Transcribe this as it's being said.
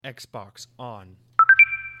Xbox On.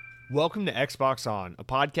 Welcome to Xbox On, a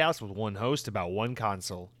podcast with one host about one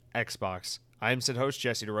console, Xbox. I am said host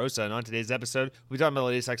Jesse DeRosa, and on today's episode, we'll be talking about the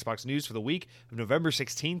latest Xbox news for the week of November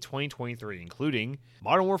 16, 2023, including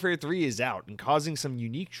Modern Warfare 3 is out and causing some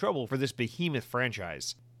unique trouble for this behemoth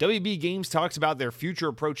franchise. WB Games talks about their future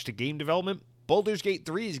approach to game development, Baldur's Gate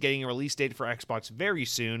 3 is getting a release date for Xbox very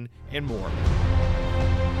soon, and more.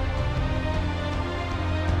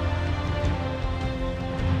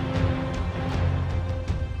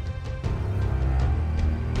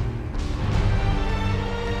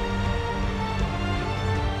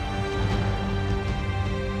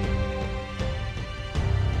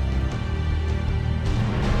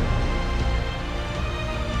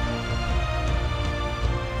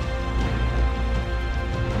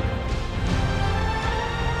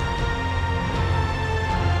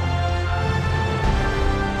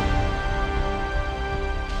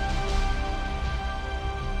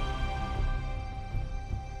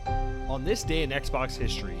 On this day in Xbox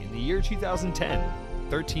history, in the year 2010,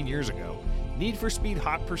 13 years ago, Need for Speed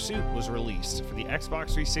Hot Pursuit was released for the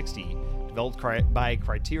Xbox 360, developed by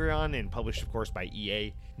Criterion and published, of course, by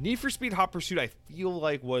EA. Need for Speed Hot Pursuit, I feel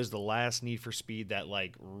like, was the last Need for Speed that, well,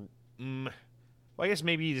 I guess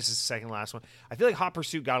maybe this is the second last one. I feel like Hot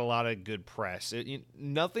Pursuit got a lot of good press.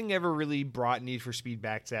 Nothing ever really brought Need for Speed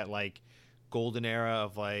back to that, golden era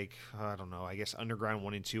of, I don't know, I guess Underground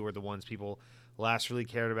 1 and 2 were the ones people last really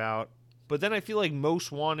cared about. But then I feel like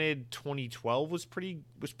Most Wanted 2012 was pretty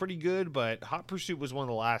good, but Hot Pursuit was one of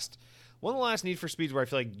the last Need for Speeds where I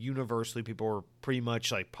feel like universally people were pretty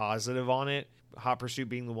much positive on it. Hot Pursuit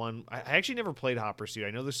being the one. I actually never played Hot Pursuit.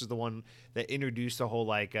 I know this is the one that introduced the whole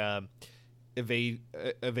evading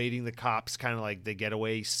the cops, kind of like the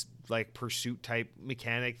getaway pursuit type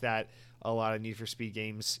mechanic that a lot of Need for Speed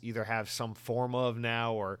games either have some form of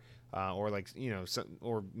now or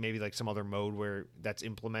maybe some other mode where that's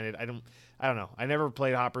implemented. I don't know. I never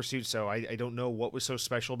played Hot Pursuit, so I don't know what was so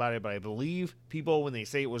special about it, but I believe people when they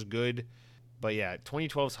say it was good. But yeah,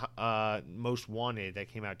 2012's Most Wanted that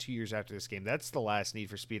came out 2 years after this game. That's the last Need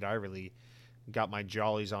for Speed I really got my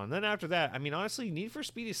jollies on. Then after that, I mean, honestly, Need for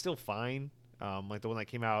Speed is still fine. The one that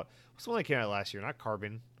came out. What's the one that came out last year? Not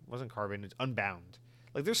Carbon. It wasn't Carbon. It's Unbound.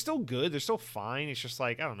 They're still good. They're still fine. It's just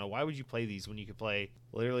I don't know. Why would you play these when you could play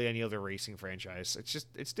literally any other racing franchise?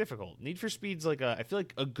 It's difficult. Need for Speed's I feel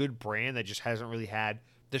like a good brand that just hasn't really had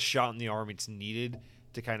the shot in the arm it's needed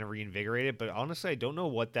to kind of reinvigorate it. But honestly, I don't know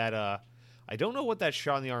what that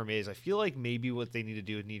shot in the arm is. I feel like maybe what they need to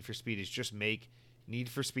do with Need for Speed is just make Need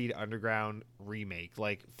for Speed Underground remake,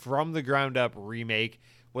 from the ground up remake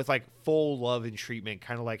with full love and treatment,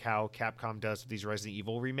 kind of like how Capcom does with these Resident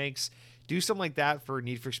Evil remakes. Do something like that for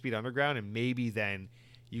Need for Speed Underground, and maybe then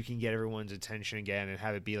you can get everyone's attention again and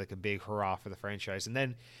have it be a big hurrah for the franchise. And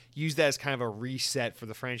then use that as kind of a reset for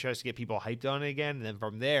the franchise to get people hyped on it again. And then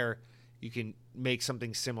from there, you can make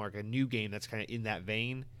something similar, a new game that's kind of in that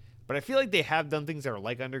vein. But I feel like they have done things that are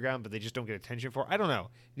like Underground, but they just don't get attention for. I don't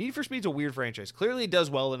know. Need for Speed's a weird franchise. Clearly it does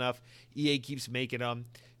well enough. EA keeps making them.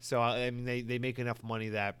 So, I mean, they make enough money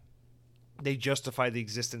that they justify the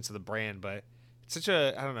existence of the brand, but it's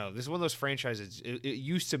I don't know. This is one of those franchises. It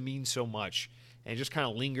used to mean so much, and it just kind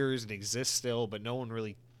of lingers and exists still, but no one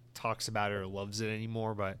really talks about it or loves it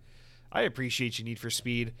anymore. But I appreciate you, Need for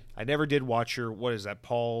Speed. I never did watch what is that,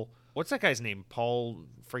 Paul? What's that guy's name? Paul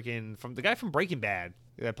from the guy from Breaking Bad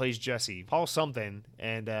that plays Jesse. Paul something,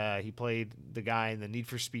 and he played the guy in the Need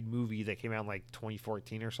for Speed movie that came out in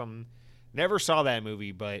 2014 or something. Never saw that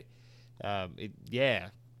movie, but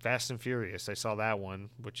Fast and Furious. I saw that one,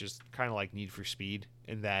 which is kind of like Need for Speed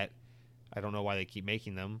in that I don't know why they keep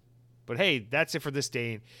making them. But hey, that's it for this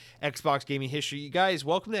day in Xbox gaming history. You guys,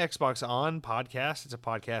 welcome to Xbox On podcast. It's a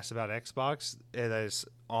podcast about Xbox. That is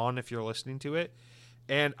on if you're listening to it.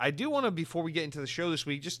 And I do want to, before we get into the show this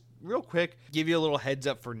week, just real quick, give you a little heads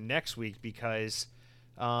up for next week because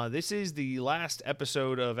this is the last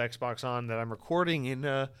episode of Xbox On that I'm recording in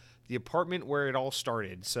the apartment where it all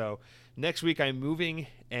started. So next week I'm moving,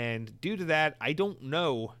 and due to that, I don't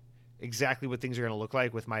know exactly what things are going to look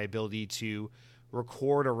like with my ability to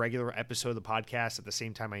record a regular episode of the podcast at the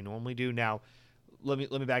same time I normally do. Now, let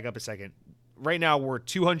me back up a second. Right now, we're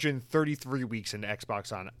 233 weeks into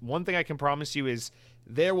Xbox On. One thing I can promise you is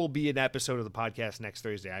there will be an episode of the podcast next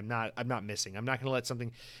Thursday. I'm not missing. I'm not going to let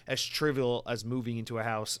something as trivial as moving into a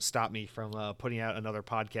house stop me from putting out another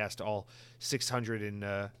podcast to all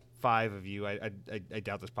 605 of you. I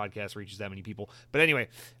doubt this podcast reaches that many people. But anyway,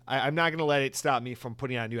 I'm not going to let it stop me from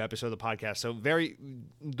putting out a new episode of the podcast. So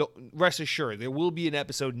rest assured, there will be an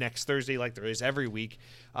episode next Thursday like there is every week.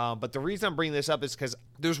 But the reason I'm bringing this up is because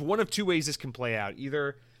there's one of two ways this can play out.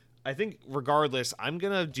 Either I think regardless, I'm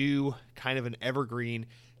going to do kind of an evergreen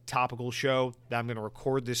topical show that I'm going to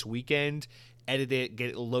record this weekend, edit it, get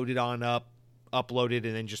it loaded on up, uploaded,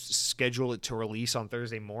 and then just schedule it to release on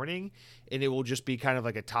Thursday morning. And it will just be kind of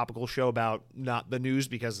like a topical show about not the news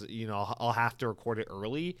because, I'll have to record it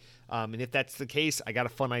early. And if that's the case, I got a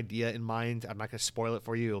fun idea in mind. I'm not going to spoil it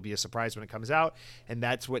for you. It'll be a surprise when it comes out. And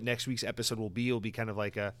that's what next week's episode will be. It'll be kind of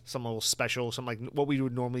like some little special, something like what we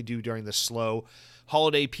would normally do during the slow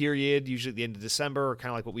holiday period, usually at the end of December, or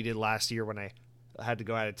kind of like what we did last year when I had to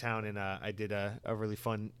go out of town, and I did a really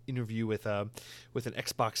fun interview with an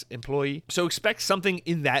Xbox employee. So expect something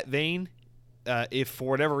in that vein. If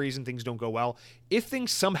for whatever reason things don't go well, if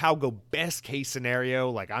things somehow go best case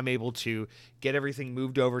scenario, like I'm able to get everything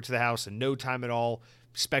moved over to the house in no time at all,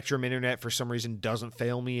 Spectrum Internet for some reason doesn't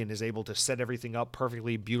fail me and is able to set everything up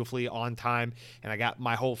perfectly, beautifully on time, and I got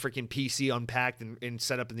my whole freaking PC unpacked and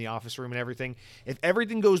set up in the office room and everything. If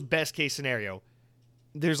everything goes best case scenario,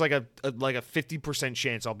 there's like a 50%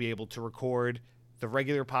 chance I'll be able to record the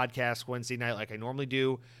regular podcast Wednesday night like I normally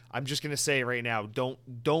do. I'm just gonna say right now,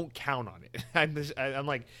 don't count on it.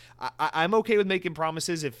 I'm okay with making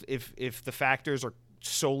promises if the factors are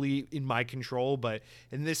solely in my control, but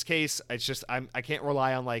in this case, it's just I can't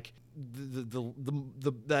rely on like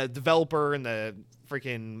the developer and the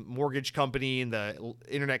freaking mortgage company and the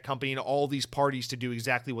internet company and all these parties to do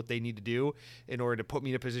exactly what they need to do in order to put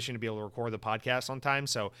me in a position to be able to record the podcast on time.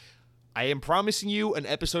 So I am promising you an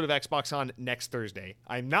episode of Xbox On next Thursday.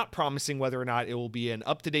 I'm not promising whether or not it will be an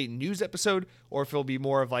up-to-date news episode or if it'll be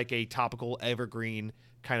more of like a topical evergreen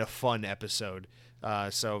kind of fun episode.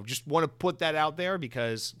 So just want to put that out there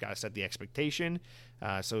because got to set the expectation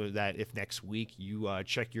so that if next week you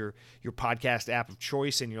check your podcast app of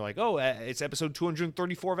choice and you're like, oh, it's episode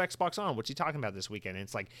 234 of Xbox On. What's he talking about this weekend? And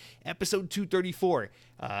it's like episode 234.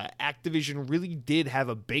 Activision really did have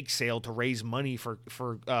a bake sale to raise money for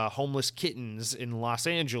homeless kittens in Los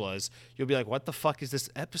Angeles. You'll be like, what the fuck is this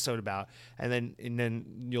episode about? And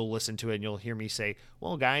then you'll listen to it and you'll hear me say,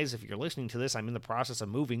 well, guys, if you're listening to this, I'm in the process of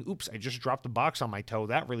moving. Oops, I just dropped the box on my toe.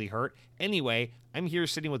 That really hurt. Anyway, I'm here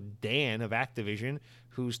sitting with Dan of Activision,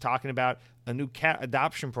 who's talking about a new cat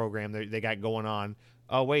adoption program that they got going on.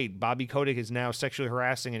 Oh, wait, Bobby Kotick is now sexually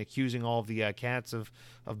harassing and accusing all of the cats of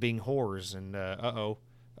being whores. And,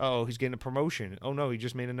 uh-oh, he's getting a promotion. Oh, no, he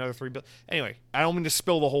just made another $3 billion. Anyway, I don't mean to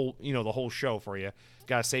spill the whole show for you.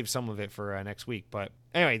 Got to save some of it for next week. But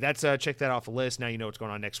anyway, that's check that off the list. Now you know what's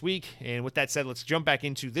going on next week. And with that said, let's jump back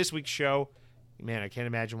into this week's show. Man, I can't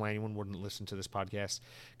imagine why anyone wouldn't listen to this podcast.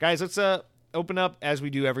 Guys, let's open up, as we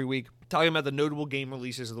do every week, talking about the notable game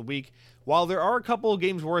releases of the week. While there are a couple of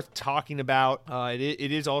games worth talking about,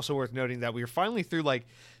 it is also worth noting that we are finally through like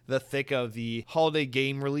the thick of the holiday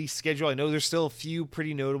game release schedule. I know there's still a few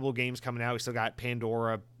pretty notable games coming out. We still got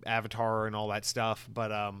Pandora, Avatar, and all that stuff,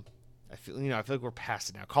 but I feel like we're past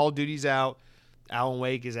it now. Call of Duty's out, Alan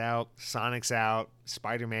Wake is out, Sonic's out,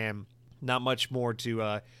 Spider-Man. Not much more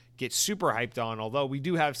to get super hyped on, although we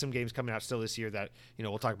do have some games coming out still this year that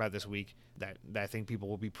we'll talk about this week that I think people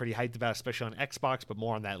will be pretty hyped about, especially on Xbox, but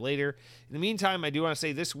more on that later. In the meantime, I do want to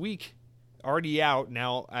say this week, already out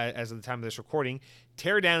now as of the time of this recording,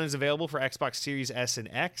 Teardown is available for Xbox Series S and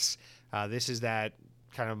X. This is that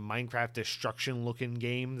kind of Minecraft destruction looking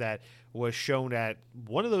game that was shown at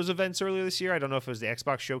one of those events earlier this year. I don't know if it was the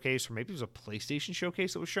Xbox showcase or maybe it was a PlayStation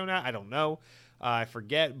showcase that was shown at. I don't know. I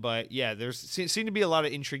forget, but yeah, there's seemed to be a lot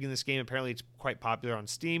of intrigue in this game. Apparently, it's quite popular on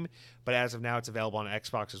Steam, but as of now, it's available on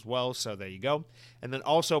Xbox as well, so there you go. And then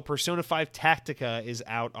also, Persona 5 Tactica is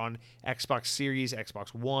out on Xbox Series,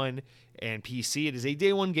 Xbox One, and PC. It is a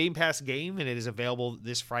Day 1 Game Pass game, and it is available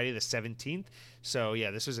this Friday, the 17th. So yeah,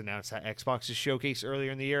 this was announced at Xbox's showcase earlier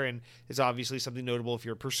in the year, and it's obviously something notable if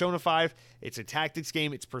you're Persona 5. It's a tactics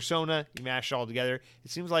game, it's Persona, you mash it all together. It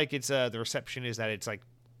seems like it's the reception is that it's like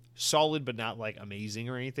solid but not like amazing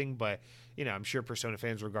or anything, but I'm sure Persona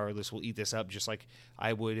fans regardless will eat this up just like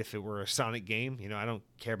I would if it were a Sonic game. I don't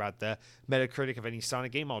care about the Metacritic of any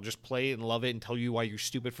Sonic game. I'll just play it and love it and tell you why you're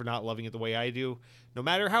stupid for not loving it the way I do, no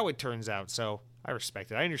matter how it turns out. So I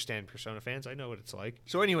respect it. I understand Persona fans. I know what it's like.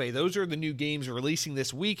 So anyway, those are the new games releasing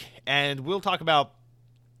this week, and we'll talk about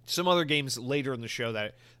some other games later in the show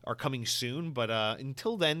that are coming soon. But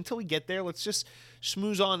until we get there, let's just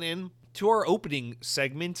schmooze on in to our opening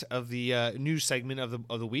segment of the news segment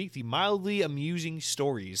of the week, the mildly amusing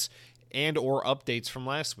stories and or updates from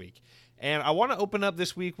last week. And I want to open up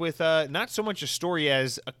this week with not so much a story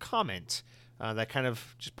as a comment that kind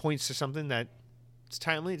of just points to something that it's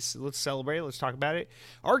timely. Let's celebrate. Let's talk about it.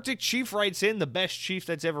 Arctic Chief writes in, the best chief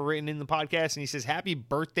that's ever written in the podcast, and he says, happy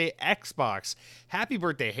birthday, Xbox. Happy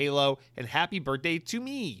birthday, Halo, and happy birthday to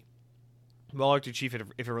me. Well, Arctic Chief, if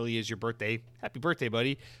it really is your birthday, happy birthday,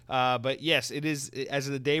 buddy. But yes, it is, as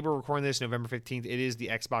of the day we're recording this, November 15th, it is the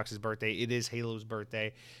Xbox's birthday. It is Halo's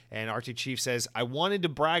birthday. And Arctic Chief says, I wanted to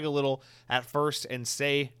brag a little at first and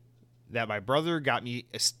say that my brother got me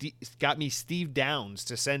Steve Downs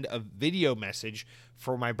to send a video message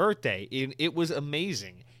for my birthday. It was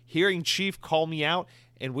amazing. Hearing Chief call me out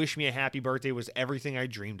and wish me a happy birthday was everything I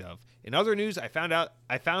dreamed of. In other news, I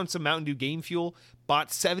found some Mountain Dew game fuel, bought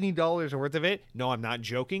 $70 worth of it. No, I'm not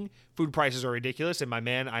joking. Food prices are ridiculous, and my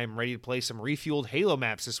man, I am ready to play some refueled Halo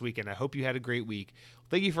maps this weekend. I hope you had a great week.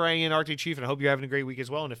 Thank you for hanging in, Arctic Chief, and I hope you're having a great week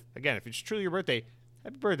as well. And if it's truly your birthday,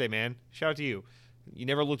 happy birthday, man. Shout out to you. You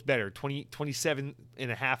never looked better. 27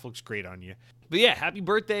 and a half looks great on you. But yeah, happy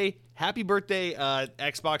birthday,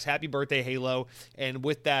 Xbox, happy birthday, Halo. And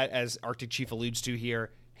with that, as Arctic Chief alludes to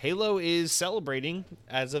here, Halo is celebrating,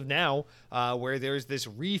 as of now, where there's this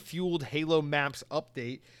refueled Halo maps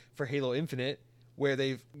update for Halo Infinite, where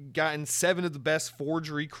they've gotten 7 of the best Forge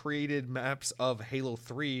recreated maps of Halo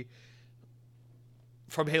 3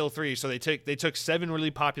 from Halo 3. So they took 7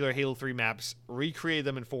 really popular Halo 3 maps, recreated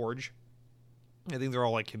them in Forge. I think they're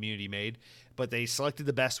all like community made, but they selected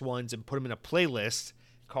the best ones and put them in a playlist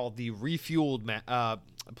called the Refueled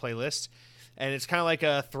playlist. And it's kind of like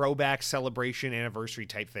a throwback celebration anniversary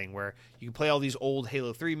type thing where you can play all these old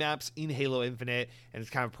Halo 3 maps in Halo Infinite, and it's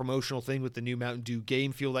kind of a promotional thing with the new Mountain Dew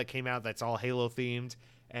game fuel that came out that's all Halo themed.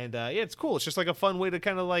 And yeah, it's cool. It's just like a fun way to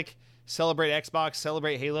kind of like celebrate Xbox,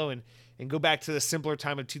 celebrate Halo, and go back to the simpler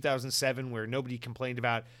time of 2007 where nobody complained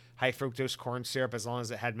about high fructose corn syrup as long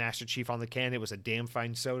as it had Master Chief on the can. It was a damn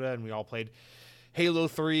fine soda, and we all played Halo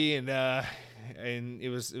 3, and it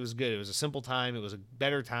was good. It was a simple time. It was a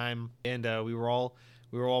better time, and we were all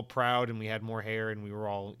proud, and we had more hair, and we were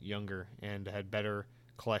all younger and had better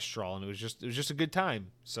cholesterol, and it was just a good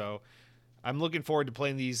time. So I'm looking forward to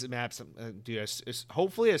playing these maps, dude.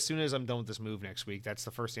 Hopefully, as soon as I'm done with this move next week, that's the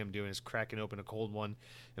first thing I'm doing is cracking open a cold one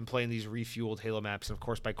and playing these refueled Halo maps. And of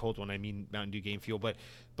course, by cold one, I mean Mountain Dew game fuel.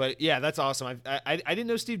 But yeah, that's awesome. I didn't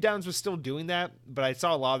know Steve Downs was still doing that, but I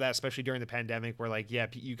saw a lot of that, especially during the pandemic, where like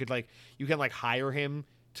you can hire him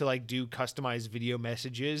to like do customized video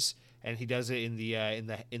messages, and he does it in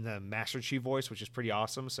the Master Chief voice, which is pretty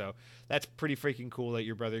awesome. So that's pretty freaking cool that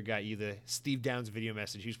your brother got you the Steve Downs video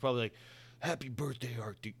message. He was probably like, happy birthday,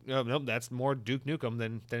 Arctic. No, that's more Duke Nukem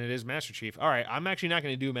than it is Master Chief. All right, I'm actually not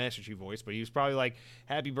going to do Master Chief voice, but he was probably like,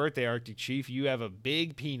 happy birthday, Arctic Chief. You have a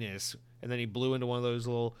big penis. And then he blew into one of those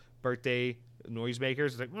little birthday noisemakers.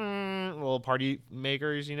 It's like, little party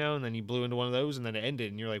makers, and then he blew into one of those, and then it ended.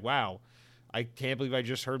 And you're like, wow, I can't believe I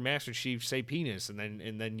just heard Master Chief say penis. And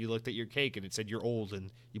then you looked at your cake, and it said you're old, and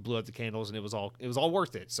you blew out the candles, and it was all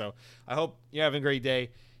worth it. So I hope you're having a great day.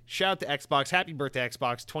 Shout out to Xbox. Happy birthday,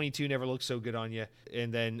 Xbox. 22 never looked so good on you.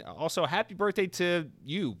 And then also happy birthday to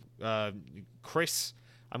you, Chris.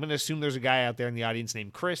 I'm going to assume there's a guy out there in the audience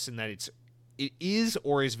named Chris, and that it is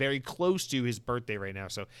or is very close to his birthday right now.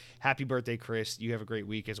 So happy birthday, Chris. You have a great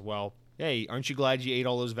week as well. Hey, aren't you glad you ate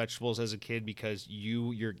all those vegetables as a kid, because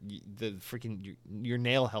your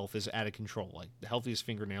nail health is out of control, like the healthiest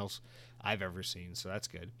fingernails I've ever seen. So that's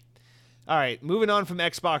good. All right, moving on from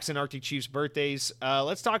Xbox and Arctic Chief's birthdays,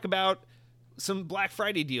 let's talk about some Black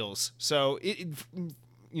Friday deals. So,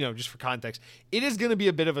 just for context, it is going to be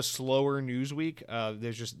a bit of a slower news week. It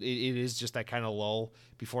is just that kind of lull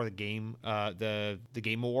before the game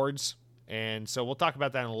awards. And so we'll talk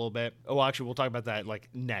about that in a little bit. Oh, actually, we'll talk about that like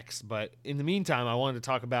next. But in the meantime, I wanted to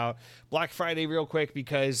talk about Black Friday real quick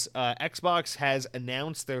because Xbox has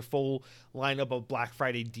announced their full lineup of Black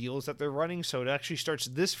Friday deals that they're running. So it actually starts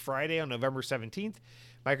this Friday on November 17th.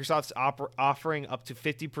 Microsoft's offering up to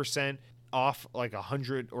 50% off like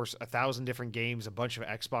 100 or 1,000 different games, a bunch of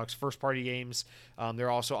Xbox first-party games. They're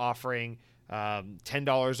also offering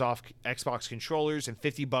 $10 off Xbox controllers and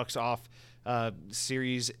 $50 off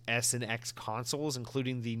Series S and X consoles,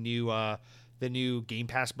 including the new Game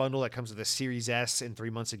Pass bundle that comes with a Series S and 3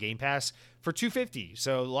 months of Game Pass for $250.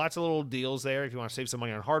 So lots of little deals there if you want to save some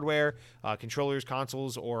money on hardware, controllers,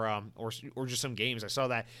 consoles, or just some games. I saw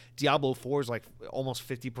that Diablo 4 is like almost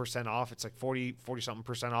 50% off. It's like 40 something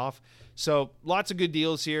percent off. So lots of good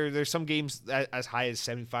deals here. There's some games as high as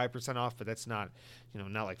 75% off, but that's not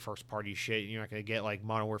not like first party shit. You're not going to get like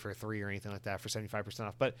Modern Warfare 3 or anything like that for 75%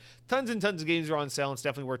 off. But tons and tons of games are on sale, and it's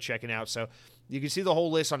definitely worth checking out. So you can see the whole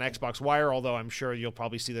list on Xbox Wire, although I'm sure you'll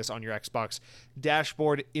probably see this on your Xbox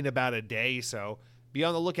dashboard in about a day. So be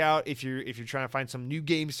on the lookout if you're trying to find some new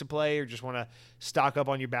games to play or just want to stock up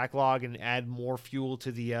on your backlog and add more fuel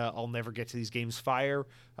to the I'll never get to these games fire.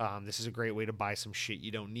 This is a great way to buy some shit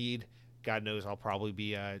you don't need. God knows I'll probably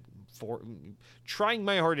be trying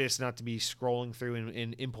my hardest not to be scrolling through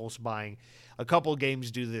and impulse buying a couple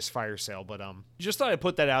games due to this fire sale. But just thought I'd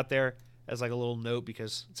put that out there as like a little note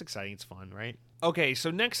because it's exciting, it's fun, right? Okay, so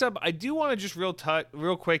next up, I do want to just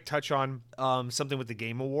real quick touch on something with the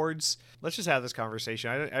Game Awards. Let's just have this conversation.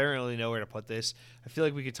 I don't really know where to put this. I feel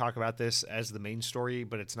like we could talk about this as the main story,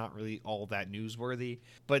 but it's not really all that newsworthy.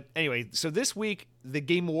 But anyway, so this week, the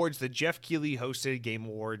Game Awards, the Jeff Keighley hosted Game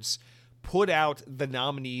Awards, put out the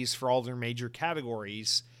nominees for all their major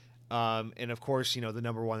categories. And of course, you know, the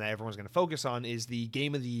number one that everyone's going to focus on is the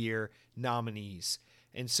Game of the Year nominees.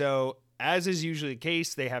 And so, as is usually the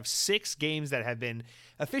case, they have 6 games that have been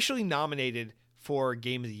officially nominated for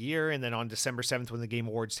Game of the Year. And then on December 7th, when the Game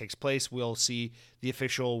Awards takes place, we'll see the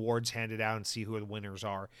official awards handed out and see who the winners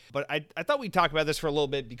are. But I thought we'd talk about this for a little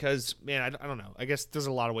bit because, man, I don't know. I guess there's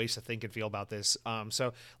a lot of ways to think and feel about this.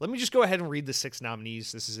 So let me just go ahead and read the 6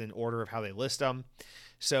 nominees. This is in order of how they list them.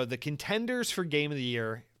 So the contenders for Game of the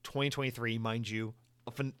Year 2023, mind you,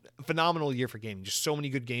 a phenomenal year for gaming. Just so many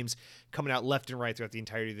good games coming out left and right throughout the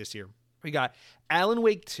entirety of this year. We got Alan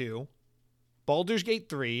Wake 2, Baldur's Gate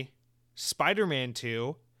 3, Spider-Man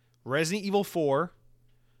 2, Resident Evil 4,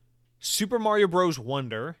 Super Mario Bros.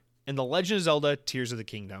 Wonder, and The Legend of Zelda Tears of the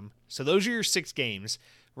Kingdom. So those are your 6 games.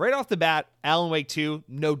 Right off the bat, Alan Wake 2,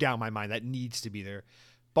 no doubt in my mind, that needs to be there.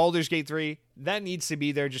 Baldur's Gate 3, that needs to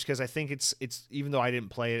be there just because I think it's even though I didn't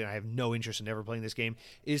play it and I have no interest in ever playing this game,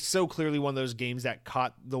 it's so clearly one of those games that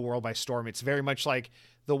caught the world by storm. It's very much like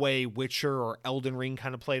the way Witcher or Elden Ring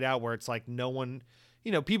kind of played out, where it's like no one,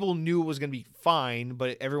 you know, people knew it was going to be fine,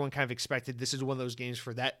 but everyone kind of expected this is one of those games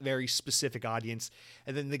for that very specific audience.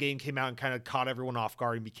 And then the game came out and kind of caught everyone off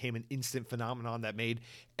guard and became an instant phenomenon that made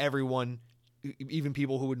everyone, even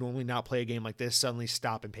people who would normally not play a game like this, suddenly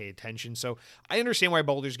stop and pay attention. So I understand why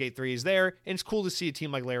Baldur's Gate 3 is there, and it's cool to see a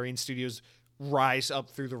team like Larian Studios rise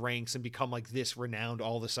up through the ranks and become like this renowned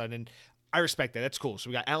all of a sudden. I respect that. That's cool.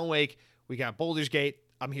 So we got Alan Wake, we got Baldur's Gate.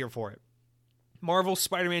 I'm here for it. Marvel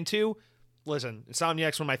Spider-Man 2. Listen,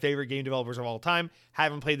 Insomniac's one of my favorite game developers of all time.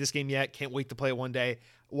 Haven't played this game yet. Can't wait to play it one day.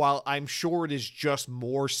 While I'm sure it is just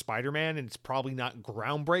more Spider-Man and it's probably not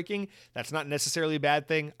groundbreaking, that's not necessarily a bad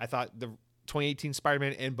thing. I thought the 2018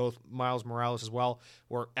 Spider-Man and both Miles Morales as well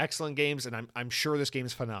were excellent games, and I'm sure this game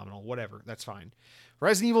is phenomenal. Whatever, that's fine.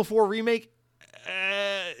 Resident Evil 4 Remake.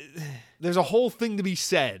 There's a whole thing to be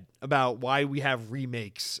said about why we have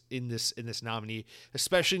remakes in this nominee,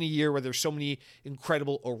 especially in a year where there's so many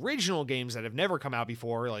incredible original games that have never come out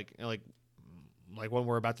before, like one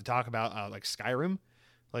we're about to talk about, like Skyrim.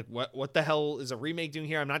 Like what the hell is a remake doing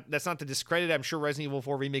here? That's not to discredit it. I'm sure Resident Evil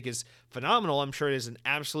 4 Remake is phenomenal. I'm sure it is an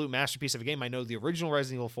absolute masterpiece of a game. I know the original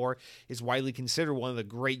Resident Evil 4 is widely considered one of the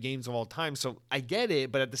great games of all time. So I get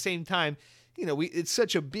it, but at the same time, you know, it's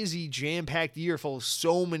such a busy, jam-packed year full of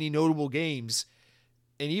so many notable games.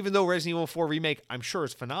 And even though Resident Evil 4 Remake, I'm sure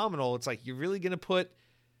is phenomenal, it's like, you're really going to put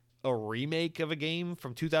a remake of a game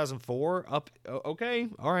from 2004 up? Okay,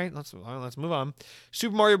 all right, let's move on.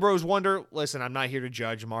 Super Mario Bros. Wonder. Listen, I'm not here to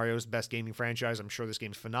judge Mario's best gaming franchise. I'm sure this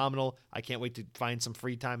game's phenomenal. I can't wait to find some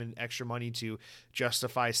free time and extra money to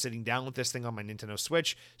justify sitting down with this thing on my Nintendo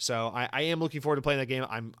Switch. So I am looking forward to playing that game.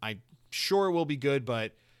 I'm sure it will be good,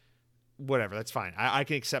 but whatever, that's fine. I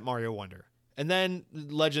can accept Mario Wonder. And then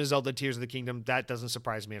Legend of Zelda Tears of the Kingdom, that doesn't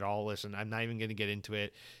surprise me at all. Listen, I'm not even going to get into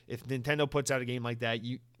it. If Nintendo puts out a game like that,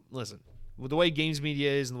 listen, with the way games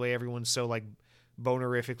media is and the way everyone's so like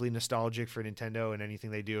bonerifically nostalgic for Nintendo and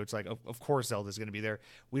anything they do, it's like, of course Zelda's going to be there.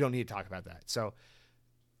 We don't need to talk about that. So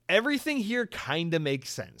everything here kind of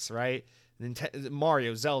makes sense, right?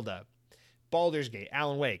 Mario, Zelda, Baldur's Gate,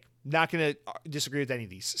 Alan Wake. Not going to disagree with any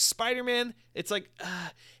of these. Spider-Man, it's like,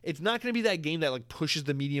 it's not going to be that game that like pushes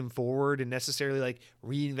the medium forward and necessarily like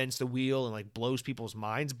reinvents the wheel and like blows people's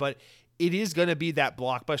minds, but it is going to be that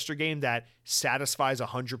blockbuster game that satisfies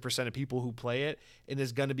 100% of people who play it and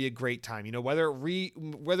is going to be a great time. You know, whether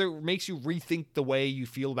it makes you rethink the way you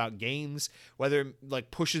feel about games, whether it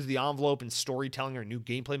like pushes the envelope in storytelling or new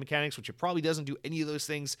gameplay mechanics, which it probably doesn't do any of those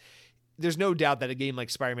things. There's no doubt that a game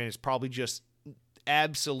like Spider-Man is probably just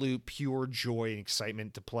absolute pure joy and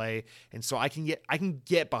excitement to play, and so I can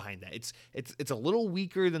get behind that. It's a little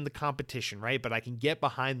weaker than the competition, right? But I can get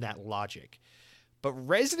behind that logic. But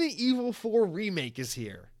Resident Evil 4 Remake is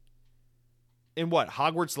here, and what,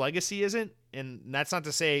 Hogwarts Legacy isn't? And that's not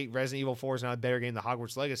to say Resident Evil 4 is not a better game than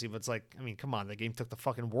Hogwarts Legacy, but it's like, I mean, come on, the game took the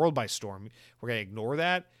fucking world by storm. We're gonna ignore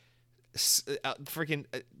that? Freaking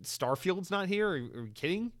Starfield's not here? Are you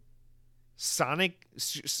kidding? Sonic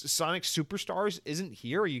Superstars isn't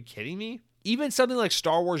here. Are you kidding me? Even something like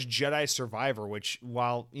Star Wars Jedi Survivor, which,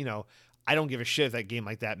 while, you know, I don't give a shit if that game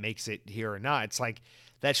like that makes it here or not. It's like,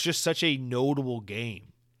 that's just such a notable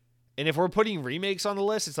game. And if we're putting remakes on the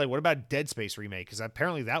list, it's like, what about Dead Space remake? Because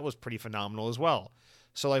apparently that was pretty phenomenal as well.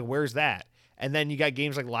 So like, where's that? And then you got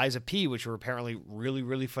games like Lies of P, which were apparently really,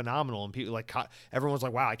 really phenomenal. And people like, everyone's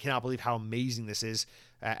like, wow, I cannot believe how amazing this is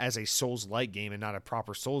as a Souls-like game and not a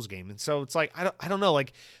proper Souls game. And so it's like, I don't know,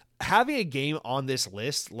 like having a game on this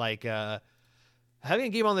list, like Resident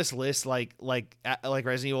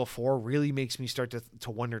Evil 4 really makes me start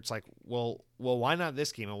to wonder. It's like, well, why not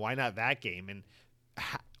this game and why not that game? And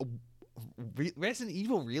Resident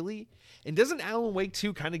Evil, really? And doesn't Alan Wake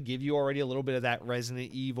 2 kind of give you already a little bit of that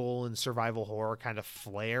Resident Evil and survival horror kind of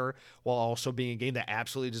flair, while also being a game that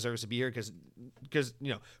absolutely deserves to be here? Because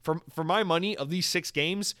you know, for my money, of these 6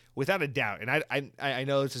 games, without a doubt, and I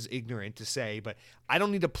know this is ignorant to say, but I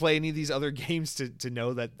don't need to play any of these other games to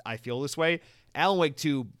know that I feel this way. Alan Wake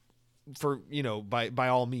 2, by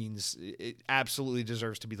all means, it absolutely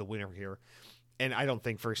deserves to be the winner here. And I don't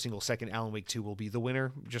think for a single second Alan Wake 2 will be the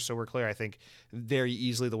winner, just so we're clear. I think very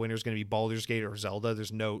easily the winner is going to be Baldur's Gate or Zelda.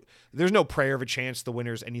 There's no prayer of a chance the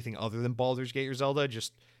winner is anything other than Baldur's Gate or Zelda.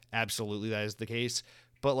 Just absolutely that is the case.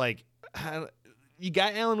 But like, you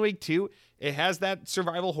got Alan Wake 2. It has that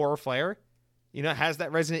survival horror flair. It has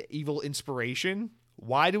that Resident Evil inspiration.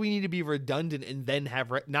 Why do we need to be redundant and then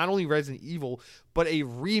have not only Resident Evil, but a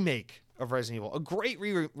remake of Resident Evil? A great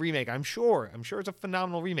remake, I'm sure. I'm sure it's a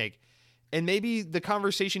phenomenal remake. And maybe the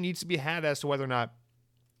conversation needs to be had as to whether or not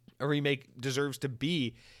a remake deserves to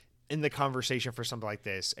be in the conversation for something like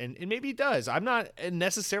this. And maybe it does. I'm not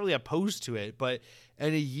necessarily opposed to it, but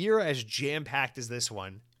in a year as jam-packed as this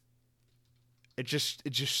one, it just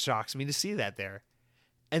shocks me to see that there.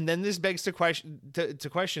 And then this begs to question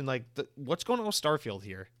like, what's going on with Starfield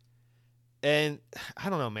here? And I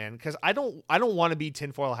don't know, man, because I don't want to be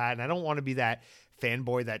tinfoil hat, and I don't want to be that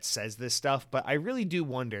fanboy that says this stuff, but I really do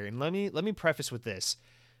wonder. And let me preface with this: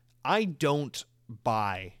 I don't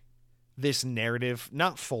buy this narrative,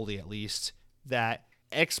 not fully at least, that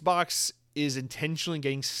Xbox is intentionally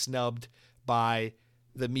getting snubbed by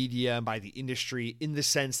the media and by the industry, in the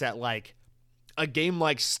sense that like a game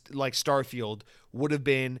like Starfield would have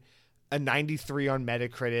been a 93 on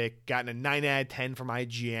Metacritic, gotten a 9 out of 10 from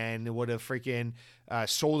IGN, it would have freaking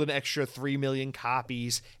sold an extra 3 million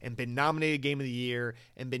copies and been nominated Game of the Year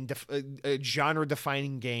and been a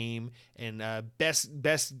genre-defining game and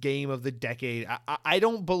best game of the decade. I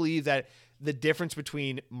don't believe that the difference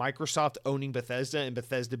between Microsoft owning Bethesda and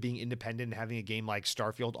Bethesda being independent and having a game like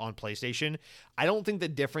Starfield on PlayStation, I don't think the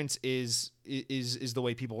difference is the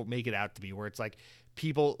way people make it out to be, where it's like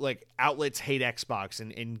people, like outlets hate Xbox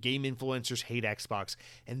and game influencers hate Xbox,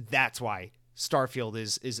 and that's why Starfield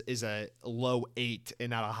is a low 8 and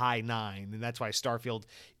not a high 9, and that's why Starfield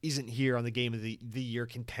isn't here on the Game of the Year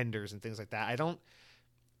contenders and things like that. I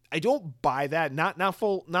don't buy that. Not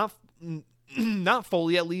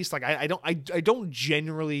fully, at least. Like I don't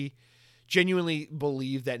genuinely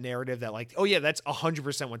believe that narrative that like, oh yeah, that's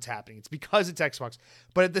 100% what's happening. It's because it's Xbox.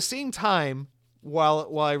 But at the same time,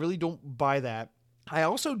 while I really don't buy that, I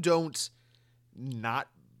also don't not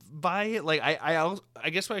buy it. Like I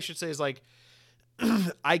guess what I should say is like,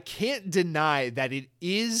 I can't deny that it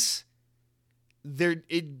is there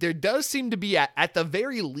does seem to be at the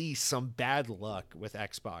very least some bad luck with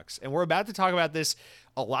Xbox. And we're about to talk about this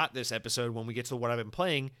a lot this episode when we get to what I've been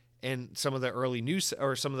playing and some of the early news,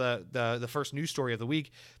 or some of the first news story of the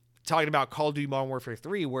week, talking about Call of Duty Modern Warfare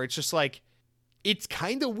 3, where it's just like, it's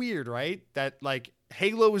kind of weird, right? That like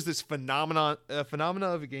Halo is this phenomena of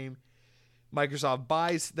a game. Microsoft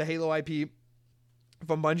buys the Halo IP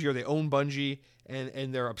from Bungie, or they own Bungie,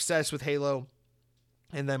 and they're obsessed with Halo.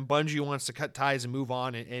 And then Bungie wants to cut ties and move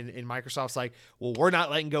on, and Microsoft's like, well, we're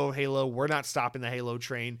not letting go of Halo. We're not stopping the Halo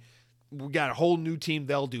train. We got a whole new team.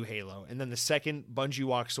 They'll do Halo. And then the second Bungie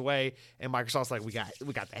walks away, and Microsoft's like, we got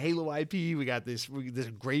the Halo IP. We got this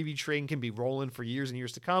gravy train can be rolling for years and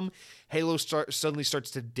years to come. Halo suddenly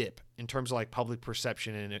starts to dip in terms of like public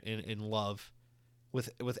perception and love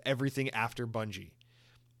with everything after Bungie.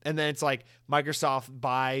 And then it's like Microsoft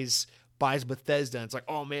buys Bethesda, and it's like,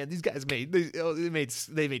 oh man, these guys made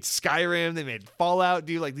Skyrim, they made Fallout,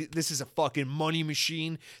 dude. Like, this is a fucking money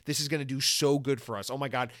machine. This is gonna do so good for us. Oh my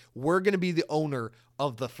god, we're gonna be the owner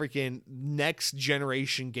of the freaking next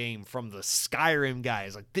generation game from the Skyrim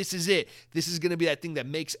guys. Like, this is it. This is gonna be that thing that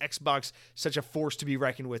makes Xbox such a force to be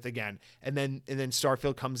reckoned with again. And then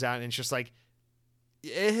Starfield comes out, and it's just like,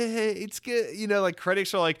 it's good, like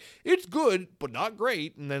critics are like, it's good but not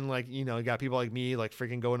great. And then like, you got people like me like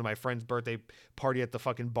freaking going to my friend's birthday party at the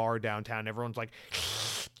fucking bar downtown. Everyone's like,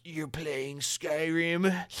 you're playing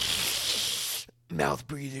Skyrim. mouth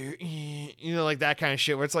breather, like that kind of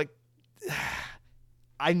shit where it's like,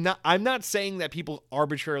 I'm not saying that people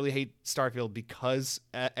arbitrarily hate Starfield because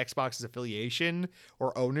Xbox's affiliation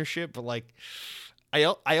or ownership, but like,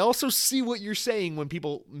 I also see what you're saying when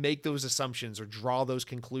people make those assumptions or draw those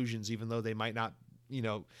conclusions, even though they might not,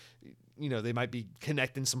 they might be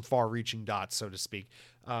connecting some far-reaching dots, so to speak.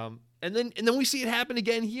 And then we see it happen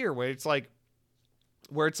again here, where it's like,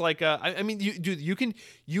 I mean,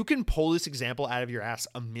 you can pull this example out of your ass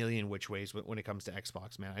a million which ways when it comes to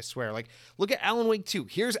Xbox, man. I swear. Like, look at Alan Wake 2.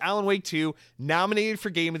 Here's Alan Wake 2 nominated for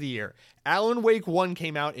Game of the Year. Alan Wake 1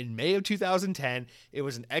 came out in May of 2010. It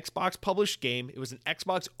was an Xbox published game. It was an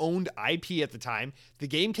Xbox owned IP at the time. The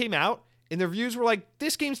game came out, and the reviews were like,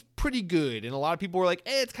 this game's pretty good. And a lot of people were like,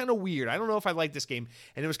 it's kind of weird. I don't know if I like this game.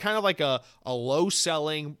 And it was kind of like a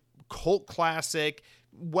low-selling cult classic,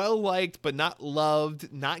 well-liked but not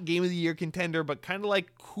loved, not Game of the Year contender, but kind of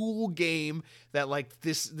like cool game that like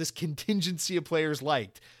this contingency of players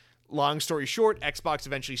liked. Long story short, Xbox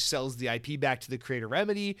eventually sells the IP back to the creator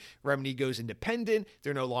Remedy. Remedy goes independent.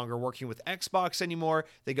 They're no longer working with Xbox anymore.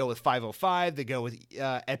 They go with 505. They go with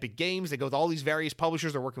Epic Games. They go with all these various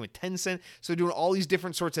publishers. They're working with Tencent. So they're doing all these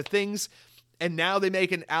different sorts of things. And now they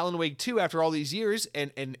make an Alan Wake 2 after all these years.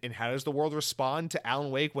 And how does the world respond to Alan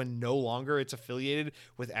Wake when no longer it's affiliated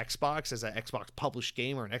with Xbox as an Xbox published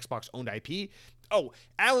game or an Xbox owned IP? Oh,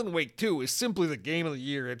 Alan Wake 2 is simply the game of the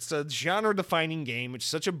year. It's a genre-defining game. It's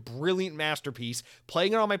such a brilliant masterpiece.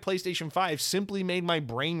 Playing it on my PlayStation 5 simply made my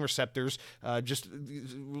brain receptors just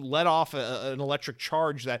let off an electric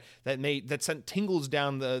charge that sent tingles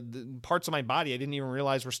down the parts of my body I didn't even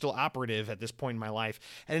realize were still operative at this point in my life.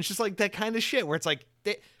 And it's just like that kind of shit where it's like,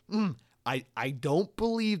 I don't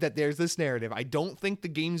believe that there's this narrative. I don't think the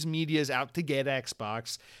games media is out to get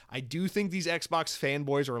Xbox. I do think these Xbox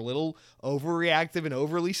fanboys are a little overreactive and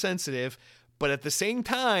overly sensitive, but at the same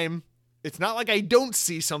time, it's not like I don't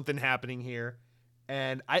see something happening here.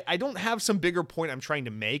 And I don't have some bigger point I'm trying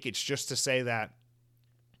to make. It's just to say that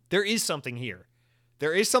there is something here.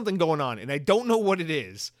 There is something going on, and I don't know what it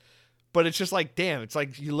is. But it's just like, damn, it's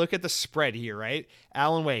like you look at the spread here, right?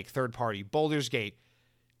 Alan Wake, third party. Baldur's Gate,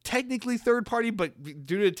 technically third party, but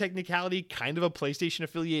due to technicality, kind of a PlayStation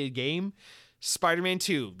affiliated game. Spider-Man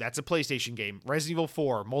 2, that's a PlayStation game. Resident Evil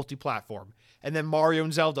 4, multi-platform. And then Mario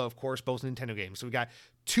and Zelda, of course, both Nintendo games. So we got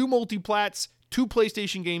 2 multi-plats, 2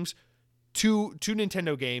 PlayStation games, two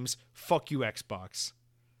Nintendo games. Fuck you, Xbox.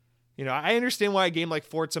 I understand why a game like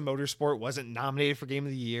Forza Motorsport wasn't nominated for Game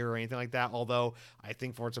of the Year or anything like that, although I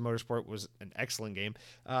think Forza Motorsport was an excellent game.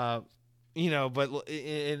 But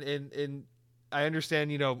in I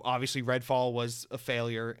understand, obviously Redfall was a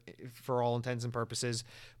failure for all intents and purposes,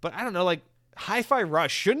 but I don't know, like Hi-Fi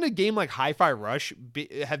Rush, shouldn't a game like Hi-Fi Rush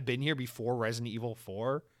have been here before Resident Evil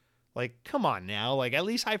 4? Like, come on now, like at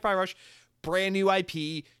least Hi-Fi Rush, brand new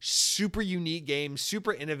IP, super unique game,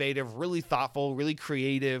 super innovative, really thoughtful, really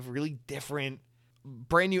creative, really different.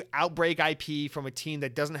 Brand new Outbreak IP from a team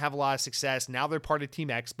that doesn't have a lot of success. Now they're part of Team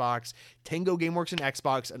Xbox. Tango Gameworks and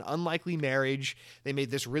Xbox, an unlikely marriage. They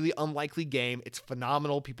made this really unlikely game. It's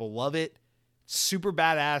phenomenal. People love it. Super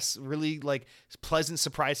badass. Really like pleasant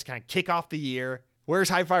surprise to kind of kick off the year. Where's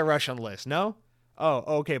Hi-Fi Rush on the list? No?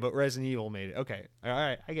 Oh, okay, but Resident Evil made it. Okay. All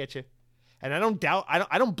right, I get you. And I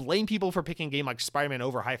don't blame people for picking a game like Spider-Man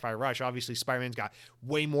over Hi-Fi Rush. Obviously, Spider-Man's got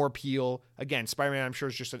way more appeal. Again, Spider-Man, I'm sure,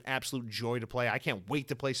 is just an absolute joy to play. I can't wait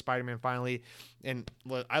to play Spider-Man finally. And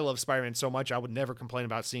I love Spider-Man so much, I would never complain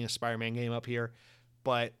about seeing a Spider-Man game up here.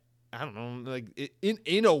 But I don't know, like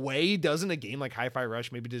in a way, doesn't a game like Hi-Fi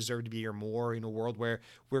Rush maybe deserve to be here more in a world where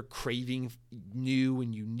we're craving new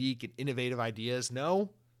and unique and innovative ideas? No?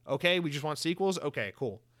 Okay, we just want sequels? Okay,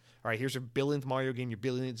 cool. All right, here's your billionth Mario game, your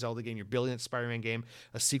billionth Zelda game, your billionth Spider-Man game,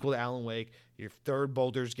 a sequel to Alan Wake, your third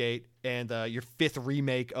Baldur's Gate, and your 5th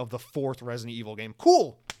remake of the 4th Resident Evil game.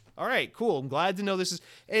 Cool. All right, cool. I'm glad to know this is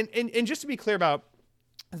and just to be clear about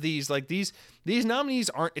these nominees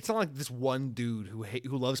aren't, it's not like this one dude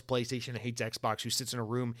who loves PlayStation and hates Xbox who sits in a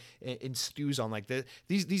room and stews on like this.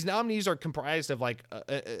 These nominees are comprised of like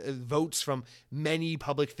votes from many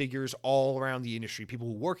public figures all around the industry, people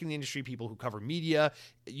who work in the industry, people who cover media,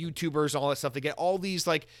 YouTubers, all that stuff. They get all these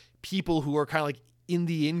like people who are kind of like in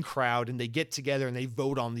the in crowd, and they get together and they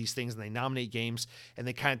vote on these things and they nominate games and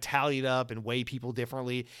they kind of tally it up and weigh people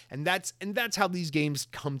differently. And that's how these games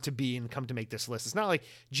come to be and come to make this list. It's not like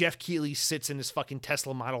Jeff Keighley sits in his fucking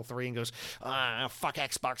Tesla Model 3 and goes, fuck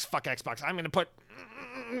Xbox. I'm going to put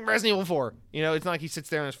Resident Evil 4. It's not like he sits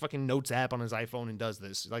there on his fucking notes app on his iPhone and does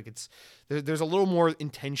this. Like there's a little more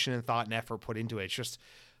intention and thought and effort put into it. It's just,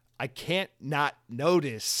 I can't not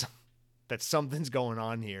notice that something's going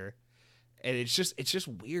on here. And it's just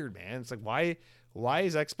weird, man. It's like, why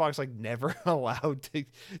is Xbox like never allowed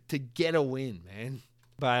to get a win, man?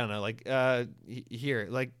 But I don't know, like here,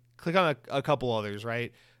 like click on a couple others,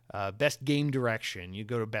 right? Best game direction. You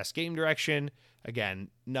go to best game direction. Again,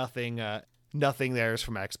 nothing there is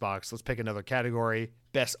from Xbox. Let's pick another category.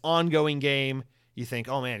 Best ongoing game. You think,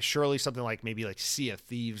 oh man, surely something like maybe like Sea of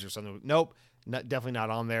Thieves or something. Nope. Definitely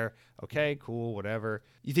not on there. Okay, cool, whatever.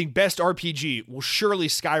 You think best RPG? Well, surely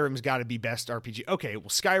Skyrim's got to be best RPG. Okay, well,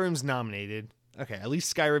 Skyrim's nominated. Okay, at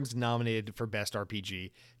least Skyrim's nominated for best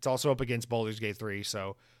RPG. It's also up against Baldur's Gate 3,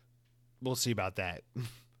 so we'll see about that.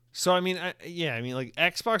 So, I mean, like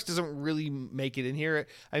Xbox doesn't really make it in here.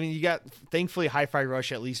 I mean, thankfully, Hi-Fi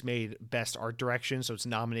Rush at least made best art direction, so it's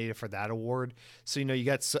nominated for that award. So, you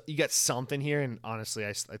got something here, and honestly,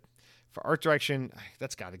 I for art direction,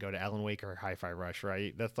 that's got to go to Alan Wake or Hi-Fi Rush,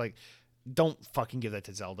 right? That's like, don't fucking give that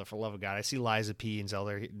to Zelda, for the love of God. I see Liza P and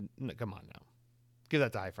Zelda. Come on now. Give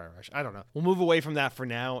that to Hi-Fi Rush. I don't know. We'll move away from that for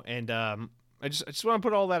now, and I just want to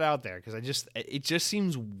put all that out there because it just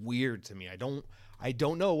seems weird to me. I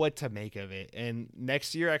don't know what to make of it. And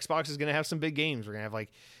next year, Xbox is going to have some big games. We're going to have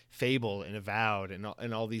like Fable and Avowed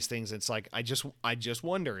and all these things. It's like, I just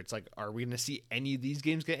wonder, it's like, are we going to see any of these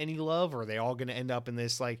games get any love, or are they all going to end up in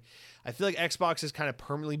this, like, I feel like Xbox has kind of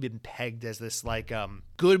permanently been pegged as this like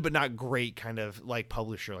good but not great kind of like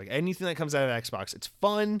publisher. Like anything that comes out of Xbox, it's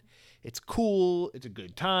fun, it's cool, it's a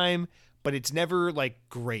good time, but it's never like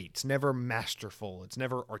great. It's never masterful. It's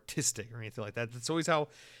never artistic or anything like that. That's always how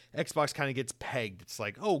Xbox kind of gets pegged. It's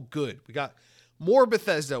like, oh, good. We got more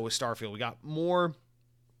Bethesda with Starfield. We got more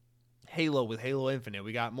Halo with Halo Infinite.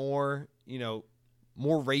 We got more,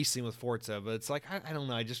 more racing with Forza. But it's like, I don't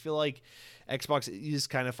know. I just feel like Xbox is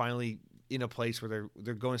kind of finally in a place where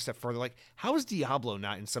they're going a step further. Like, how is Diablo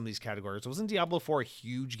not in some of these categories? Wasn't Diablo 4 a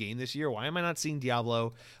huge game this year? Why am I not seeing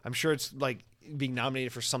Diablo? I'm sure it's like being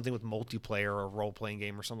nominated for something with multiplayer or a role-playing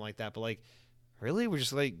game or something like that. But like, really? We're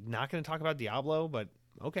just like not going to talk about Diablo? But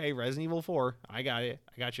okay, Resident Evil 4. I got it.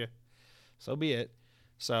 I got you. So be it.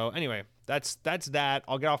 So anyway, that's that.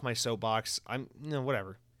 I'll get off my soapbox.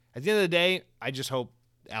 Whatever. At the end of the day, I just hope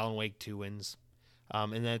Alan Wake 2 wins.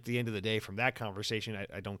 And then at the end of the day, from that conversation,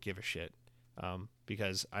 I don't give a shit.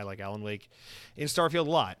 Because I like Alan Wake and Starfield a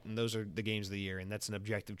lot, and those are the games of the year, and that's an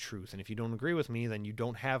objective truth. And if you don't agree with me, then you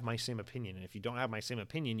don't have my same opinion. And if you don't have my same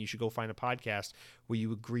opinion, you should go find a podcast where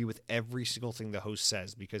you agree with every single thing the host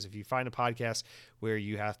says. Because if you find a podcast where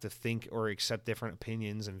you have to think or accept different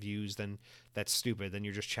opinions and views, then that's stupid. Then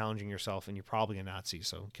you're just challenging yourself, and you're probably a Nazi,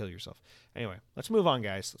 so kill yourself. Anyway, let's move on,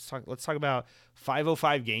 guys. Let's talk about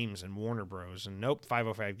 505 Games and Warner Bros. And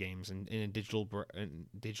 505 Games and Digital Bros.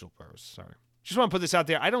 Sorry. Just want to put this out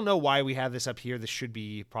there. I don't know why we have this up here. This should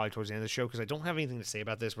be probably towards the end of the show because I don't have anything to say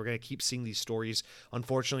about this. We're going to keep seeing these stories,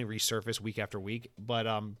 unfortunately, resurface week after week. But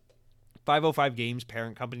 505 Games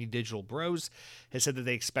parent company Digital Bros has said that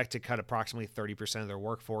they expect to cut approximately 30% of their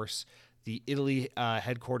workforce. The Italy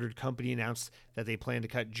headquartered company announced that they plan to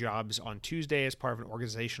cut jobs on Tuesday as part of an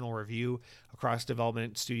organizational review across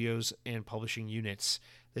development studios and publishing units.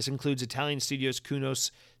 This includes Italian studios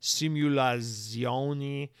Kunos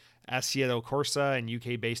Simulazioni, Assetto Corsa, and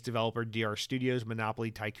UK-based developer DR Studios,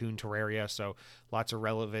 Monopoly Tycoon Terraria. So lots of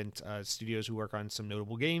relevant studios who work on some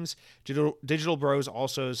notable games. Digital Bros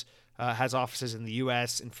also has offices in the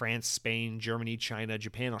US, in France, Spain, Germany, China,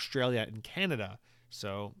 Japan, Australia, and Canada.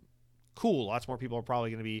 So cool. Lots more people are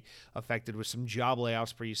probably going to be affected with some job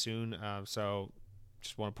layoffs pretty soon. So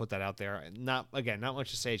just want to put that out there. Not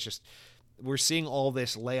much to say. It's just we're seeing all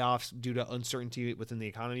this layoffs due to uncertainty within the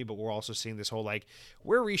economy, but we're also seeing this whole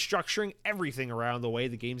we're restructuring everything around the way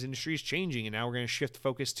the games industry is changing, and now we're going to shift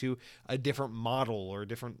focus to a different model or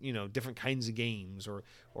different kinds of games or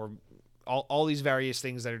all these various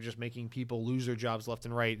things that are just making people lose their jobs left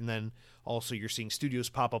and right. And then also you're seeing studios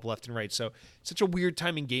pop up left and right. So it's such a weird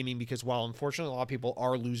time in gaming because while unfortunately a lot of people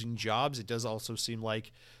are losing jobs, it does also seem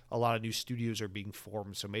like a lot of new studios are being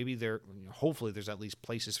formed. So maybe hopefully there's at least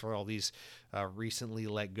places for all these recently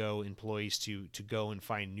let go employees to go and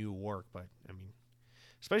find new work. But I mean,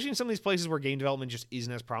 especially in some of these places where game development just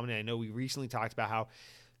isn't as prominent. I know we recently talked about how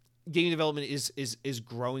game development is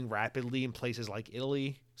growing rapidly in places like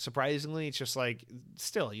Italy. Surprisingly, it's just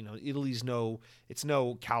still, Italy's it's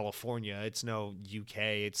no California, it's no UK,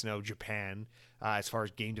 it's no Japan as far as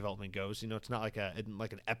game development goes. It's not like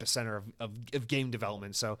an epicenter of game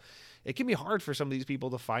development. So it can be hard for some of these people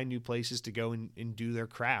to find new places to go and do their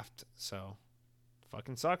craft. So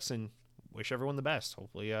fucking sucks, and wish everyone the best.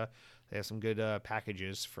 Hopefully They have some good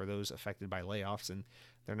packages for those affected by layoffs, and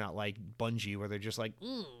they're not like Bungie where they're just like,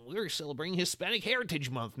 we're celebrating Hispanic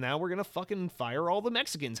Heritage Month. Now we're going to fucking fire all the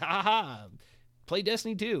Mexicans. Ha ha ha. Play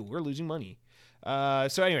Destiny 2. We're losing money.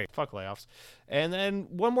 So anyway, fuck layoffs. And then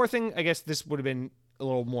one more thing, I guess this would have been a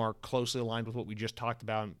little more closely aligned with what we just talked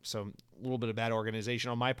about. So a little bit of bad organization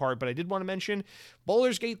on my part, but I did want to mention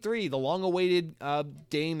Baldur's Gate 3, the long-awaited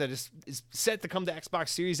game that is set to come to Xbox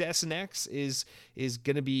Series S and X, is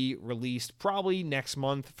going to be released probably next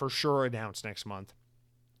month, for sure announced next month.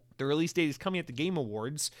 The release date is coming at the Game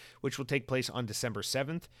Awards, which will take place on December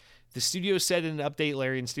 7th. The studio said in an update,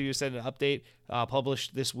 Larian Studio said in an update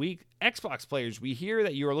published this week, Xbox players, we hear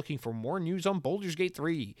that you are looking for more news on Baldur's Gate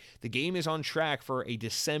 3. The game is on track for a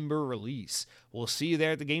December release. We'll see you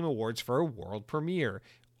there at the Game Awards for a world premiere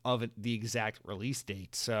of the exact release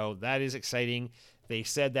date. So that is exciting. They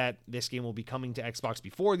said that this game will be coming to Xbox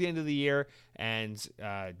before the end of the year, and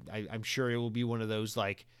I'm sure it will be one of those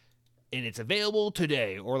like, and it's available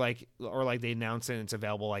today, or like they announce it and it's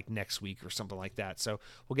available like next week or something like that. So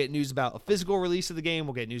we'll get news about a physical release of the game.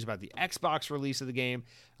 We'll get news about the Xbox release of the game.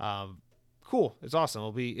 Cool. It's awesome.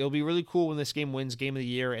 It'll be really cool when this game wins Game of the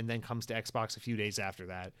Year and then comes to Xbox a few days after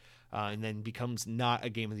that, and then becomes not a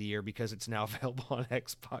Game of the Year because it's now available on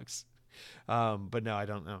Xbox. But no, I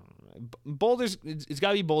don't know. It's got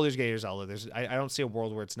to be Baldur's Gate or Zelda. I don't see a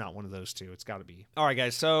world where it's not one of those two. It's got to be. All right,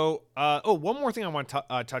 guys. So, one more thing I want to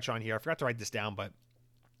touch on here. I forgot to write this down, but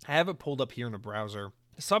I have it pulled up here in the browser.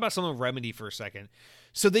 Let's talk about some of Remedy for a second.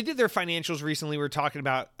 So they did their financials recently. We were talking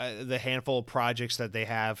about the handful of projects that they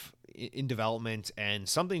have in development, and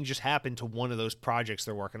something just happened to one of those projects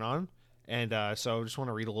they're working on. And so I just want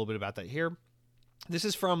to read a little bit about that here. This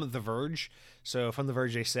is from The Verge. So from The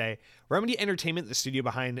Verge, they say, Remedy Entertainment, the studio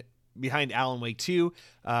behind Alan Wake 2,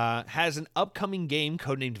 has an upcoming game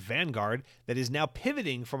codenamed Vanguard that is now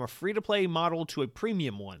pivoting from a free-to-play model to a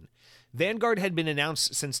premium one. Vanguard had been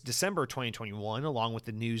announced since December 2021, along with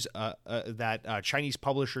the news that Chinese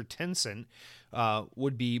publisher Tencent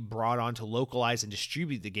would be brought on to localize and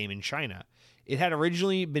distribute the game in China. It had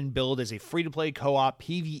originally been billed as a free-to-play co-op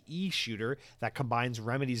PvE shooter that combines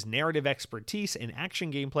Remedy's narrative expertise and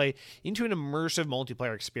action gameplay into an immersive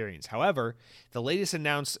multiplayer experience. However, the latest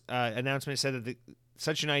announcement said that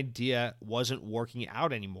such an idea wasn't working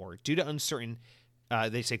out anymore due to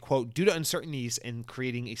they say, quote, due to uncertainties in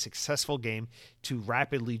creating a successful game to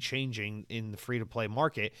rapidly changing in the free-to-play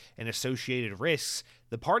market and associated risks,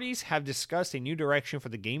 the parties have discussed a new direction for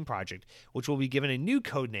the game project, which will be given a new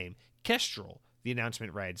codename, Kestrel, the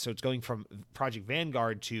announcement read. So it's going from Project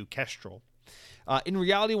Vanguard to Kestrel. In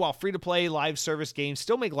reality, while free-to-play live service games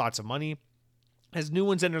still make lots of money, as new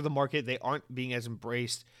ones enter the market, they aren't being as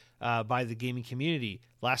embraced by the gaming community.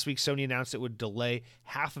 Last week, Sony announced it would delay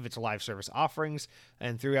half of its live service offerings,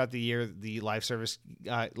 and throughout the year, the live service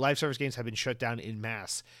games have been shut down en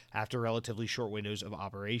masse after relatively short windows of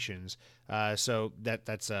operations. So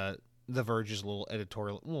that's The Verge's little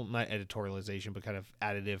editorial, well, not editorialization, but kind of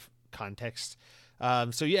additive context.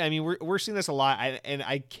 So yeah, I mean, we're seeing this a lot, and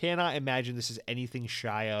I cannot imagine this is anything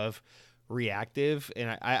shy of reactive,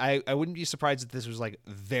 and I wouldn't be surprised if this was like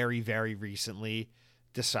very, very recently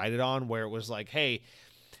decided on, where it was like, hey,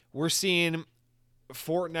 we're seeing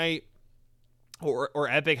Fortnite or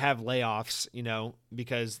Epic have layoffs,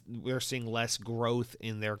 because we're seeing less growth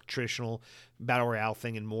in their traditional battle royale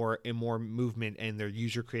thing and more movement in their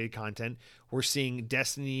user created content. We're seeing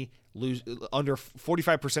Destiny lose under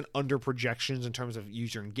 45% under projections in terms of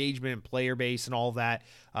user engagement and player base and all of that.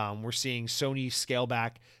 We're seeing Sony scale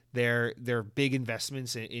back their big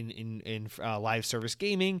investments in live service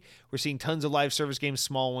gaming. We're seeing tons of live service games,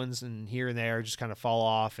 small ones and here and there, just kind of fall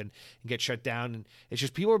off and get shut down. And it's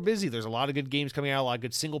just people are busy. There's a lot of good games coming out, a lot of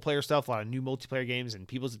good single player stuff, a lot of new multiplayer games, and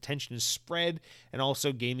people's attention is spread. And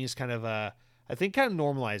also gaming is kind of I think kind of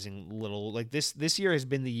normalizing a little. Like this year has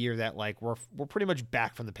been the year that like we're pretty much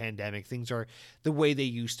back from the pandemic. Things are the way they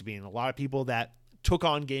used to be, and a lot of people that took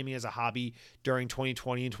on gaming as a hobby during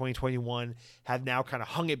 2020 and 2021 have now kind of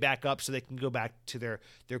hung it back up so they can go back to their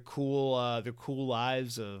cool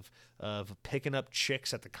lives of picking up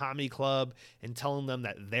chicks at the comedy club and telling them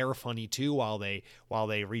that they're funny too while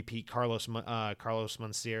they repeat Carlos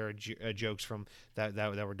Mencia jokes from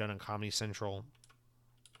that were done on Comedy Central.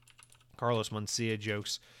 Carlos Mencia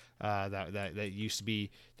jokes that used to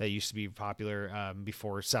be popular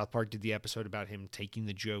before South Park did the episode about him taking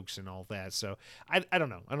the jokes and all that. So I don't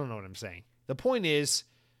know what I'm saying. The point is,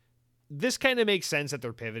 this kind of makes sense that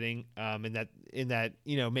they're pivoting, in that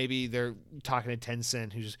maybe they're talking to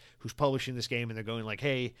Tencent who's publishing this game, and they're going like,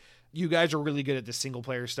 hey, you guys are really good at the single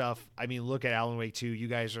player stuff. I mean, look at Alan Wake 2. You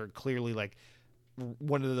guys are clearly like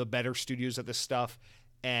one of the better studios at this stuff,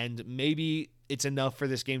 and maybe it's enough for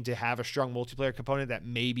this game to have a strong multiplayer component that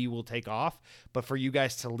maybe will take off. But for you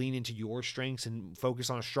guys to lean into your strengths and focus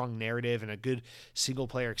on a strong narrative and a good single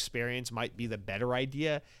player experience might be the better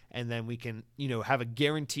idea. And then we can, have a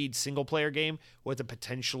guaranteed single player game with a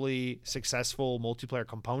potentially successful multiplayer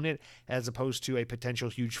component, as opposed to a potential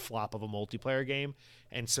huge flop of a multiplayer game.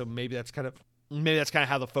 And so maybe that's kind of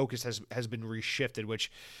how the focus has been reshifted,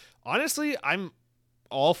 which honestly, I'm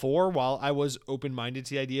all for. While I was open-minded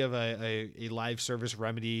to the idea of a live service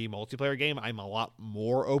Remedy multiplayer game, I'm a lot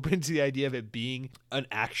more open to the idea of it being an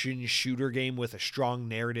action shooter game with a strong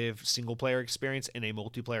narrative single-player experience and a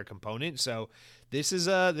multiplayer component. So this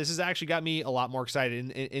has actually got me a lot more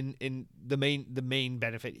excited. In the main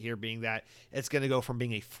benefit here being that it's going to go from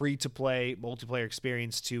being a free-to-play multiplayer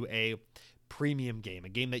experience to a premium game, a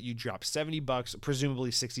game that you drop $70,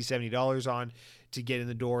 presumably $60-$70 on, to get in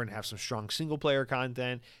the door and have some strong single player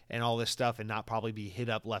content and all this stuff, and not probably be hit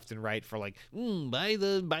up left and right for like, buy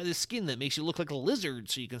the skin that makes you look like a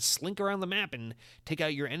lizard so you can slink around the map and take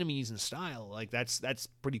out your enemies in style. Like that's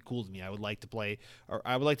pretty cool to me. I would like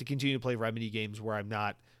to continue to play Remedy games where I'm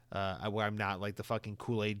not like the fucking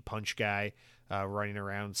Kool-Aid punch guy running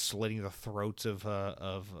around slitting the throats of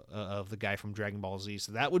the guy from Dragon Ball Z.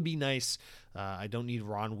 So that would be nice. I don't need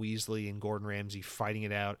Ron Weasley and Gordon Ramsay fighting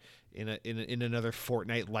it out in another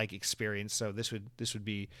Fortnite-like experience. So this would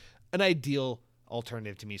be an ideal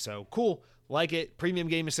alternative to me. So cool, like it. Premium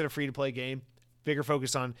game instead of free-to-play game. Bigger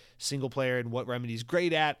focus on single player and what Remedy's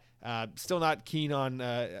great at. Still not keen on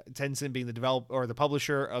Tencent being the developer or the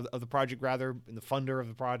publisher of the project, rather, and the funder of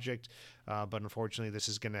the project. But unfortunately, this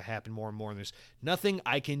is going to happen more and more, and there's nothing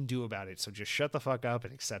I can do about it. So just shut the fuck up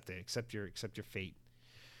and accept it. Accept your fate.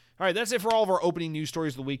 All right, that's it for all of our opening news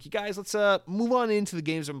stories of the week. You guys, let's move on into the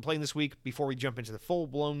games I've been playing this week before we jump into the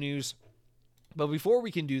full-blown news. But before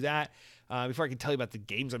we can do that, before I can tell you about the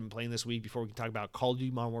games I've been playing this week, before we can talk about Call of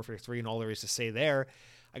Duty Modern Warfare 3 and all there is to say there,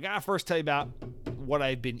 I got to first tell you about what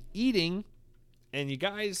I've been eating. And you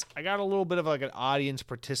guys, I got a little bit of like an audience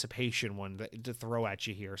participation one to throw at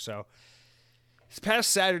you here. So this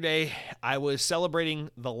past Saturday, I was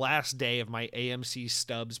celebrating the last day of my AMC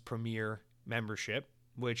Stubs Premier membership,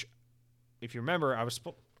 which, if you remember, I was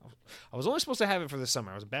only supposed to have it for the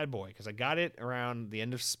summer. I was a bad boy because I got it around the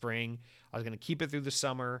end of spring. I was going to keep it through the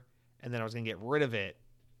summer, and then I was going to get rid of it.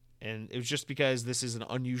 And it was just because this is an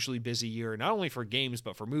unusually busy year, not only for games,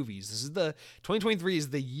 but for movies. 2023 is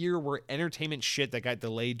the year where entertainment shit that got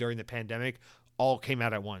delayed during the pandemic all came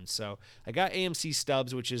out at once. So I got AMC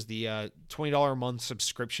Stubs, which is the $20 a month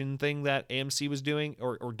subscription thing that AMC was doing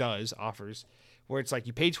or offers, where it's like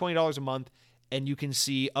you pay $20 a month and you can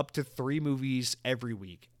see up to 3 movies every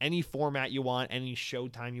week, any format you want, any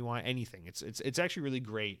showtime you want, anything. It's actually really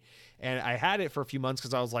great. And I had it for a few months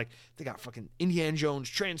because I was like, they got fucking Indiana Jones,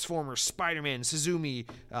 Transformers, Spider-Man, Suzumi,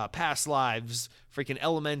 Past Lives, freaking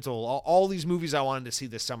Elemental, all these movies I wanted to see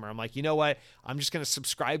this summer. I'm like, you know what? I'm just going to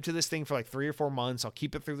subscribe to this thing for like 3 or 4 months. I'll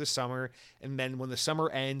keep it through the summer. And then when the summer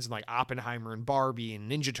ends and like Oppenheimer and Barbie and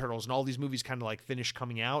Ninja Turtles and all these movies kind of like finish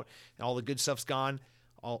coming out and all the good stuff's gone,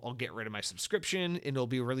 I'll get rid of my subscription, and it'll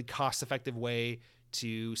be a really cost-effective way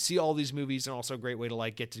to see all these movies, and also a great way to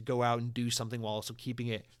like get to go out and do something while also keeping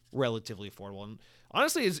it relatively affordable. And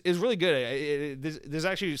honestly, it's really good. There's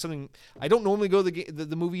actually something. I don't normally go to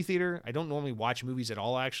the movie theater. I don't normally watch movies at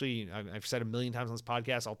all. Actually, I've said a million times on this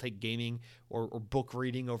podcast, I'll take gaming or book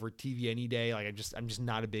reading over TV any day. Like I'm just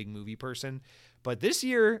not a big movie person. But this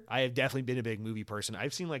year, I have definitely been a big movie person.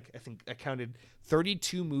 I've seen I think I counted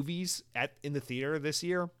 32 movies in the theater this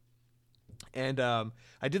year. And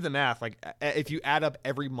I did the math. Like if you add up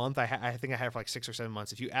every month, I think I had it for like 6 or 7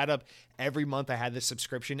 months. If you add up every month I had this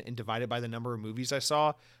subscription and divide it by the number of movies I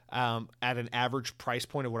saw at an average price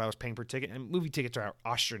point of what I was paying per ticket. And movie tickets are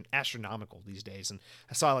astronomical these days. And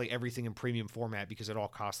I saw like everything in premium format because it all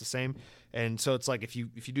costs the same. And so it's like if you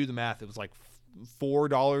do the math, it was like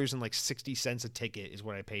 $4.60 a ticket is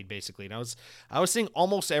what I paid basically. And I was seeing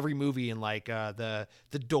almost every movie in like the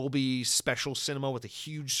Dolby special cinema with a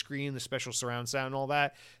huge screen, the special surround sound and all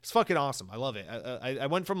that. It's fucking awesome. I love it. I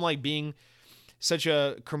went from like being such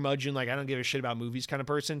a curmudgeon, like I don't give a shit about movies kind of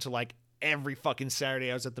person, to like every fucking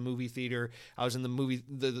Saturday I was at the movie theater. I was in the movie,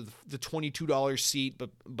 the $22 seat,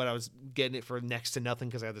 but I was getting it for next to nothing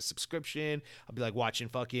because I had the subscription. I'll be like watching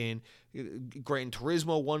fucking Gran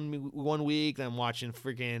Turismo one week, then I'm watching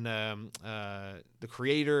freaking The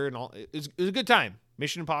Creator and all. It was a good time.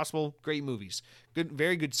 Mission Impossible, great movies.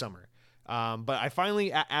 Very good summer. But I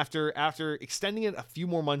finally, after extending it a few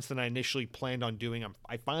more months than I initially planned on doing,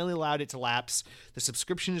 I finally allowed it to lapse. The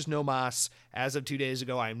subscription is no mas. As of 2 days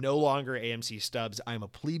ago, I am no longer AMC Stubs. I am a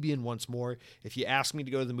plebeian once more. If you ask me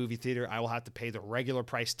to go to the movie theater, I will have to pay the regular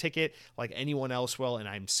price ticket like anyone else will, and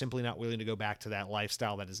I'm simply not willing to go back to that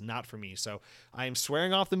lifestyle. That is not for me. So I am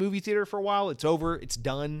swearing off the movie theater for a while. It's over. It's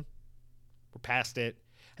done. We're past it.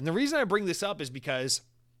 And the reason I bring this up is because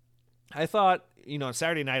I thought, on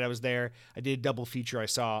Saturday night I was there. I did a double feature. I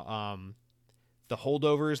saw The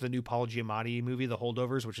Holdovers, the new Paul Giamatti movie, The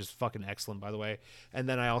Holdovers, which is fucking excellent, by the way. And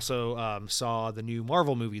then I also saw the new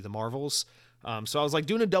Marvel movie, The Marvels. So I was like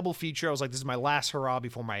doing a double feature. I was like, this is my last hurrah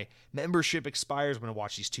before my membership expires. I'm going to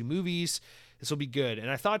watch these 2 movies. This will be good. And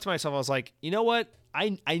I thought to myself, I was like, you know what?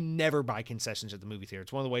 I never buy concessions at the movie theater.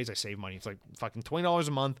 It's one of the ways I save money. It's like fucking $20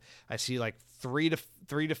 a month. I see like 3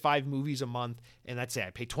 to 5 movies a month, and that's it.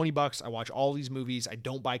 I pay $20. I watch all these movies. I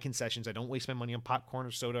don't buy concessions. I don't waste my money on popcorn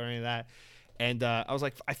or soda or any of that. And I was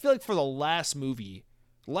like, I feel like for the last movie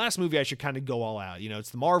I should kind of go all out.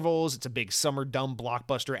 It's the Marvels. It's a big summer dumb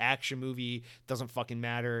blockbuster action movie. Doesn't fucking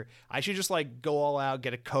matter. I should just like go all out,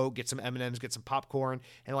 get a Coke, get some M&Ms, get some popcorn,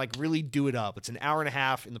 and like really do it up. It's an hour and a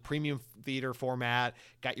half in the premium theater format.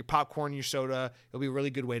 Got your popcorn and your soda. It'll be a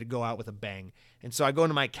really good way to go out with a bang. And so I go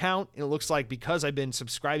into my account, and it looks like because I've been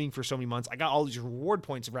subscribing for so many months, I got all these reward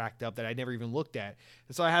points racked up that I never even looked at.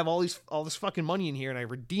 And so I have all this fucking money in here, and I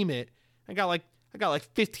redeem it. I got like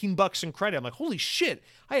 $15 in credit. I'm like, holy shit,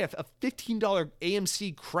 I have a $15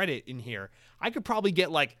 AMC credit in here. I could probably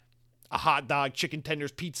get like a hot dog, chicken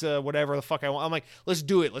tenders, pizza, whatever the fuck I want. I'm like, let's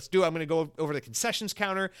do it. I'm going to go over the concessions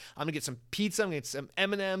counter. I'm going to get some pizza. I'm going to get some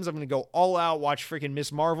M&Ms. I'm going to go all out, watch freaking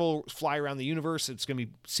Miss Marvel fly around the universe. It's going to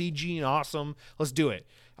be CG and awesome. Let's do it.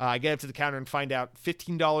 I get up to the counter and find out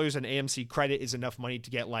 $15 in AMC credit is enough money to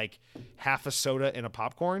get like half a soda and a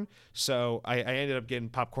popcorn. So I ended up getting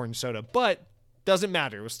popcorn and soda, but doesn't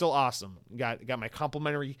matter. It was still awesome. Got my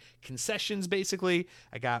complimentary concessions, basically.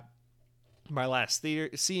 I got my last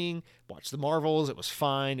theater seeing, watched the Marvels. It was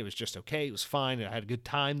fine. It was just okay. It was fine. I had a good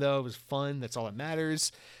time, though. It was fun. That's all that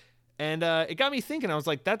matters. And it got me thinking. I was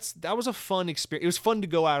like, that was a fun experience. It was fun to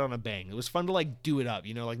go out on a bang. It was fun to like do it up.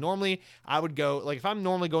 Like normally I would go, like if I'm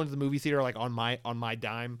normally going to the movie theater like on my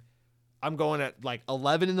dime, I'm going at like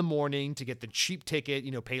 11 in the morning to get the cheap ticket,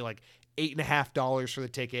 pay like $8.50 for the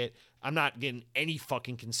ticket. I'm not getting any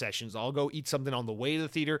fucking concessions. I'll go eat something on the way to the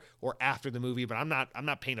theater or after the movie, but I'm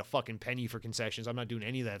not paying a fucking penny for concessions. I'm not doing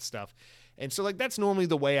any of that stuff. And so like that's normally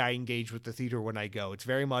the way I engage with the theater when I go. It's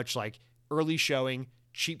very much like early showing,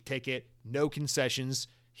 cheap ticket, no concessions,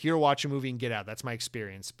 here watch a movie and get out. That's my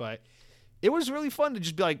experience. But it was really fun to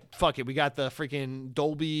just be like, fuck it. We got the freaking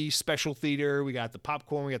Dolby special theater. We got the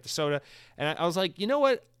popcorn. We got the soda. And I was like, you know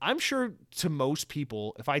what? I'm sure to most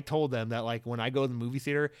people, if I told them that like when I go to the movie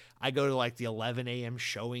theater, I go to like the 11 a.m.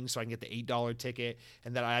 showing so I can get the $8 ticket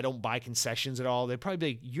and that I don't buy concessions at all, they'd probably be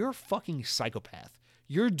like, you're a fucking psychopath.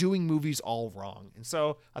 You're doing movies all wrong. And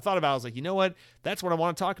so I thought about it. I was like, you know what? That's what I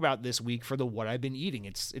want to talk about this week for the What I've Been Eating.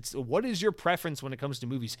 It's what is your preference when it comes to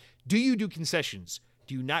movies? Do you do concessions?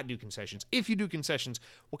 Do you not do concessions? If you do concessions,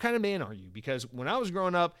 what kind of man are you? Because when I was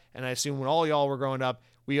growing up, and I assume when all y'all were growing up,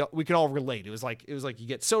 we could all relate. It was like you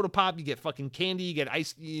get soda pop, you get fucking candy, you get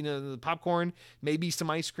ice, the popcorn, maybe some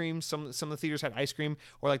ice cream. Some of the theaters had ice cream,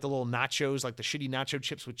 or like the little nachos, like the shitty nacho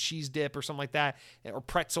chips with cheese dip or something like that, or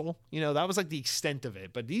pretzel. That was like the extent of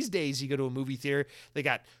it. But these days, you go to a movie theater, they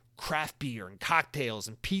got craft beer and cocktails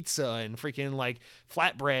and pizza and freaking like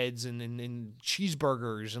flatbreads and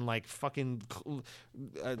cheeseburgers and like fucking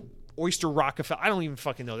oyster Rockefeller. I don't even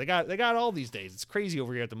fucking know. They got all these days. It's crazy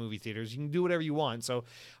over here at the movie theaters. You can do whatever you want. So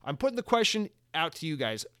I'm putting the question out to you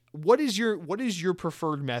guys. What is your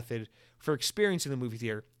preferred method for experiencing the movie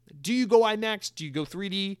theater? Do you go IMAX? Do you go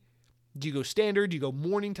 3D? Do you go standard? Do you go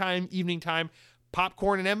morning time, evening time?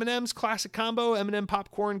 Popcorn and M&Ms, classic combo, M&M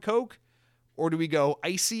popcorn, Coke? Or do we go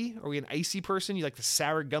icy? Are we an icy person? You like the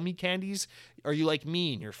sour gummy candies? Are you like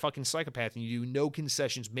me and you're a fucking psychopath and you do no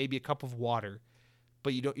concessions, maybe a cup of water,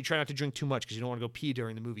 but you try not to drink too much because you don't want to go pee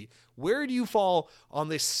during the movie? Where do you fall on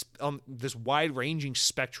this wide-ranging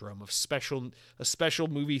spectrum of a special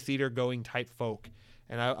movie theater going type folk?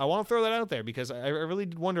 And I want to throw that out there because I really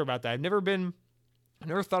did wonder about that. I never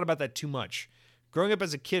thought about that too much. Growing up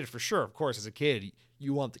as a kid, for sure, of course, as a kid,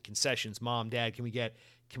 you want the concessions. Mom, Dad, can we get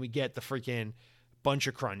the freaking Bunch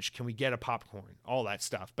of Crunch? Can we get a popcorn? All that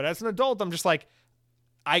stuff. But as an adult, I'm just like,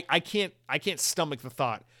 I can't stomach the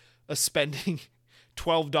thought of spending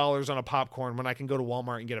 $12 on a popcorn when I can go to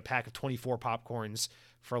Walmart and get a pack of 24 popcorns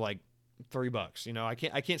for like $3.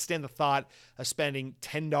 I can't stand the thought of spending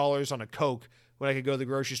 $10 on a Coke when I could go to the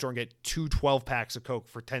grocery store and get 2 12-packs of Coke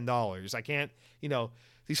for $10. I can't,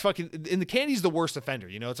 these fucking, and the candy's the worst offender.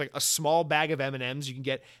 It's like a small bag of M&Ms you can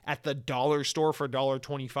get at the dollar store for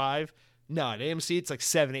 $1.25. No, at AMC, it's like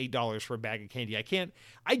 $7-8 for a bag of candy. I get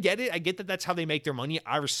it. I get that that's how they make their money.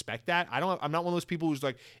 I respect that. I'm not one of those people who's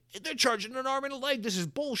like, they're charging an arm and a leg. This is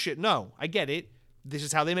bullshit. No, I get it. This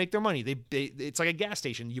is how they make their money. It's like a gas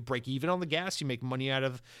station. You break even on the gas, you make money out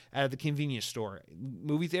of the convenience store.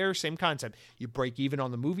 Movie theater, same concept. You break even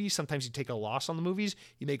on the movies. Sometimes you take a loss on the movies.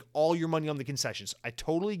 You make all your money on the concessions. I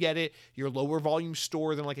totally get it. You're a lower volume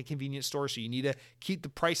store than like a convenience store, so you need to keep the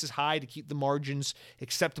prices high to keep the margins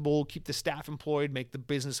acceptable, keep the staff employed, make the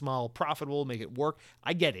business model profitable, make it work.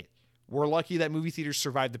 I get it. We're lucky that movie theaters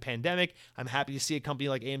survived the pandemic. I'm happy to see a company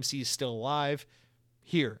like AMC is still alive.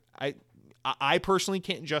 Here, I personally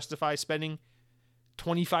can't justify spending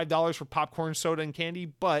 $25 for popcorn, soda, and candy,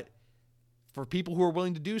 but for people who are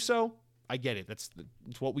willing to do so, I get it. That's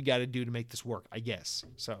what we got to do to make this work, I guess.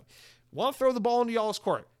 So, want to throw the ball into y'all's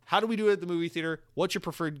court. How do we do it at the movie theater? What's your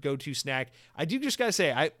preferred go-to snack? I do just got to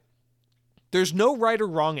say, there's no right or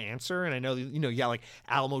wrong answer, and I know, you got like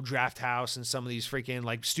Alamo Draft House and some of these freaking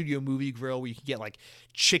like Studio Movie Grill where you can get like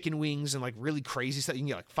chicken wings and like really crazy stuff. You can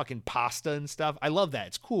get like fucking pasta and stuff. I love that.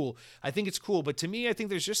 It's cool. I think it's cool. But to me, I think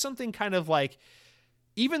there's just something kind of like,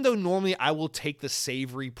 even though normally I will take the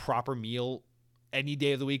savory proper meal any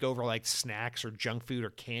day of the week over like snacks or junk food or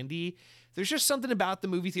candy, there's just something about the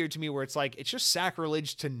movie theater to me where it's like, it's just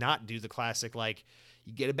sacrilege to not do the classic, like,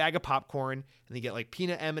 you get a bag of popcorn and you get like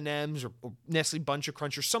peanut M&Ms or Nestle Bunch of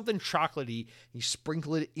Crunch or something chocolatey. And you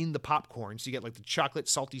sprinkle it in the popcorn. So you get like the chocolate,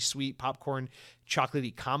 salty, sweet popcorn,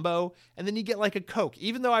 chocolatey combo. And then you get like a Coke.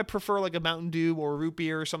 Even though I prefer like a Mountain Dew or a root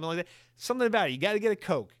beer or something like that, something about it. You got to get a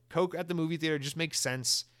Coke. Coke at the movie theater just makes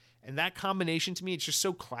sense. And that combination to me, it's just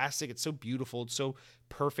so classic. It's so beautiful. It's so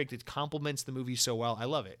perfect. It complements the movie so well. I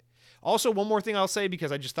love it. Also, one more thing I'll say,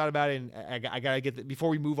 because I just thought about it, and I gotta get before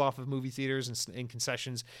we move off of movie theaters and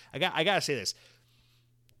concessions. I gotta say this: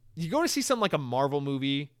 you go to see something like a Marvel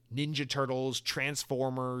movie, Ninja Turtles,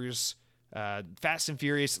 Transformers, Fast and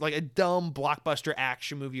Furious, like a dumb blockbuster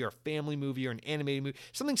action movie or a family movie or an animated movie,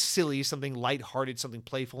 something silly, something lighthearted, something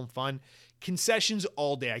playful and fun. Concessions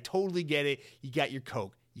all day. I totally get it. You got your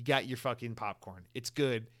Coke, you got your fucking popcorn. It's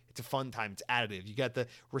good. It's a fun time. It's additive. You got the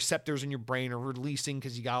receptors in your brain are releasing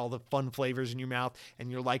because you got all the fun flavors in your mouth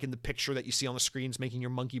and you're liking the picture that you see on the screens making your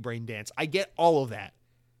monkey brain dance. I get all of that.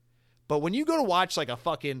 But when you go to watch like a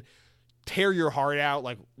fucking tear your heart out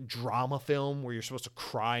like drama film where you're supposed to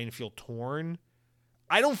cry and feel torn,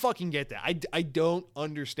 I don't fucking get that. I don't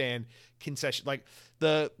understand concession. Like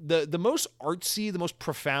the most artsy, the most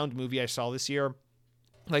profound movie I saw this year,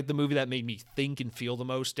 like the movie that made me think and feel the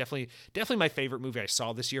most, definitely my favorite movie I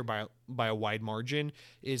saw this year by a wide margin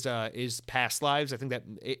is Past Lives. I think that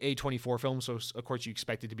A24 film, so of course you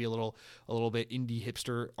expect it to be a little bit indie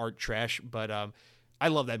hipster art trash, but I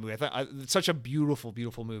love that movie. I thought it's such a beautiful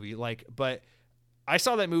movie. Like, but I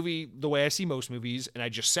saw that movie the way I see most movies, and I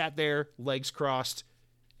just sat there, legs crossed,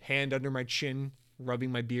 hand under my chin,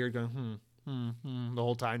 rubbing my beard, going the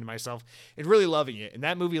whole time to myself, and really loving it. And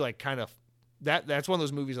that movie, like, kind of. That's one of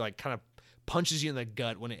those movies that like kind of punches you in the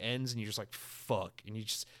gut when it ends and you're just like, fuck. And you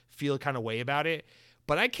just feel kind of way about it.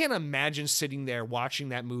 But I can't imagine sitting there watching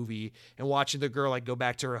that movie and watching the girl like go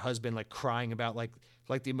back to her husband, like crying about like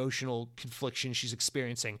the emotional confliction she's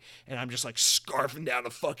experiencing. And I'm just like scarfing down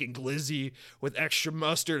a fucking glizzy with extra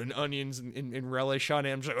mustard and onions and relish on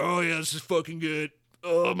it. I'm just like, oh yeah, this is fucking good.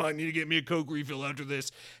 Oh, I might need to get me a Coke refill after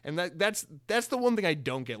this. And that's the one thing I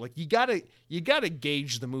don't get. Like you gotta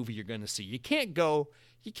gauge the movie you're gonna see. You can't go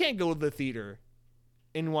to the theater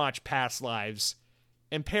and watch Past Lives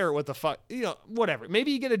and pair it with the whatever. Maybe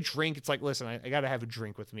you get a drink. It's like, listen, I gotta have a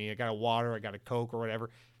drink with me. I got a water, I got a Coke or whatever.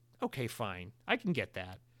 Okay, fine. I can get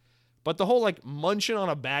that. But the whole like munching on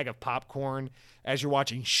a bag of popcorn as you're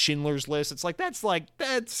watching Schindler's List, it's like that's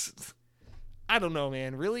I don't know,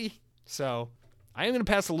 man. Really? So I am going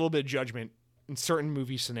to pass a little bit of judgment in certain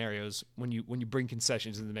movie scenarios when you bring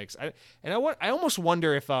concessions in the mix. I almost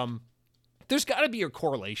wonder if there's got to be a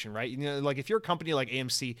correlation, right? Like if you're a company like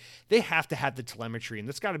AMC, they have to have the telemetry, and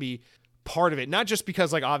that's got to be part of it. Not just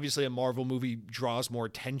because like obviously a Marvel movie draws more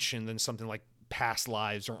attention than something like Past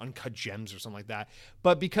Lives or Uncut Gems or something like that,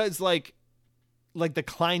 but because like the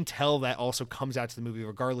clientele that also comes out to the movie,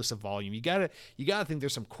 regardless of volume, you gotta think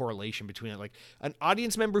there's some correlation between it. Like an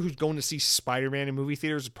audience member who's going to see Spider-Man in movie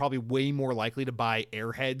theaters is probably way more likely to buy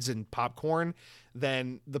Airheads and popcorn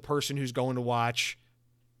than the person who's going to watch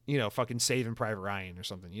fucking Saving Private Ryan or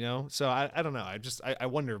something, So I don't know. I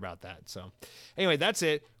wonder about that. So anyway, that's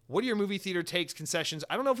it. What are your movie theater takes, concessions?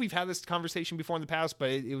 I don't know if we've had this conversation before in the past, but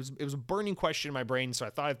it was a burning question in my brain, so I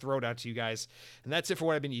thought I'd throw it out to you guys. And that's it for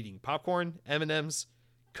what I've been eating. Popcorn, M&M's,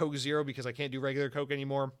 Coke Zero because I can't do regular Coke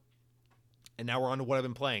anymore. And now we're on to what I've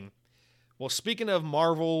been playing. Well, speaking of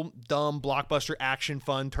Marvel, dumb, blockbuster, action,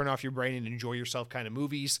 fun, turn off your brain and enjoy yourself kind of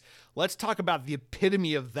movies, let's talk about the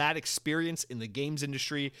epitome of that experience in the games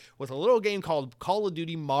industry with a little game called Call of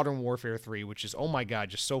Duty Modern Warfare 3, which is, oh my God,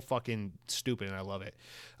 just so fucking stupid, and I love it.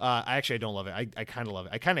 I don't love it. I kind of love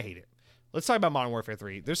it. I kind of hate it. Let's talk about Modern Warfare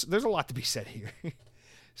 3. There's a lot to be said here.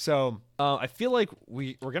 So I feel like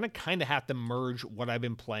we're going to kind of have to merge what I've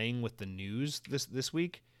been playing with the news this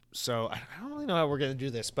week. So I don't really know how we're going to do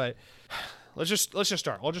this, but let's just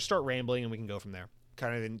start. I'll just start rambling and we can go from there.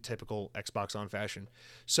 Kind of in typical Xbox On fashion.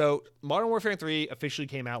 So Modern Warfare 3 officially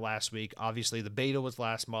came out last week. Obviously the beta was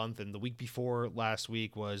last month, and the week before last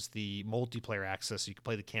week was the multiplayer access. So you could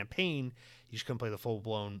play the campaign. You just couldn't play the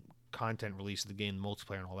full-blown content release of the game, the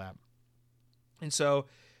multiplayer and all that. And so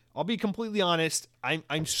I'll be completely honest.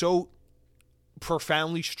 I'm so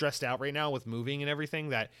profoundly stressed out right now with moving and everything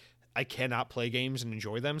that I cannot play games and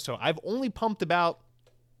enjoy them. So I've only pumped about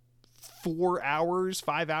 5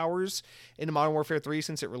 hours into Modern Warfare 3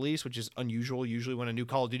 since it released, which is unusual. Usually when a new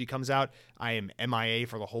Call of Duty comes out, I am MIA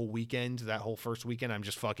for the whole weekend. That whole first weekend, I'm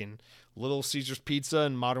just fucking Little Caesar's Pizza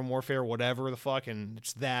and Modern Warfare, whatever the fuck. And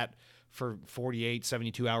it's that for 48,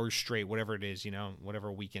 72 hours straight, whatever it is, whatever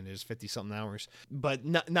a weekend is, 50 something hours. But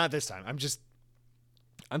not this time.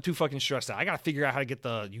 I'm too fucking stressed out. I got to figure out how to get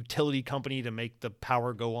the utility company to make the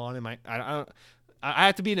power go on. I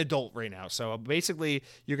have to be an adult right now. So basically,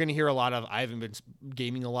 you're going to hear a lot of, I haven't been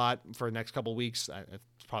gaming a lot for the next couple of weeks.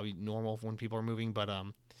 It's probably normal when people are moving. But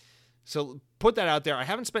so put that out there. I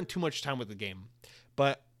haven't spent too much time with the game.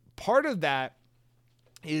 But part of that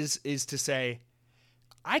is to say,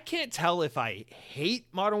 I can't tell if I hate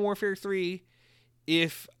Modern Warfare 3,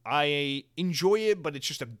 if I enjoy it, but it's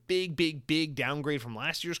just a big downgrade from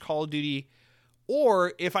last year's Call of Duty,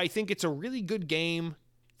 or if I think it's a really good game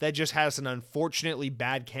that just has an unfortunately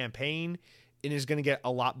bad campaign and is going to get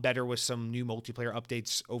a lot better with some new multiplayer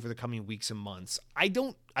updates over the coming weeks and months. I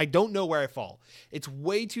don't know where I fall. It's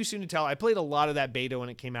way too soon to tell. I played a lot of that beta when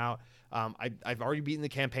it came out. I've already beaten the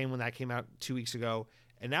campaign when that came out 2 weeks ago,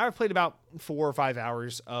 and now I've played about 4 or 5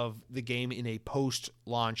 hours of the game in a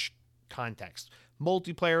post-launch context.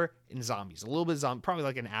 Multiplayer and zombies. A little bit of zombies, probably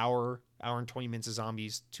like an hour and 20 minutes of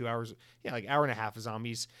zombies, 2 hours, like hour and a half of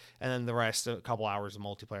zombies, and then the rest, a couple hours of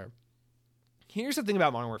multiplayer. Here's the thing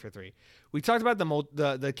about Modern Warfare 3. We talked about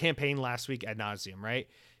the campaign last week ad nauseum, right?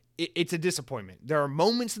 It's a disappointment. There are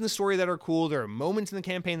moments in the story that are cool. There are moments in the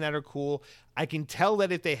campaign that are cool. I can tell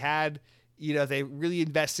that if they had, they really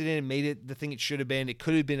invested in it and made it the thing it should have been, it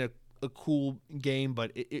could have been a cool game,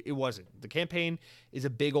 but it wasn't. The campaign is a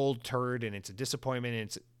big old turd, and it's a disappointment, and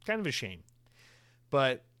it's kind of a shame.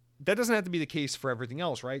 But that doesn't have to be the case for everything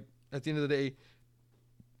else, right? At the end of the day,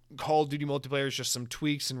 Call of Duty multiplayer is just some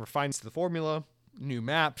tweaks and refinements to the formula, new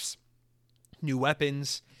maps, new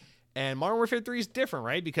weapons, and Modern Warfare 3 is different,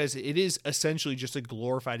 right? Because it is essentially just a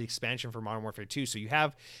glorified expansion for Modern Warfare 2. So you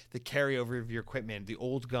have the carryover of your equipment, the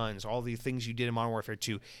old guns, all the things you did in Modern Warfare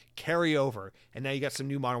 2 carry over. And now you got some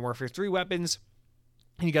new Modern Warfare 3 weapons,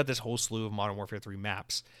 and you got this whole slew of Modern Warfare 3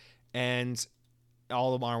 maps. And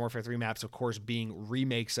all the Modern Warfare 3 maps, of course, being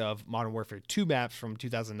remakes of Modern Warfare 2 maps from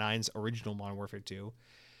 2009's original Modern Warfare 2.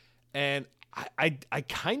 And I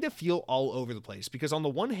kind of feel all over the place because on the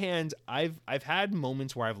one hand, I've had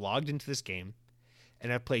moments where I've logged into this game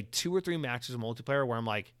and I've played 2 or 3 matches of multiplayer where I'm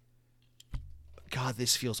like, God,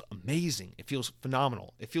 this feels amazing. It feels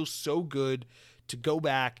phenomenal. It feels so good to go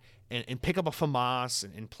back and pick up a FAMAS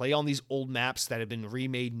and play on these old maps that have been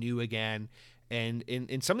remade new again. And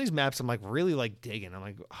in some of these maps, I'm like really like digging. I'm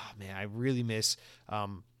like, oh man, I really miss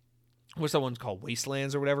what's that one called?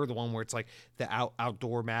 Wastelands or whatever, the one where it's like the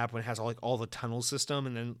outdoor map when it has all the tunnel system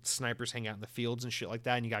and then snipers hang out in the fields and shit like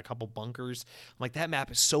that, and you got a couple bunkers. I'm like, that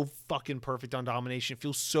map is so fucking perfect on Domination. It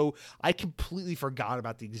feels so, I completely forgot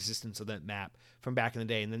about the existence of that map from back in the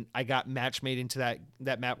day, and then I got match made into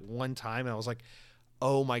that map one time, and I was like,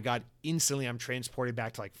 oh my God, instantly I'm transported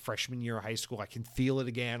back to like freshman year of high school. I can feel it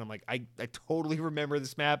again. I'm like, I totally remember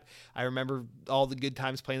this map. I remember all the good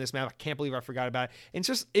times playing this map. I can't believe I forgot about it. And it's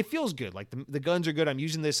just, it feels good. Like the guns are good. I'm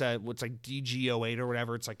using this, what's like DG08 or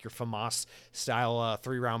whatever. It's like your FAMAS style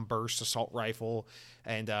 3-round burst assault rifle.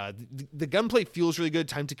 And the gunplay feels really good.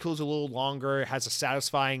 Time to kill is a little longer. It has a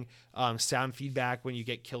satisfying sound feedback when you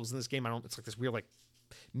get kills in this game. It's like this weird like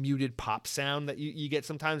muted pop sound that you get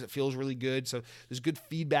sometimes. It feels really good. So there's good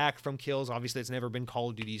feedback from kills. Obviously, it's never been Call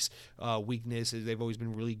of Duty's weakness. They've always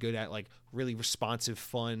been really good at like really responsive,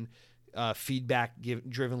 fun feedback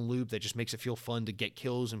driven loop that just makes it feel fun to get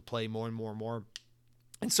kills and play more and more and more.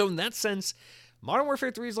 And so in that sense, Modern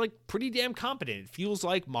Warfare 3 is like pretty damn competent. It feels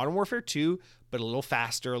like Modern Warfare 2, but a little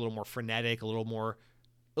faster, a little more frenetic, a little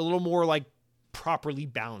more like properly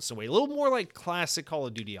balanced in a way, a little more like classic Call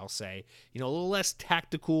of Duty, I'll say. You know, a little less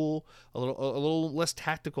tactical, a little less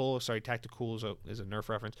tactical. Sorry, tactical is a Nerf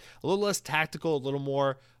reference. A little less tactical, a little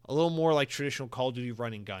more like traditional Call of Duty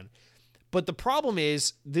run and gun. But the problem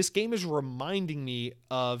is, this game is reminding me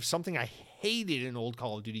of something I hated in old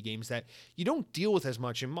Call of Duty games that you don't deal with as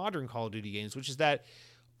much in modern Call of Duty games, which is that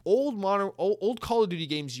old Call of Duty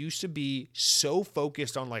games used to be so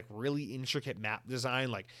focused on like really intricate map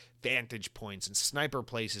design, like vantage points and sniper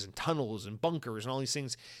places and tunnels and bunkers and all these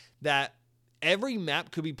things, that every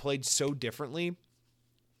map could be played so differently.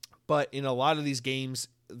 But in a lot of these games,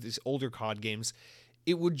 these older COD games,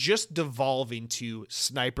 it would just devolve into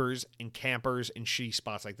snipers and campers and shitty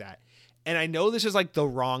spots like that. And I know this is like the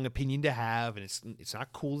wrong opinion to have, and it's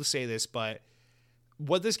not cool to say this, but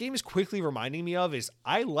what this game is quickly reminding me of is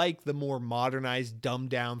I like the more modernized, dumbed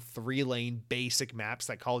down 3-lane basic maps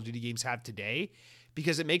that Call of Duty games have today,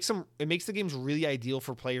 because it makes the games really ideal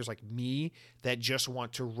for players like me that just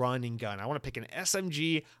want to run and gun. I want to pick an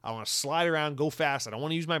SMG. I want to slide around, go fast. I don't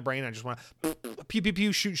want to use my brain. I just want to pew, pew,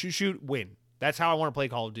 pew, shoot, shoot, shoot, win. That's how I want to play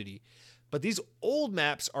Call of Duty. But these old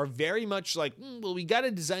maps are very much like, well, we got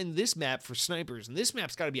to design this map for snipers, and this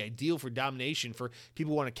map's got to be ideal for domination for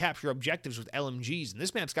people who want to capture objectives with LMGs, and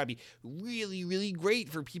this map's got to be really, really great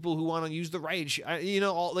for people who want to use the right,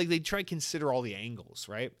 they try to consider all the angles,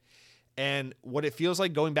 right? And what it feels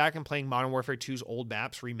like going back and playing Modern Warfare 2's old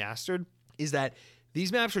maps remastered is that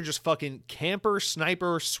these maps are just fucking camper,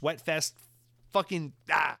 sniper, sweatfest, fucking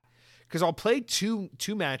because I'll play two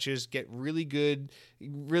matches, get really good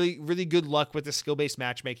luck with the skill-based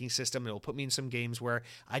matchmaking system. It'll put me in some games where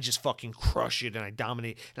I just fucking crush it and I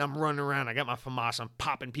dominate and I'm running around. I got my FAMAS. I'm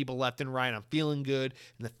popping people left and right. I'm feeling good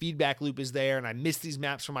and the feedback loop is there and I miss these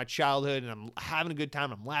maps from my childhood and I'm having a good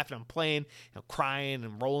time. I'm laughing. I'm playing. And I'm crying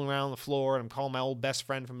and rolling around on the floor and I'm calling my old best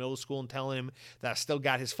friend from middle school and telling him that I still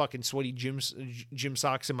got his fucking sweaty gym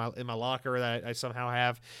socks in my locker that I somehow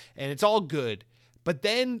have, and it's all good. But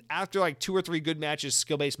then after like 2 or 3 good matches,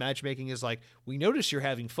 skill-based matchmaking is like, we notice you're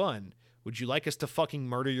having fun. Would you like us to fucking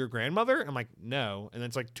murder your grandmother? I'm like, no. And then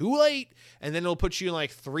it's like, too late. And then it'll put you in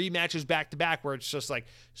like 3 matches back to back where it's just like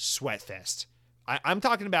sweat fest. I'm not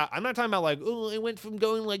talking about like, oh, I went from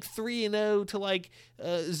going like 3-0 to like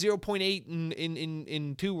 0.8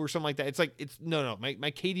 in 2 or something like that. It's like, no. My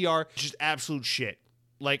KDR is just absolute shit.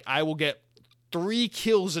 Like I will get 3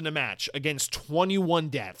 kills in a match against 21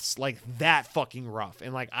 deaths, like that fucking rough.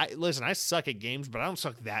 And like, I suck at games, but I don't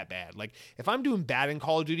suck that bad. Like if I'm doing bad in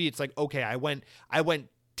Call of Duty, it's like, okay, I went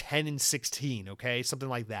 10-16, okay? Something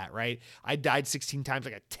like that, right? I died 16 times,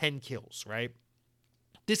 I got 10 kills, right?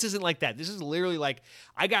 This isn't like that. This is literally like,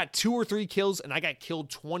 I got 2 or 3 kills and I got killed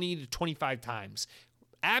 20 to 25 times.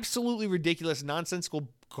 Absolutely ridiculous, nonsensical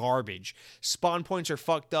garbage. Spawn points are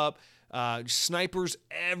fucked up. Snipers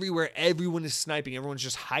everywhere. Everyone is sniping. Everyone's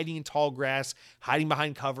just hiding in tall grass, hiding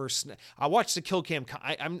behind cover. I watch the kill cam.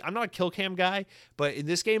 I'm not a kill cam guy, but in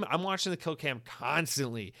this game, I'm watching the kill cam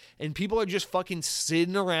constantly. And people are just fucking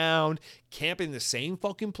sitting around, camping the same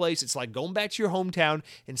fucking place. It's like going back to your hometown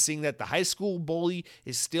and seeing that the high school bully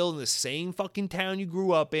is still in the same fucking town you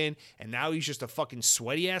grew up in. And now he's just a fucking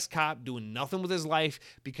sweaty ass cop doing nothing with his life,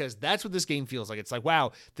 because that's what this game feels like. It's like,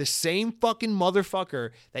 wow, the same fucking motherfucker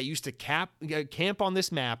that used to camp on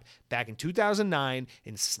this map back in 2009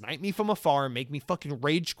 and snipe me from afar and make me fucking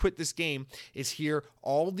rage quit this game is here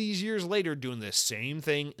all these years later doing the same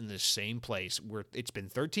thing in the same place where it's been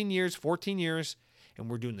 13 years, 14 years, and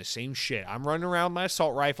we're doing the same shit. I'm running around my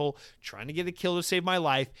assault rifle trying to get a kill to save my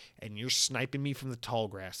life, and you're sniping me from the tall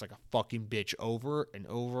grass like a fucking bitch over and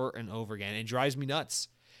over and over again. It drives me nuts.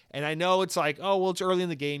 And I know it's like, oh, well, it's early in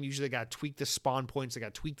the game. Usually they got to tweak the spawn points. They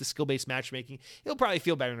got to tweak the skill-based matchmaking. It'll probably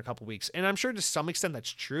feel better in a couple weeks. And I'm sure to some extent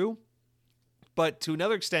that's true. But to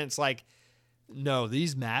another extent, it's like, no,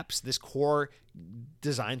 these maps, this core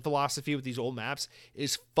design philosophy with these old maps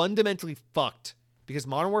is fundamentally fucked. Because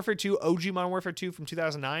Modern Warfare 2, OG Modern Warfare 2 from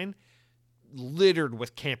 2009, littered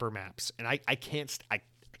with camper maps. And I can't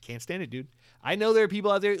stand it, dude. I know there are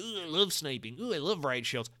people out there, ooh, I love sniping. Ooh, I love riot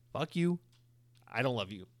shields. Fuck you. I don't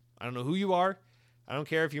love you. I don't know who you are. I don't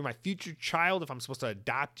care if you're my future child, if I'm supposed to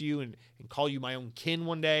adopt you and call you my own kin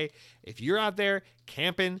one day. If you're out there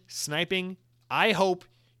camping, sniping, I hope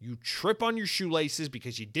you trip on your shoelaces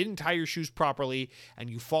because you didn't tie your shoes properly, and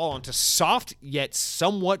you fall onto soft yet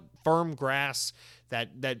somewhat firm grass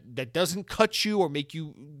that doesn't cut you or make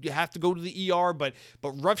you have to go to the ER, but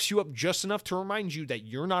roughs you up just enough to remind you that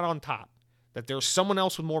you're not on top, that there's someone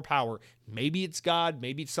else with more power. Maybe it's God,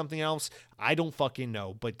 maybe it's something else. I don't fucking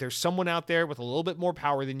know, but there's someone out there with a little bit more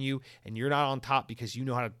power than you, and you're not on top because you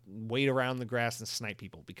know how to wade around the grass and snipe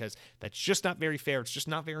people, because that's just not very fair. It's just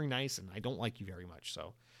not very nice, and I don't like you very much.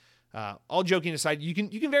 So all joking aside, you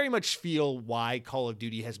can very much feel why Call of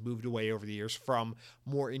Duty has moved away over the years from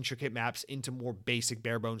more intricate maps into more basic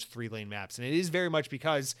bare bones 3-lane maps. And it is very much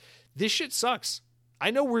because this shit sucks. I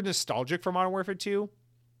know we're nostalgic for Modern Warfare 2.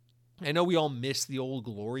 I know we all miss the old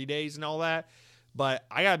glory days and all that, but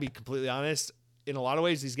I gotta be completely honest. In a lot of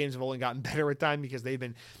ways, these games have only gotten better with time because they've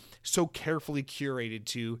been so carefully curated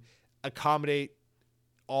to accommodate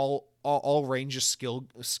all range of skill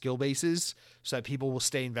bases, so that people will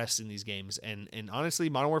stay invested in these games. And honestly,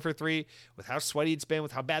 Modern Warfare 3, with how sweaty it's been,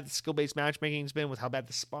 with how bad the skill-based matchmaking's been, with how bad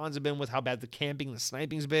the spawns have been, with how bad the camping, the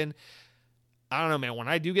sniping's been, I don't know, man. When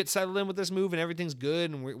I do get settled in with this move and everything's good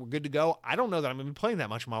and we're good to go, I don't know that I'm going to be playing that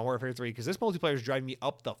much Modern Warfare 3, because this multiplayer is driving me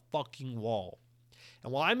up the fucking wall.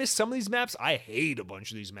 And while I miss some of these maps, I hate a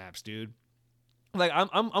bunch of these maps, dude. Like,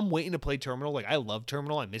 I'm waiting to play Terminal. Like, I love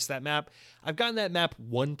Terminal. I miss that map. I've gotten that map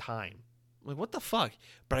one time. I'm like, what the fuck?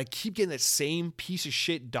 But I keep getting that same piece of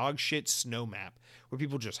shit, dog shit snow map where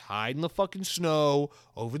people just hide in the fucking snow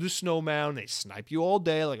over the snow mound. They snipe you all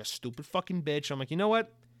day like a stupid fucking bitch. I'm like, you know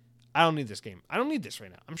what? I don't need this game. I don't need this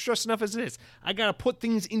right now. I'm stressed enough as it is. I got to put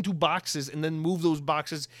things into boxes and then move those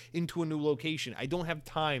boxes into a new location. I don't have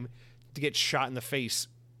time to get shot in the face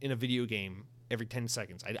in a video game every 10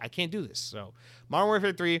 seconds. I can't do this. So, Modern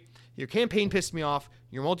Warfare 3, your campaign pissed me off.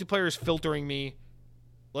 Your multiplayer is filtering me.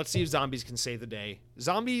 Let's see if zombies can save the day.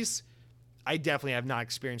 Zombies, I definitely have not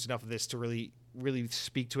experienced enough of this to really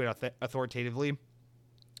speak to it authoritatively.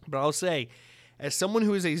 But I'll say, as someone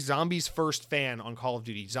who is a zombies first fan on Call of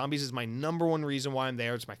Duty, zombies is my number one reason why I'm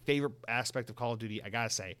there. It's my favorite aspect of Call of Duty. I gotta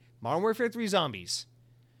say, Modern Warfare 3 zombies,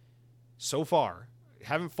 so far,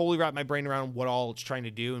 haven't fully wrapped my brain around what all it's trying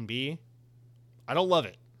to do and be. I don't love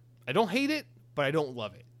it. I don't hate it, but I don't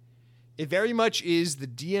love it. It very much is the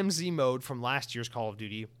DMZ mode from last year's Call of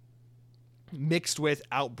Duty mixed with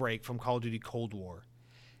Outbreak from Call of Duty Cold War.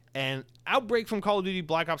 And Outbreak from Call of Duty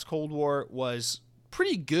Black Ops Cold War was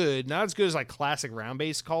pretty good. Not as good as like classic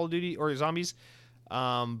round-based Call of Duty or zombies.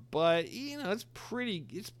 But, you know, it's pretty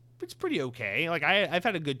okay. Like, I've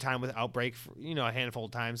had a good time with Outbreak, for, you know, a handful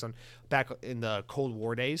of times back in the Cold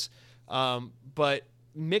War days. But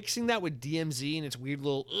mixing that with DMZ and its weird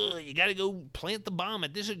little, you got to go plant the bomb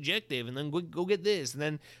at this objective and then go get this. And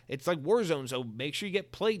then it's like Warzone, so make sure you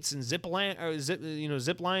get plates and zip line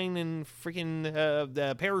and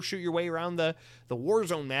freaking parachute your way around the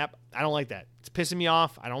Warzone map. I don't like that. It's pissing me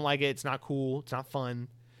off. I don't like it. It's not cool. It's not fun.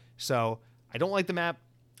 So I don't like the map.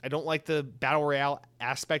 I don't like the Battle Royale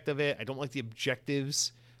aspect of it. I don't like the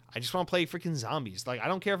objectives. I just want to play freaking zombies. Like, I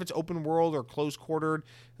don't care if it's open world or close quartered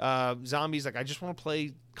zombies. Like, I just want to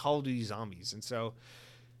play Call of Duty zombies. And so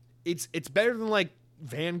it's better than like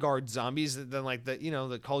Vanguard zombies, than like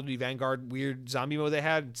the Call of Duty Vanguard weird zombie mode they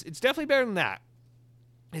had. It's definitely better than that.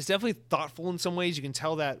 It's definitely thoughtful in some ways. You can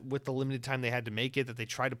tell that with the limited time they had to make it, that they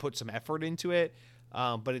tried to put some effort into it.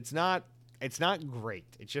 But it's not great.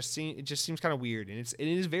 It just seems kind of weird, and it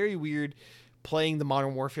is very weird playing the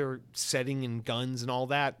Modern Warfare setting and guns and all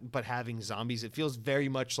that, but having zombies. It feels very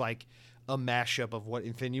much like a mashup of what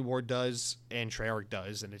Infinity Ward does and Treyarch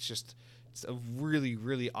does, and it's a really,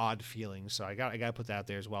 really odd feeling. So I got to put that out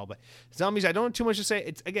there as well. But zombies, I don't have too much to say.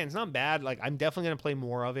 It's not bad. Like, I'm definitely gonna play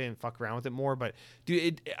more of it and fuck around with it more. But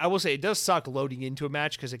dude, I will say it does suck loading into a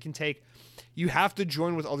match, because it can take. You have to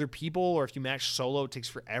join with other people, or if you match solo, it takes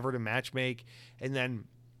forever to match make, and then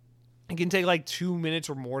it can take like 2 minutes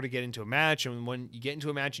or more to get into a match. And when you get into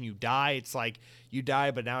a match and you die, it's like you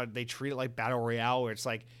die, but now they treat it like Battle Royale, where it's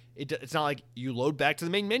like it's not like you load back to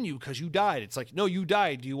the main menu because you died. It's like, no, you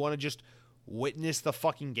died. Do you want to just witness the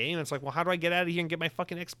fucking game? And it's like, well, how do I get out of here and get my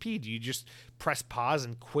fucking XP? Do you just press pause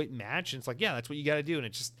and quit match? And it's like, yeah, that's what you got to do.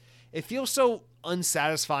 And it feels so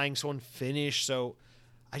unsatisfying, so unfinished. So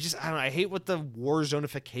I don't know. I hate what the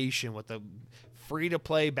Warzone-ification, what the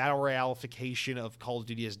free-to-play Battle Royale-ification of Call of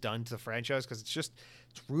Duty has done to the franchise, because it's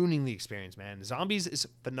ruining the experience, man. Zombies is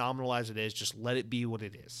phenomenal as it is. Just let it be what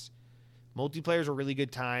it is. Multiplayer is a really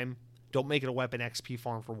good time. Don't make it a weapon XP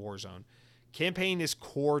farm for Warzone. Campaign is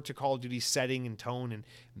core to Call of Duty's setting and tone, and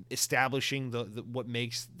establishing the what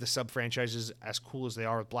makes the sub-franchises as cool as they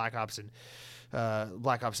are with Black Ops and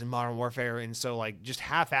Black Ops and Modern Warfare, and so like just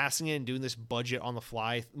half-assing it and doing this budget on the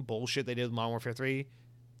fly bullshit they did with Modern Warfare 3,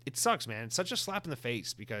 it sucks, man. It's such a slap in the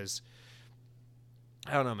face because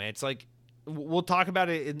I don't know, man. It's like we'll talk about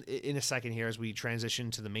it in a second here as we transition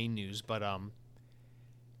to the main news, but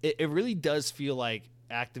it really does feel like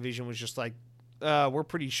Activision was just like, we're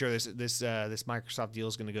pretty sure this Microsoft deal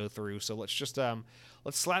is going to go through, so let's just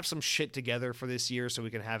let's slap some shit together for this year so we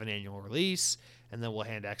can have an annual release, and then we'll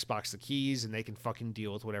hand Xbox the keys and they can fucking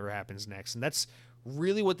deal with whatever happens next. And that's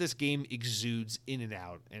really what this game exudes in and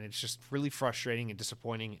out, and it's just really frustrating and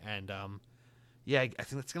disappointing. And yeah, I think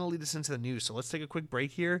that's going to lead us into the news. So let's take a quick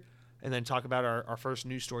break here and then talk about our first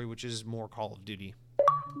news story, which is more Call of Duty.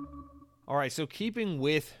 All right, so keeping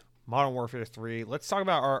with Modern Warfare 3, let's talk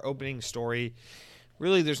about our opening story.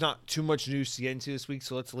 Really, there's not too much news to get into this week,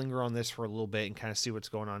 so let's linger on this for a little bit and kind of see what's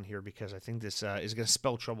going on here, because I think this is going to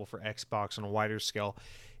spell trouble for Xbox on a wider scale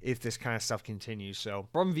if this kind of stuff continues. So,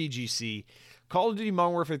 from VGC, Call of Duty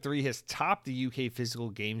Modern Warfare 3 has topped the UK physical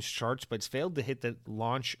games charts, but it's failed to hit the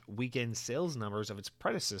launch weekend sales numbers of its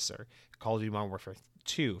predecessor, Call of Duty Modern Warfare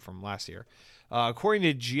 2 from last year. According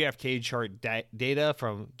to GfK chart data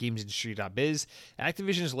from GamesIndustry.biz,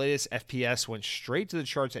 Activision's latest FPS went straight to the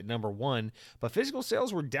charts at number 1, but physical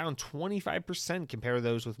sales were down 25% compared to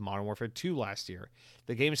those with Modern Warfare 2 last year.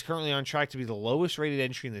 The game is currently on track to be the lowest rated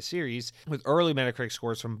entry in the series, with early Metacritic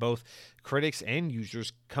scores from both critics and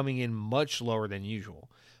users coming in much lower than usual.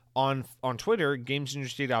 On Twitter,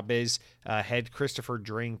 GamesIndustry.biz head Christopher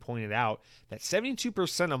Dring pointed out that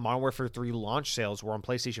 72% of Modern Warfare 3 launch sales were on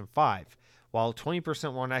PlayStation 5, while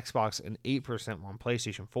 20% were on Xbox and 8% were on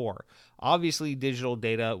PlayStation 4. Obviously, digital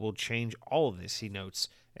data will change all of this, he notes,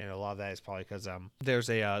 and a lot of that is probably because there's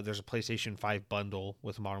a PlayStation 5 bundle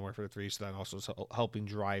with Modern Warfare 3, so that also is helping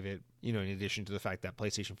drive it, in addition to the fact that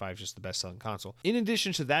PlayStation 5 is just the best-selling console. In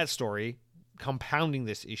addition to that story, compounding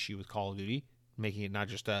this issue with Call of Duty, making it not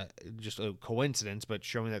just a coincidence, but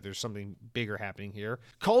showing that there's something bigger happening here.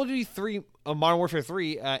 Call of Duty 3, Modern Warfare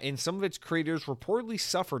 3, and some of its creators reportedly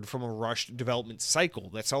suffered from a rushed development cycle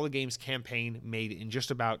that saw the game's campaign made in just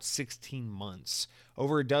about 16 months.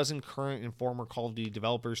 Over a dozen current and former Call of Duty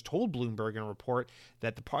developers told Bloomberg in a report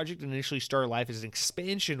that the project initially started life as an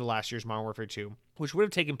expansion to last year's Modern Warfare 2, which would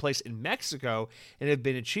have taken place in Mexico and have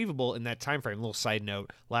been achievable in that time frame. Little side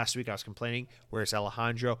note, last week I was complaining, where's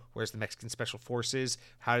Alejandro? Where's the Mexican Special Forces?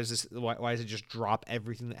 How does this, why does it just drop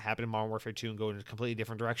everything that happened in Modern Warfare 2 and go in a completely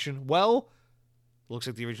different direction? Well, looks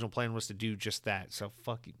like the original plan was to do just that. So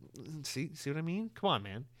fuck you. See what I mean? Come on,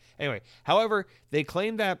 man. Anyway, however, they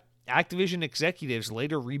claim that Activision executives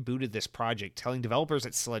later rebooted this project, telling developers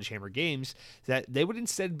at Sledgehammer Games that they would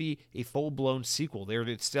instead be a full-blown sequel. They would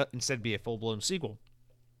instead be a full-blown sequel,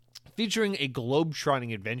 featuring a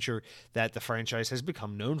globe-trotting adventure that the franchise has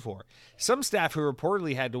become known for. Some staff who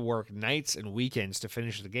reportedly had to work nights and weekends to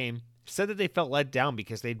finish the game said that they felt let down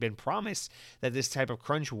because they'd been promised that this type of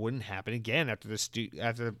crunch wouldn't happen again after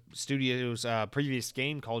the studio's previous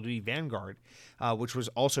game, Call of Duty Vanguard, which was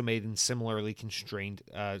also made in similarly constrained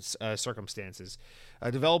circumstances.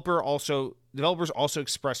 Developers also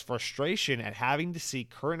expressed frustration at having to seek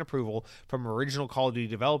current approval from original Call of Duty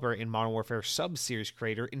developer and Modern Warfare sub-series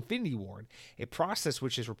creator Infinity Ward, a process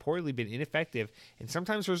which has reportedly been ineffective and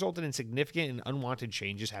sometimes resulted in significant and unwanted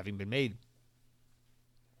changes having been made.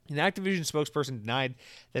 An Activision spokesperson denied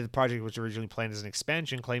that the project was originally planned as an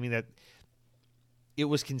expansion, claiming that it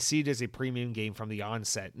was conceived as a premium game from the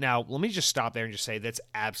onset. Now, let me just stop there and just say that's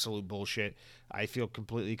absolute bullshit. I feel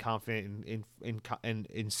completely confident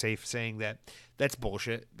in safe saying that that's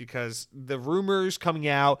bullshit, because the rumors coming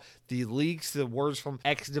out, the leaks, the words from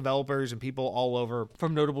ex-developers and people all over,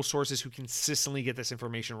 from notable sources who consistently get this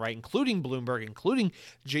information right, including Bloomberg, including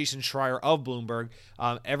Jason Schreier of Bloomberg,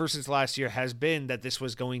 ever since last year, has been that this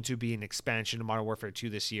was going to be an expansion to Modern Warfare 2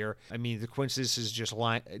 this year. I mean, the coincidence is just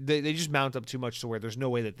they just mount up too much to where there's no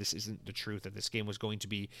way that this isn't the truth, that this game was going to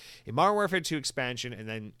be a Modern Warfare 2 expansion, and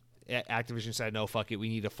then Activision said, no, fuck it, we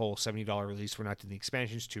need a full $70 release. We're not doing the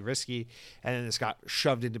expansions, too risky. And then this got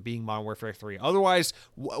shoved into being Modern Warfare 3. Otherwise,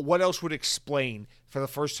 what else would explain, for the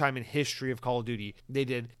first time in history of Call of Duty, they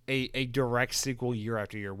did a direct sequel year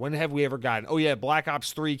after year? When have we ever gotten, oh yeah, Black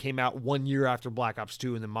Ops 3 came out 1 year after Black Ops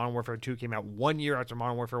 2, and then Modern Warfare 2 came out 1 year after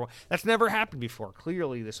Modern Warfare 1. That's never happened before.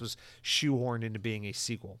 Clearly, this was shoehorned into being a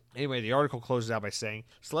sequel. Anyway, the article closes out by saying,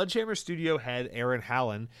 Sledgehammer studio head Aaron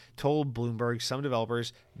Hallen told Bloomberg some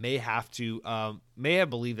developers may may have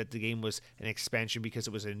believed that the game was an expansion because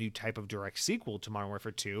it was a new type of direct sequel to Modern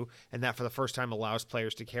Warfare 2, and that for the first time allows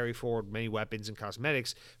players to carry forward many weapons and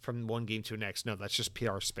cosmetics from one game to the next. No, that's just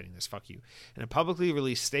PR spinning this. Fuck you. In a publicly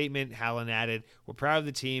released statement, Hallen added, "We're proud of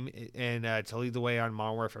the team and to lead the way on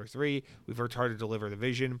Modern Warfare 3. We've worked hard to deliver the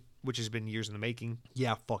vision, which has been years in the making."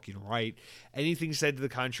 Yeah, fucking right. Anything said to the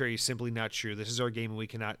contrary is simply not true. This is our game, and we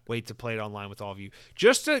cannot wait to play it online with all of you.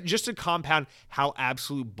 Just to compound how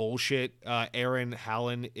absolute bullshit Aaron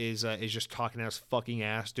Hallen is just talking out his fucking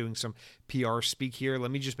ass, doing some PR speak here.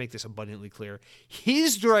 Let me just make this abundantly clear.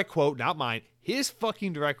 His direct quote, not mine, his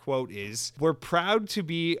fucking direct quote is, "We're proud to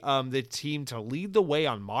be the team to lead the way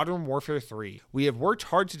on Modern Warfare 3. We have worked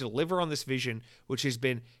hard to deliver on this vision, which has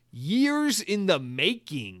been years in the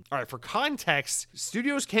making." All right, for context,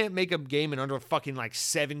 studios can't make a game in under fucking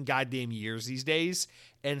 7 goddamn years these days.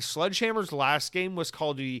 And Sledgehammer's last game was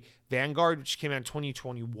Call of Duty Vanguard, which came out in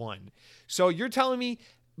 2021. So you're telling me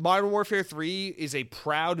Modern Warfare 3 is a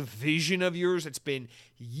proud vision of yours that's been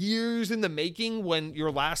years in the making, when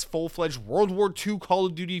your last full-fledged World War II Call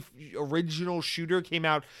of Duty original shooter came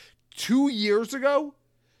out 2 years ago?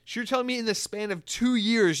 So you're telling me in the span of 2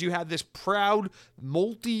 years, you have this proud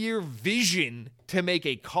multi-year vision to make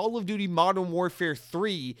a Call of Duty Modern Warfare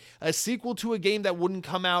 3, a sequel to a game that wouldn't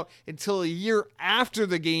come out until a year after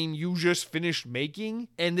the game you just finished making,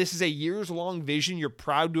 and this is a years-long vision you're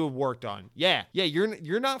proud to have worked on. Yeah,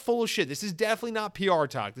 you're not full of shit. This is definitely not PR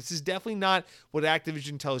talk. This is definitely not what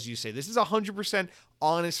Activision tells you to say. This is 100%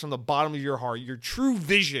 honest from the bottom of your heart, your true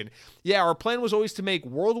vision. Yeah, our plan was always to make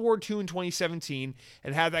World War II in 2017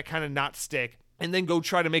 and have that kind of not stick, and then go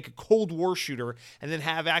try to make a Cold War shooter, and then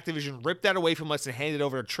have Activision rip that away from us and hand it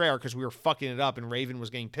over to Treyarch because we were fucking it up and Raven was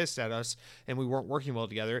getting pissed at us and we weren't working well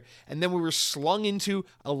together. And then we were slung into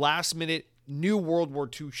a last-minute new World War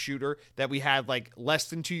II shooter that we had less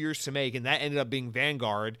than 2 years to make, and that ended up being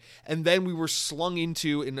Vanguard. And then we were slung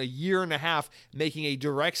into, in a year and a half, making a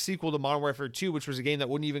direct sequel to Modern Warfare 2, which was a game that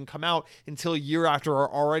wouldn't even come out until a year after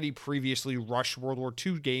our already previously rushed World War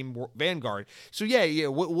II game, Vanguard. So yeah,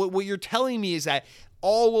 what you're telling me is that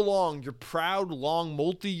all along, your proud, long,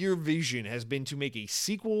 multi-year vision has been to make a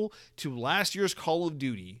sequel to last year's Call of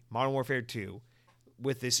Duty, Modern Warfare 2,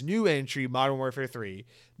 with this new entry, Modern Warfare 3,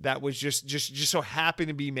 that was just so happened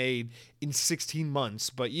to be made in 16 months.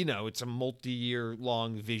 But, it's a multi-year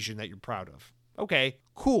long vision that you're proud of. Okay,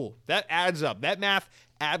 cool. That adds up. That math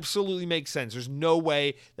absolutely makes sense. There's no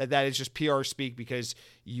way that is just PR speak because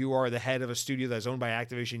you are the head of a studio that's owned by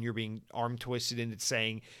Activision. You're being arm twisted into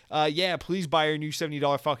saying, yeah, please buy our new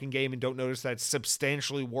 $70 fucking game and don't notice that it's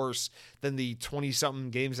substantially worse than the 20-something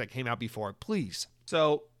games that came out before it. Please.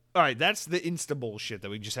 So, all right, that's the Insta bullshit that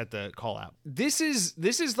we just had to call out. This is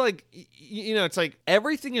it's like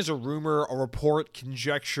everything is a rumor, a report,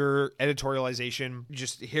 conjecture, editorialization,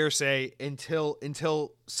 just hearsay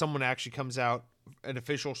until someone actually comes out, an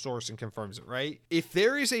official source, and confirms it, right? If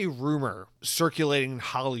there is a rumor circulating in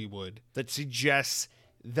Hollywood that suggests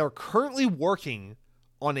they're currently working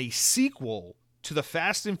on a sequel to the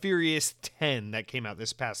Fast and Furious 10 that came out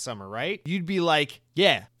this past summer, right? You'd be like,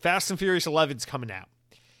 yeah, Fast and Furious 11's coming out.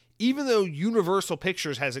 Even though Universal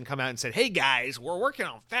Pictures hasn't come out and said, hey guys, we're working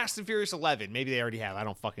on Fast and Furious 11. Maybe they already have. I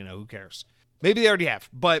don't fucking know. Who cares? Maybe they already have.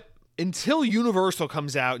 But until Universal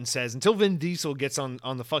comes out and says, until Vin Diesel gets on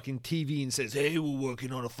the fucking TV and says, hey, we're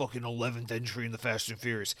working on a fucking 11th entry in the Fast and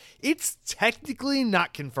Furious, it's technically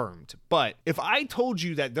not confirmed. But if I told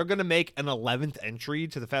you that they're going to make an 11th entry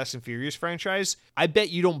to the Fast and Furious franchise, I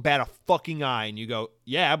bet you don't bat a fucking eye and you go,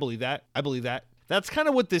 yeah, I believe that. I believe that. That's kind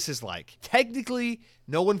of what this is like. Technically,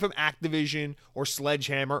 no one from Activision or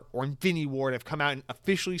Sledgehammer or Infinity Ward have come out and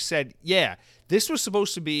officially said, yeah, this was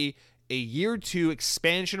supposed to be a year 2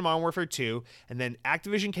 expansion of Modern Warfare 2, and then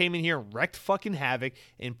Activision came in here and wrecked fucking havoc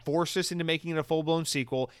and forced us into making it a full-blown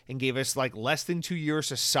sequel and gave us less than 2 years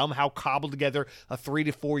to somehow cobble together a 3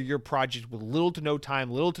 to 4 year project with little to no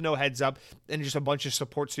time, little to no heads up, and just a bunch of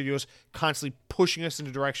support studios constantly pushing us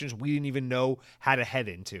into directions we didn't even know how to head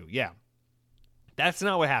into. Yeah. That's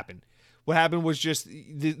not what happened. What happened was just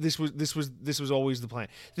this was always the plan.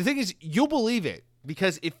 The thing is, you'll believe it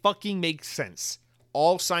because it fucking makes sense.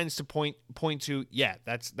 All signs to point to, yeah,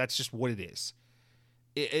 that's just what it is.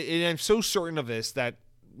 And I'm so certain of this that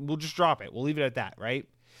we'll just drop it. We'll leave it at that, right?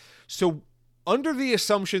 So, under the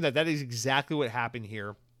assumption that is exactly what happened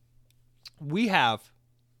here, we have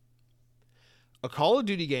a Call of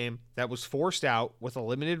Duty game that was forced out with a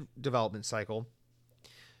limited development cycle.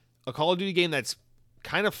 A Call of Duty game that's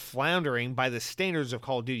kind of floundering by the standards of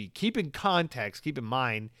Call of Duty. Keep in context, keep in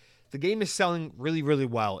mind, the game is selling really, really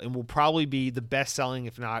well and will probably be the best-selling,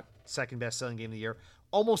 if not second best-selling game of the year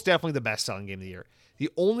almost definitely the best selling game of the year. The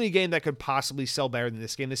only game that could possibly sell better than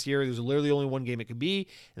this game this year, there's literally only one game it could be,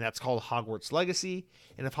 and that's called Hogwarts Legacy.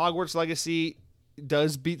 And if Hogwarts Legacy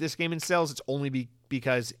does beat this game in sales, it's only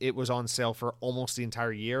because it was on sale for almost the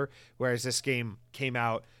entire year, whereas this game came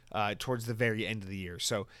out towards the very end of the year.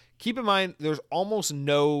 So keep in mind, there's almost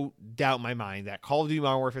no doubt in my mind that Call of Duty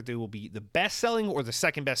Modern Warfare 3 will be the best-selling or the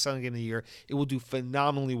second best-selling game of the year. It will do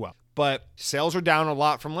phenomenally well. But sales are down a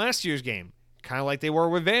lot from last year's game, kind of like they were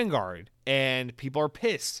with Vanguard, and people are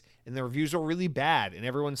pissed, and the reviews are really bad, and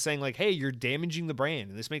everyone's saying like, hey, you're damaging the brand,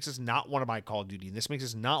 and this makes us not want to buy Call of Duty, and this makes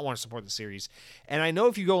us not want to support the series. And I know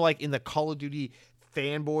if you go like in the Call of Duty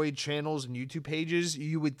fanboy channels and YouTube pages,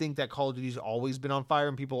 you would think that Call of Duty's always been on fire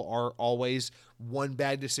and people are always one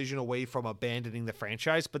bad decision away from abandoning the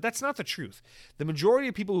franchise, but that's not the truth. The majority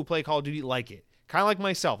of people who play Call of Duty like it. Kind of like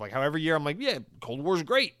myself. Like how every year I'm like, yeah, Cold War's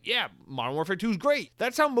great. Yeah, Modern Warfare 2 is great.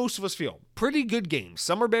 That's how most of us feel. Pretty good games.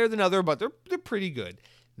 Some are better than others, but they're pretty good.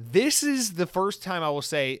 This is the first time I will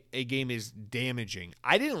say a game is damaging.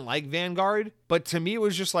 I didn't like Vanguard, but to me it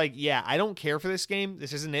was just like, yeah, I don't care for this game.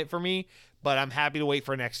 This isn't it for me, but I'm happy to wait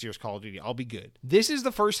for next year's Call of Duty. I'll be good. This is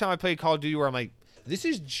the first time I played Call of Duty where I'm like, this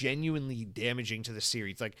is genuinely damaging to the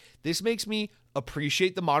series. Like, this makes me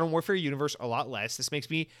appreciate the Modern Warfare universe a lot less. This makes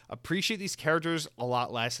me appreciate these characters a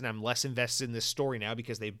lot less, and I'm less invested in this story now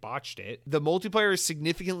because they botched it. The multiplayer is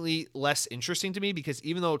significantly less interesting to me because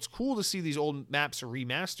even though it's cool to see these old maps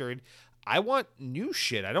remastered, I want new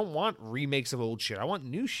shit. I don't want remakes of old shit. I want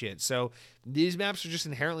new shit. So these maps are just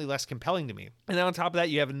inherently less compelling to me. And then on top of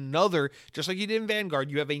that, you have another, just like you did in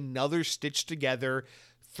Vanguard, you have another stitched together,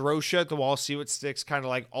 throw shit at the wall, see what sticks, kind of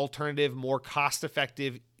like alternative, more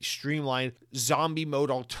cost-effective, streamlined zombie mode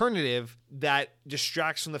alternative that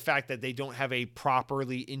distracts from the fact that they don't have a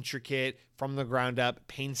properly intricate, from the ground up,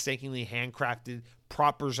 painstakingly handcrafted,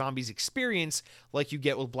 proper zombies experience like you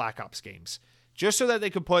get with Black Ops games. Just so that they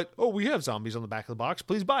could put, oh, we have zombies on the back of the box,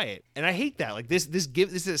 please buy it. And I hate that. Like this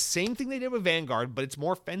is the same thing they did with Vanguard, but it's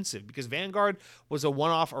more offensive because Vanguard was a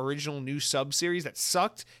one-off original new sub-series that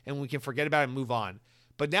sucked and we can forget about it and move on.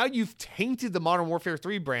 But now you've tainted the Modern Warfare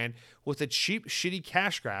 3 brand with a cheap, shitty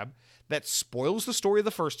cash grab that spoils the story of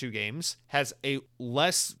the first two games, has a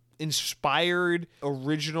less inspired,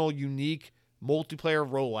 original, unique multiplayer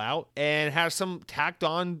rollout, and has some tacked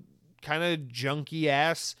on kind of junky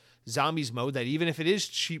ass zombies mode that, even if it is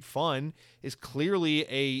cheap fun, is clearly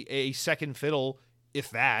a second fiddle,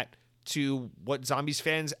 if that, to what zombies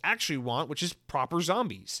fans actually want, which is proper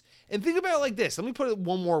zombies. And think about it like this. Let me put it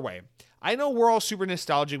one more way. I know we're all super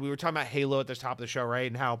nostalgic. We were talking about Halo at the top of the show, right?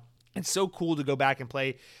 And how it's so cool to go back and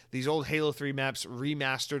play these old Halo 3 maps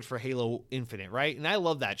remastered for Halo Infinite, right? And I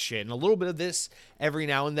love that shit. And a little bit of this every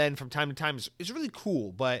now and then from time to time is really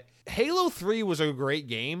cool. But Halo 3 was a great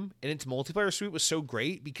game, and its multiplayer suite was so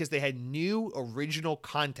great because they had new original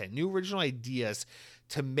content, new original ideas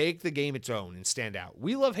to make the game its own and stand out.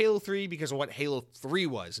 We love Halo 3 because of what Halo 3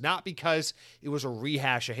 was, not because it was a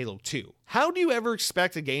rehash of Halo 2. How do you ever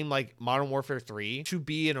expect a game like Modern Warfare 3 to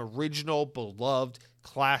be an original, beloved,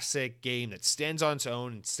 classic game that stands on its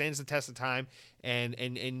own and stands the test of time and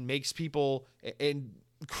makes people and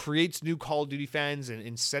creates new Call of Duty fans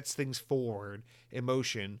and sets things forward in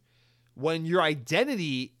motion when your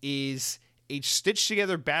identity is a stitched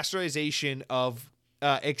together bastardization of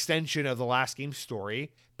extension of the last game's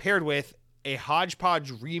story, paired with a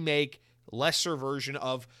hodgepodge remake, lesser version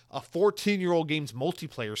of a 14-year-old game's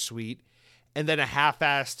multiplayer suite, and then a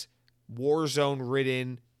half-assed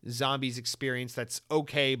Warzone-ridden zombies experience that's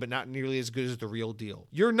okay, but not nearly as good as the real deal.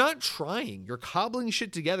 You're not trying. You're cobbling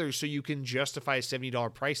shit together so you can justify a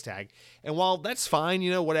 $70 price tag. And while that's fine,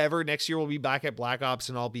 whatever, next year we'll be back at Black Ops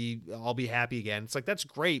and I'll be happy again. It's like, that's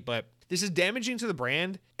great, but this is damaging to the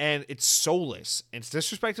brand, and it's soulless, and it's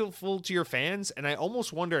disrespectful to your fans, and I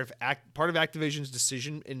almost wonder if part of Activision's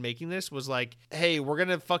decision in making this was like, hey, we're going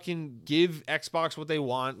to fucking give Xbox what they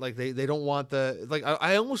want. Like, they don't want the... Like,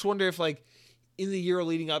 I almost wonder if, like, in the year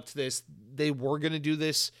leading up to this, they were going to do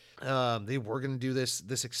this...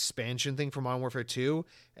 this expansion thing for Modern Warfare 2,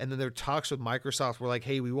 and then their talks with Microsoft were like,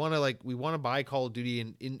 hey, we want to buy Call of Duty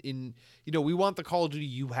in we want the Call of Duty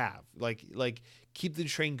you have. Like keep the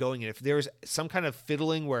train going. And if there's some kind of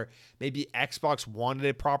fiddling where maybe Xbox wanted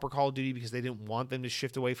a proper Call of Duty because they didn't want them to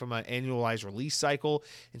shift away from an annualized release cycle,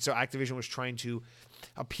 and so Activision was trying to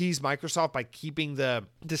appease Microsoft by keeping the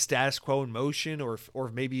status quo in motion, or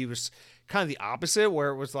maybe it was kind of the opposite, where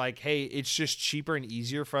it was like, hey, it's just cheaper and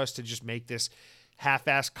easier for us to just make this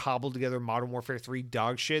half-ass cobbled together Modern Warfare 3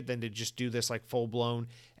 dog shit than to just do this like full-blown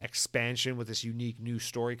expansion with this unique new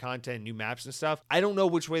story content, new maps and stuff. I don't know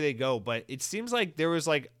which way they go, but it seems like there was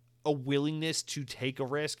like a willingness to take a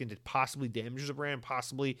risk and to possibly damage the brand,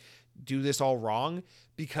 possibly do this all wrong,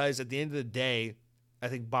 because at the end of the day, I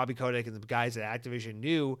think Bobby Kotick and the guys at Activision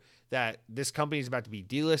knew that this company is about to be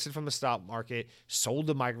delisted from the stock market, sold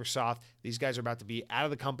to Microsoft. These guys are about to be out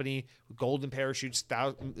of the company with golden parachutes,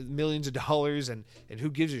 millions of dollars, and who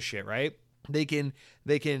gives a shit, right? They can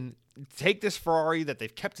take this Ferrari that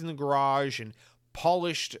they've kept in the garage and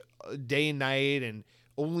polished day and night and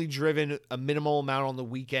only driven a minimal amount on the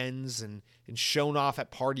weekends and shown off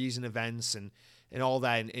at parties and events and all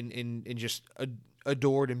that and just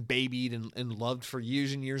adored and babied and loved for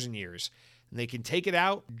years and years and years. And they can take it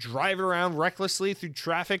out, drive it around recklessly through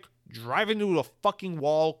traffic, drive into a fucking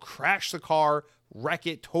wall, crash the car, wreck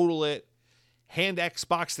it, total it, hand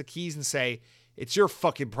Xbox the keys and say, it's your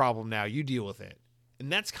fucking problem now, you deal with it.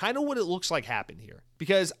 And that's kind of what it looks like happened here.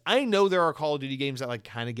 Because I know there are Call of Duty games that like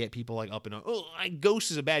kind of get people like up and on. Oh,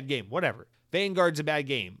 Ghost is a bad game. Whatever. Vanguard's a bad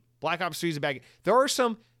game. Black Ops 3 is a bad game. There are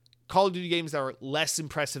some Call of Duty games that are less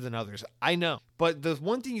impressive than others. I know. But the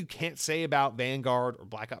one thing you can't say about Vanguard or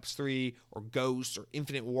Black Ops 3 or Ghost or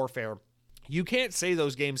Infinite Warfare, you can't say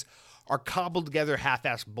those games are cobbled together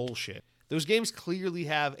half-assed bullshit. Those games clearly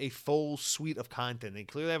have a full suite of content. They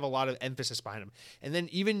clearly have a lot of emphasis behind them. And then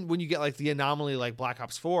even when you get like the anomaly like Black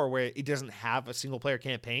Ops 4 where it doesn't have a single-player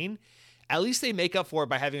campaign, at least they make up for it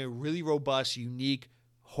by having a really robust, unique,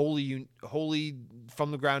 wholly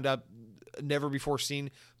from the ground up, never before seen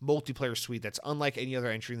multiplayer suite that's unlike any other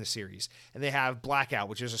entry in the series. And they have Blackout,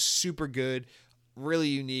 which is a super good, really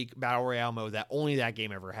unique battle royale mode that only that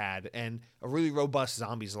game ever had, and a really robust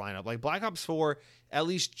zombies lineup. Like Black Ops 4 at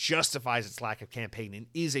least justifies its lack of campaign and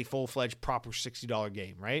is a full-fledged proper $60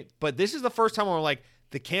 game, right? But this is the first time where we're like,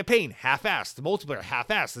 the campaign half-assed, the multiplayer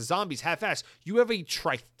half-assed, the zombies half-assed. You have a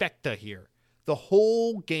trifecta here. The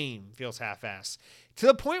whole game feels half-assed. To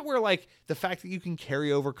the point where, like, the fact that you can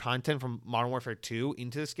carry over content from Modern Warfare 2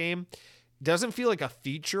 into this game doesn't feel like a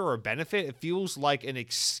feature or a benefit. It feels like an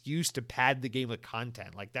excuse to pad the game with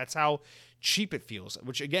content. Like, that's how cheap it feels,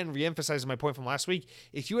 which, again, reemphasizes my point from last week.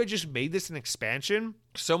 If you had just made this an expansion,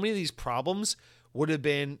 so many of these problems would have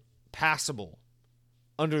been passable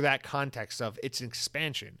under that context of it's an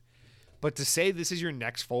expansion. But to say this is your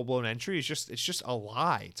next full-blown entry is it's just a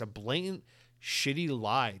lie. It's a blatant shitty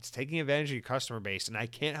lie. It's taking advantage of your customer base. And I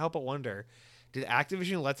can't help but wonder, did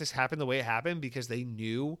Activision let this happen the way it happened because they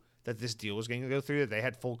knew that this deal was going to go through, that they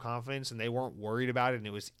had full confidence and they weren't worried about it, and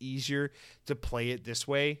it was easier to play it this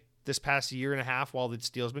way this past year and a half while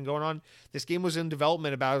this deal's been going on? This game was in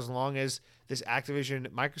development about as long as this Activision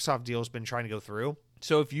Microsoft deal has been trying to go through.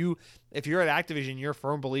 So if you're at Activision, you're a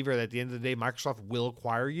firm believer that at the end of the day Microsoft will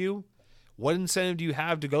acquire you. What incentive do you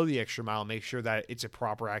have to go the extra mile and make sure that it's a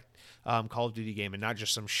proper Call of Duty game and not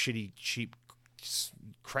just some shitty, cheap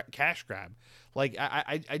cash grab? Like,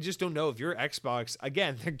 I just don't know. If you're Xbox,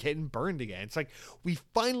 again, they're getting burned again. It's like, we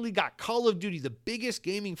finally got Call of Duty, the biggest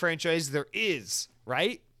gaming franchise there is,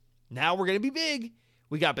 right? Now we're going to be big.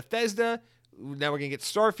 We got Bethesda. Now we're going to get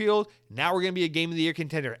Starfield. Now we're going to be a Game of the Year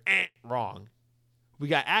contender. Wrong. We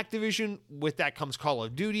got Activision. With that comes Call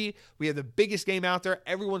of Duty. We have the biggest game out there.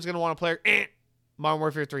 Everyone's going to want to play it. Modern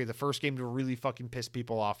Warfare 3, the first game to really fucking piss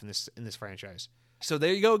people off in this franchise. So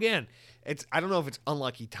there you go again. I don't know if it's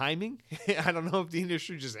unlucky timing. I don't know if the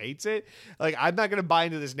industry just hates it. Like, I'm not going to buy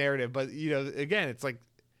into this narrative, but, you know, again, it's like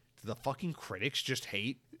the fucking critics just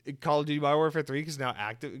hate Call of Duty Modern Warfare 3 because now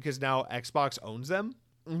Xbox owns them.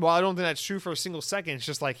 Well, I don't think that's true for a single second. It's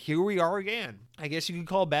just like, here we are again. I guess you could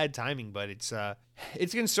call it bad timing, but it's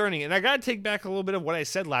concerning. And I got to take back a little bit of what I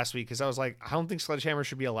said last week, because I was like, I don't think Sledgehammer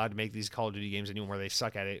should be allowed to make these Call of Duty games anymore. They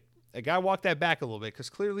suck at it. I got to walk that back a little bit, because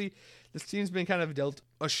clearly this team's been kind of dealt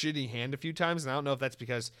a shitty hand a few times. And I don't know if that's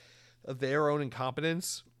because of their own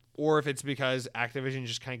incompetence or if it's because Activision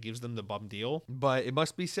just kind of gives them the bum deal. But it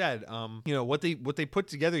must be said, you know, what they put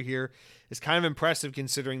together here is kind of impressive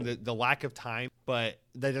considering the lack of time, but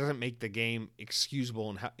that doesn't make the game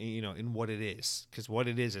excusable in what it is, because what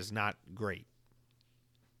it is not great.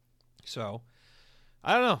 So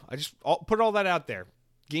I don't know. I'll put all that out there.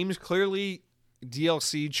 Game is clearly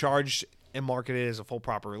DLC charged and marketed as a full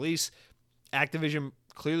proper release. Activision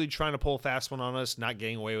clearly trying to pull a fast one on us, not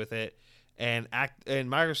getting away with it. And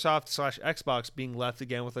Microsoft/Xbox being left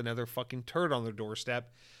again with another fucking turd on their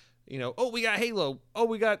doorstep. You know, oh, we got Halo. Oh,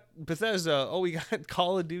 we got Bethesda. Oh, we got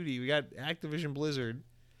Call of Duty. We got Activision Blizzard.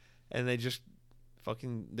 And they just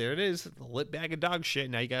fucking, there it is. The lit bag of dog shit.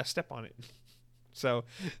 Now you got to step on it. So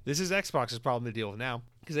this is Xbox's problem to deal with now,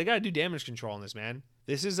 because they got to do damage control on this, man.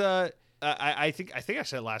 This is I think I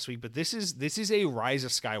said it last week, but this is a Rise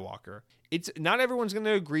of Skywalker. It's not everyone's going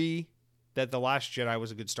to agree that The Last Jedi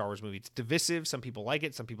was a good Star Wars movie. It's divisive. Some people like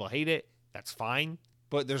it. Some people hate it. That's fine.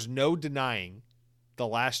 But there's no denying The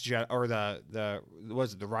Last Jedi, or the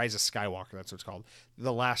Rise of Skywalker. That's what it's called.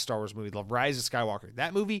 The last Star Wars movie, The Rise of Skywalker.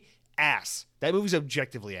 That movie, ass. That movie's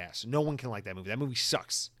objectively ass. No one can like that movie. That movie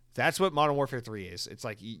sucks. That's what Modern Warfare 3 is. It's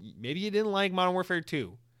like, maybe you didn't like Modern Warfare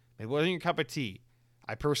 2. Maybe it wasn't your cup of tea.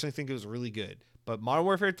 I personally think it was really good. But Modern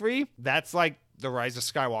Warfare 3, that's like The Rise of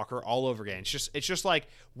Skywalker all over again. It's just like,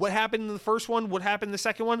 what happened in the first one, what happened in the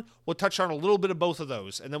second one, we'll touch on a little bit of both of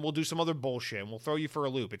those, and then we'll do some other bullshit, and we'll throw you for a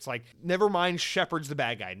loop. It's like, never mind Shepard's the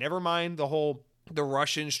bad guy. Never mind the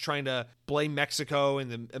Russians trying to blame Mexico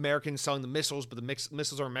and the Americans selling the missiles, but the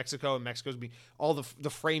missiles are in Mexico, and Mexico's being all the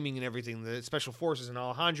framing and everything, the special forces and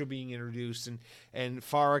Alejandro being introduced, and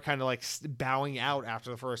Farah kind of like bowing out after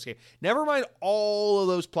the first game. Never mind all of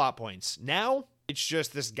those plot points. Now it's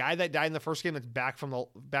just this guy that died in the first game that's back from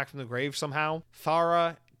the grave somehow.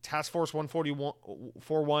 Farah, Task Force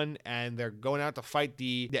 141, and they're going out to fight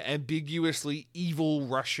the ambiguously evil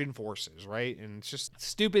Russian forces, right? And it's just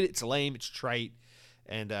stupid, it's lame, it's trite,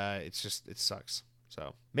 and it sucks.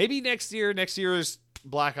 So maybe next year is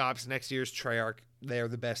Black Ops, next year's Treyarch. They're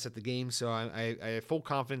the best at the game, so I have full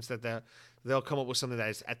confidence that they'll come up with something that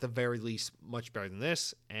is at the very least much better than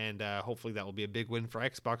this, and hopefully that will be a big win for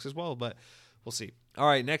Xbox as well, but we'll see. All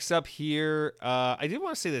right, next up here, I did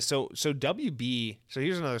want to say this. So WB, so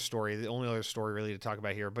here's another story, the only other story really to talk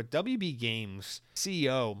about here, but WB Games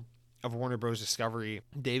CEO of Warner Bros. Discovery,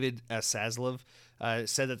 David Zaslav,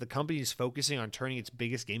 said that the company is focusing on turning its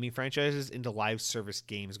biggest gaming franchises into live service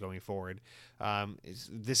games going forward.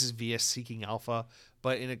 This is via Seeking Alpha,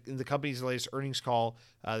 but in the company's latest earnings call,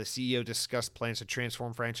 the CEO discussed plans to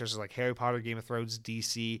transform franchises like Harry Potter, Game of Thrones,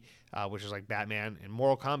 DC, which is like Batman, and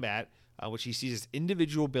Mortal Kombat, which he sees as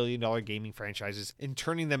individual billion-dollar gaming franchises, and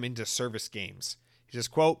turning them into service games. He says,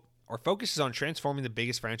 quote, "Our focus is on transforming the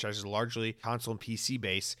biggest franchises, largely console and PC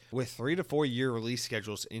base, with 3 to 4 year release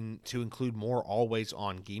schedules to include more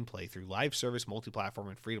always-on gameplay through live service, multi-platform,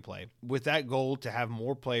 and free-to-play, with that goal to have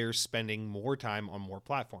more players spending more time on more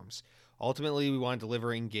platforms. Ultimately, we want to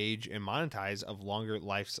deliver, engage, and monetize of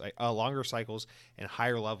longer cycles and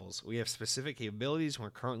higher levels. We have specific capabilities.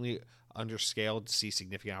 We're currently underscaled to see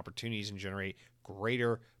significant opportunities and generate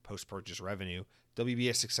greater post-purchase revenue. WB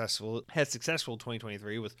has successful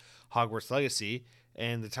 2023 with Hogwarts Legacy,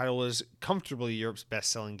 and the title was comfortably Europe's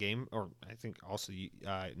best-selling game, or I think also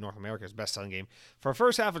North America's best-selling game. For the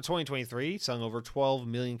first half of 2023, selling over 12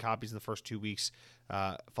 million copies in the first 2 weeks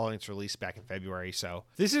following its release back in February. So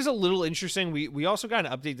this is a little interesting. We also got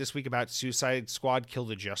an update this week about Suicide Squad Kill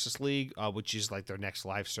the Justice League, which is like their next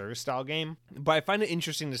live service style game. But I find it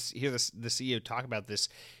interesting to hear the CEO talk about this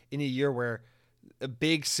in a year where a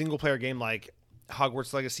big single-player game like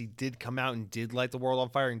Hogwarts Legacy did come out and did light the world on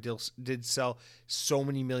fire and did sell so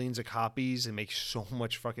many millions of copies and make so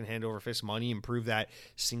much fucking hand over fist money and prove that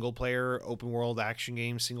single player open world action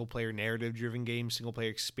games, single player narrative driven games, single player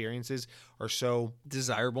experiences are so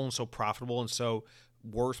desirable and so profitable and so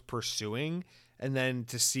worth pursuing. And then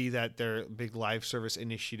to see that their big live service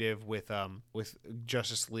initiative with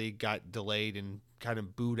Justice League got delayed and kind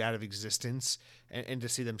of booed out of existence, and to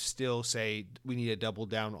see them still say we need to double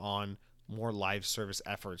down on more live service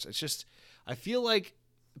efforts. It's just, I feel like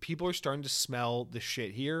people are starting to smell the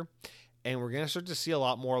shit here, and we're going to start to see a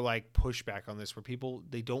lot more like pushback on this, where people,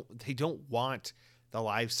 they don't want the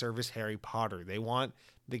live service Harry Potter. They want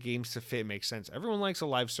the games to fit and make sense. Everyone likes a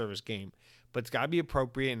live service game, but it's got to be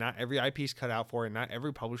appropriate, and not every IP is cut out for it, and not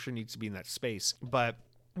every publisher needs to be in that space. But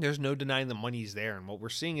there's no denying the money's there, and what we're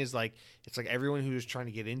seeing is like, it's like everyone who's trying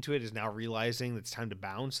to get into it is now realizing that it's time to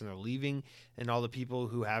bounce, and they're leaving, and all the people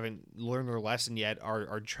who haven't learned their lesson yet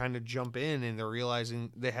are trying to jump in, and they're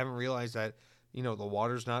realizing they haven't realized that, you know, the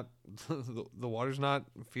water's not water's not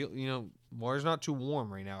too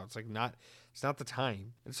warm right now. It's like it's not the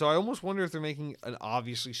time. And so I almost wonder if they're making an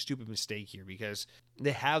obviously stupid mistake here, because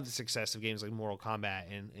they have the success of games like Mortal Kombat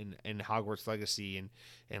and Hogwarts Legacy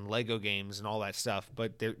and Lego games and all that stuff,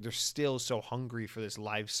 but they're still so hungry for this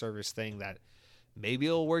live service thing that maybe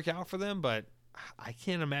it'll work out for them, but I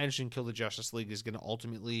can't imagine Kill the Justice League is going to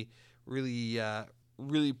ultimately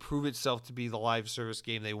really prove itself to be the live service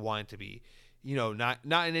game they want it to be. You know, not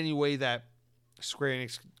in any way that Square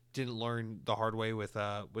Enix didn't learn the hard way with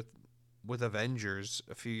Avengers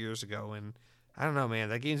a few years ago. And I don't know, man,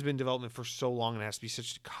 that game's been in development for so long and it has to be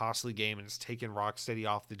such a costly game, and it's taken Rocksteady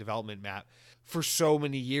off the development map for so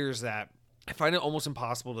many years that I find it almost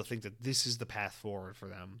impossible to think that this is the path forward for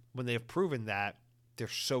them when they have proven that they're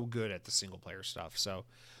so good at the single player stuff. So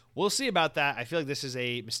we'll see about that. I feel like this is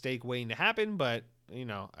a mistake waiting to happen, but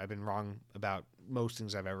I've been wrong about most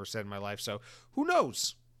things I've ever said in my life. So who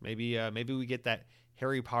knows? Maybe we get that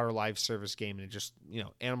Harry Potter live service game, and it just,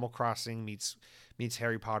 Animal Crossing meets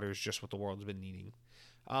Harry Potter is just what the world's been needing.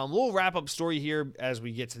 We'll wrap up story here as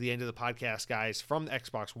we get to the end of the podcast, guys, from the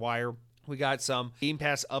Xbox Wire. We got some Game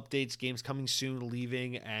Pass updates, games coming soon,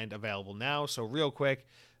 leaving, and available now. So real quick,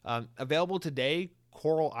 available today,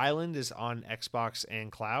 Coral Island is on Xbox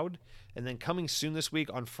and Cloud. And then coming soon this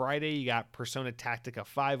week on Friday, you got Persona Tactica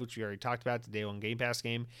 5, which we already talked about, the day one Game Pass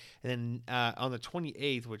game. And then on the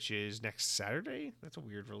 28th, which is next Saturday. That's a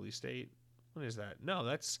weird release date. When is that? No,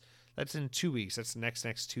 that's in 2 weeks. That's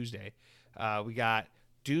next Tuesday. We got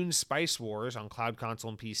Dune Spice Wars on Cloud,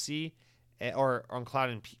 Console, and PC. Or on Cloud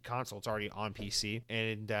and Console. It's already on PC.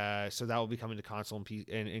 And so that will be coming to Console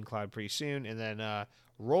and Cloud pretty soon. And then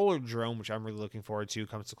Roller Drome, which I'm really looking forward to,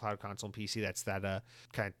 comes to Cloud, Console, and PC. That's that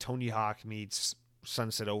kind of Tony Hawk meets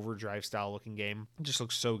Sunset Overdrive style looking game. It just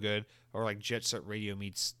looks so good. Or like Jet Set Radio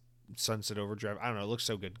meets Sunset Overdrive. I don't know. It looks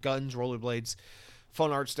so good. Guns, rollerblades,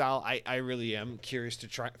 fun art style. I really am curious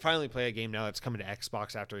to finally play a game now that's coming to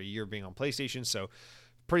Xbox after a year being on PlayStation. So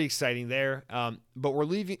pretty exciting there. But we're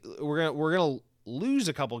gonna lose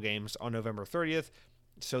a couple games on November 30th.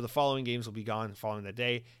 So the following games will be gone following that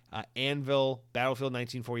day. Anvil, Battlefield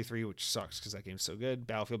 1943, which sucks because that game's so good.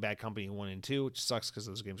 Battlefield Bad Company 1 and 2, which sucks because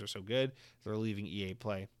those games are so good. They're leaving EA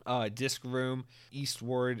Play. Disc Room,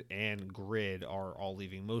 Eastward, and Grid are all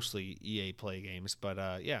leaving, mostly EA Play games. But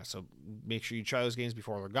so make sure you try those games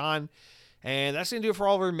before they're gone. And that's going to do it for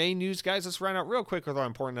all of our main news, guys. Let's round out real quick with our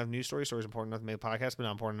important enough news stories. Stories important enough to make a podcast, but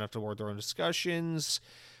not important enough to warrant their own discussions.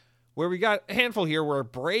 Where we got a handful here where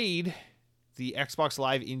Braid, the Xbox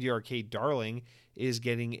Live Indie Arcade darling, is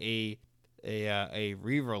getting a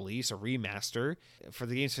re-release, a remaster for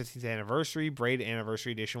the game's 15th anniversary. Braid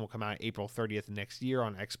Anniversary Edition will come out April 30th next year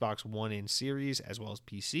on Xbox One and Series as well as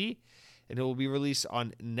PC, and it will be released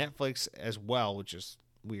on Netflix as well, which is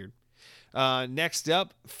weird. Next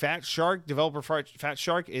up, Fat Shark. Developer Fat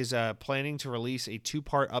Shark is planning to release a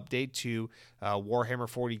 2-part update to Warhammer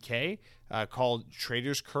 40K called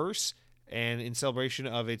Trader's Curse. And in celebration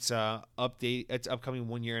of its upcoming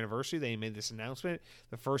 1-year anniversary, they made this announcement.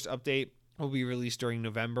 The first update will be released during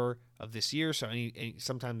November of this year, so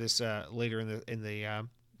sometime this later in the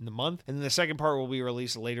month. And then the second part will be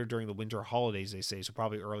released later during the winter holidays, they say, so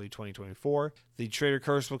probably early 2024. The Trader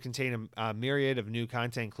Curse will contain a myriad of new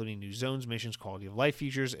content, including new zones, missions, quality of life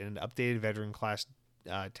features, and an updated veteran class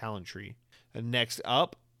talent tree. And next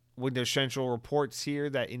up, Windows Central reports here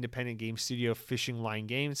that independent game studio Fishing Line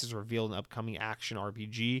Games has revealed an upcoming action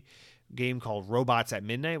RPG game called Robots at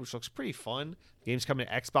Midnight, which looks pretty fun. The game's coming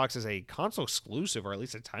to Xbox as a console exclusive, or at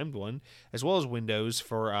least a timed one, as well as Windows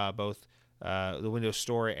for both the Windows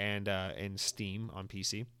Store and Steam on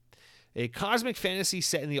PC. A cosmic fantasy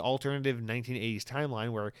set in the alternative 1980s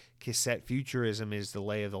timeline where cassette futurism is the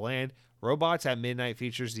lay of the land. Robots at Midnight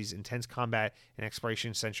features these intense combat and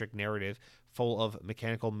exploration-centric narrative full of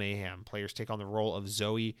mechanical mayhem. Players take on the role of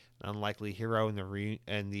Zoe, an unlikely hero in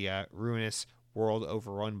the ruinous world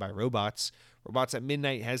overrun by robots. Robots at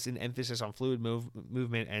Midnight has an emphasis on fluid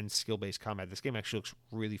movement and skill-based combat. This game actually looks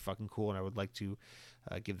really fucking cool, and I would like to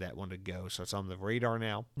give that one a go. So it's on the radar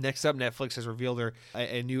now. Next up, Netflix has revealed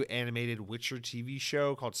a new animated Witcher TV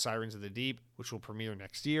show called Sirens of the Deep, which will premiere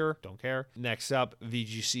next year. Don't care. Next up,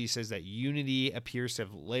 VGC says that Unity appears to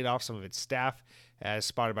have laid off some of its staff, as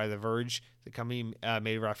spotted by The Verge. The company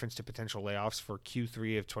made reference to potential layoffs for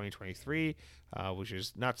Q3 of 2023, which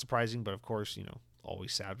is not surprising, but of course,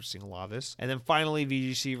 always sad we're seeing a lot of this. And then finally,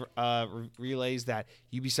 VGC relays that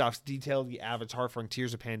Ubisoft's detailed the Avatar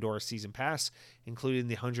Frontiers of Pandora Season Pass, including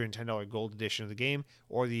the $110 Gold Edition of the game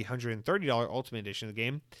or the $130 Ultimate Edition of the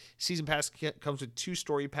game. Season Pass comes with 2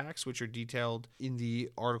 story packs, which are detailed in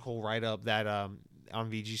the article write-up that on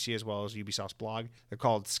VGC as well as Ubisoft's blog. They're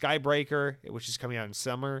called Skybreaker, which is coming out in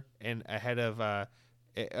summer, and ahead of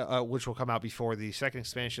which will come out before the second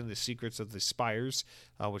expansion, The Secrets of the Spires,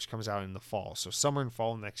 which comes out in the fall. So summer and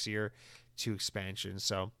fall next year, 2 expansions.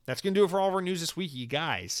 So that's gonna do it for all of our news this week, you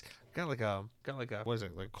guys. Got like a what is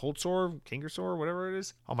it, like cold sore, kinger sore, whatever it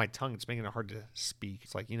is on my tongue. It's making it hard to speak.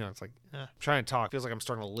 It's like I'm trying to talk. Feels like I'm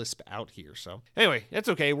starting to lisp out here. So anyway, that's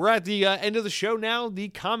okay. We're at the end of the show now. The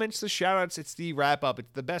comments, the shout outs, it's the wrap up.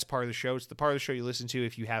 It's the best part of the show. It's the part of the show you listen to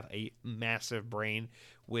if you have a massive brain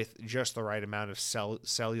with just the right amount of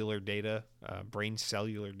cellular data, brain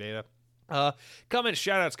cellular data. Comments,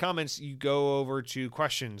 shout-outs, comments, you go over to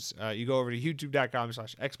questions. You go over to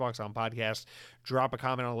youtube.com/Xbox on podcast. Drop a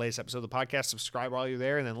comment on the latest episode of the podcast. Subscribe while you're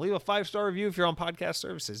there, and then leave a 5-star review if you're on podcast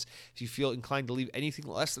services. If you feel inclined to leave anything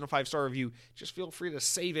less than a 5-star review, just feel free to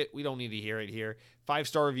save it. We don't need to hear it here.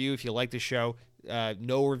 5-star review if you like the show.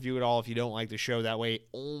 No review at all if you don't like the show. That way,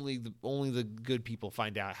 only the good people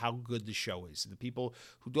find out how good the show is. The people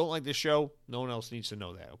who don't like the show, no one else needs to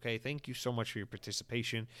know that. Okay, thank you so much for your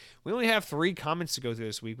participation. We only have 3 comments to go through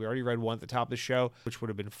this week. We already read one at the top of the show, which would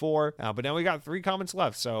have been 4, but now we got 3 comments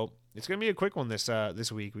left. So it's gonna be a quick one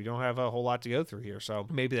this week. We don't have a whole lot to go through here, so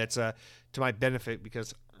maybe that's to my benefit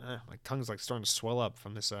because my tongue's like starting to swell up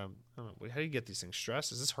from this. I don't know. How do you get these things?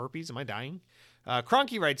 Stress? Is this herpes? Am I dying?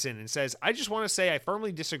 Cronky writes in and says, I just want to say I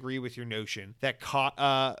firmly disagree with your notion that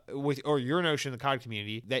your notion in the COD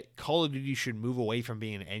community that Call of Duty should move away from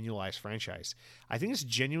being an annualized franchise. I think it's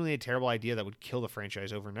genuinely a terrible idea that would kill the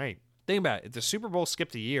franchise overnight. Think about it. If the Super Bowl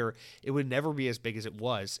skipped a year, it would never be as big as it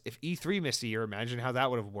was. If E3 missed a year, imagine how that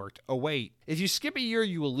would have worked. Oh, wait. If you skip a year,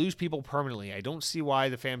 you will lose people permanently. I don't see why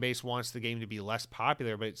the fan base wants the game to be less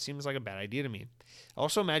popular, but it seems like a bad idea to me.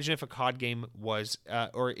 Also, imagine if a COD game was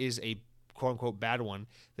or is a quote-unquote bad one,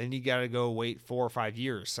 then you got to go wait 4 or 5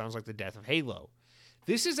 years. Sounds like the death of Halo.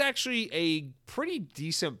 This is actually a pretty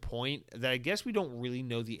decent point that I guess we don't really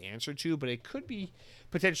know the answer to, but it could be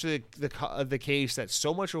potentially the case that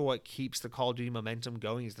so much of what keeps the Call of Duty momentum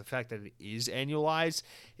going is the fact that it is annualized.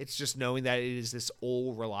 It's just knowing that it is this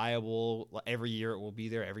old, reliable, every year it will be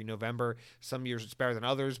there, every November. Some years it's better than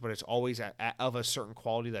others, but it's always of a certain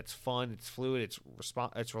quality that's fun, it's fluid,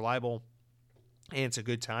 it's reliable, and it's a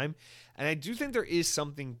good time. And I do think there is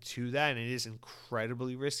something to that, and it is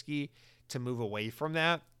incredibly risky to move away from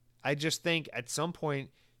that. I just think at some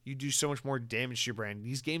point you do so much more damage to your brand.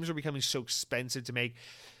 These games are becoming so expensive to make,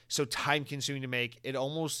 so time consuming to make. It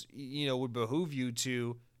almost, would behoove you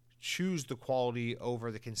to choose the quality over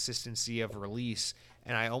the consistency of release.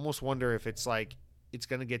 And I almost wonder if it's like, it's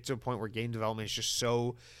going to get to a point where game development is just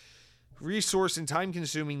so resource and time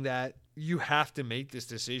consuming that you have to make this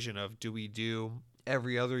decision of, do we do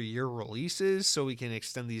every other year releases so we can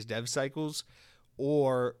extend these dev cycles,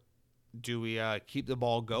 or do we keep the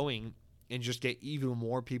ball going and just get even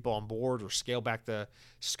more people on board, or scale back the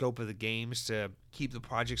scope of the games to keep the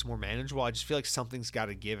projects more manageable? I just feel like something's got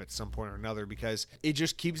to give at some point or another, because it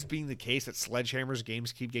just keeps being the case that Sledgehammer's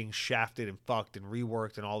games keep getting shafted and fucked and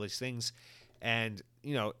reworked and all these things. And,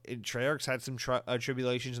 Treyarch's had some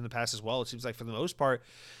tribulations in the past as well. It seems like for the most part,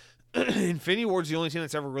 Infinity Ward's the only team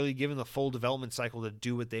that's ever really given the full development cycle to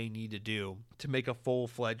do what they need to do to make a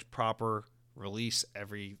full-fledged proper release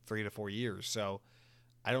every 3 to 4 years. So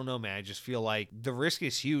I don't know, man. I just feel like the risk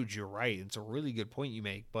is huge. You're right. It's a really good point you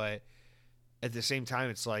make, but at the same time,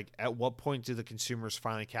 it's like, at what point do the consumers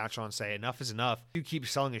finally catch on and say, enough is enough? You keep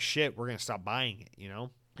selling us shit, we're going to stop buying it,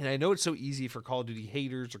 And I know it's so easy for Call of Duty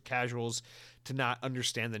haters or casuals to not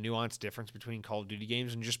understand the nuanced difference between Call of Duty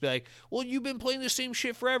games and just be like, well, you've been playing the same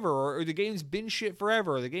shit forever, or the game's been shit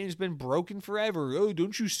forever, or the game's been broken forever. Oh,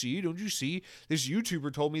 don't you see? This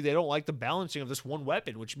YouTuber told me they don't like the balancing of this one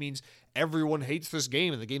weapon, which means everyone hates this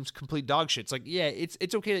game and the game's complete dog shit. It's like, yeah,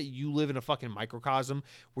 it's okay that you live in a fucking microcosm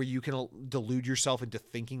where you can delude yourself into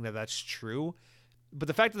thinking that that's true. But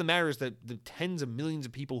the fact of the matter is that the tens of millions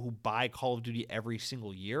of people who buy Call of Duty every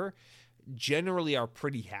single year generally are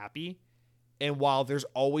pretty happy. And while there's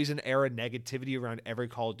always an air of negativity around every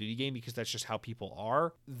Call of Duty game, because that's just how people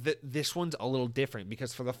are, this one's a little different,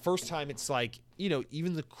 because for the first time, it's like,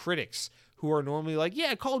 even the critics who are normally like,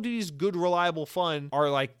 yeah, Call of Duty is good, reliable, fun, are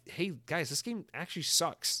like, hey, guys, this game actually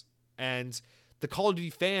sucks. And the Call of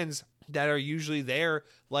Duty fans that are usually there,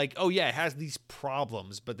 like, oh yeah, it has these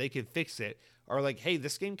problems, but they can fix it, are like, hey,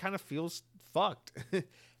 this game kind of feels fucked.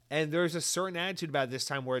 And there's a certain attitude about it this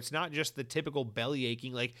time where it's not just the typical belly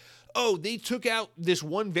aching, like, oh, they took out this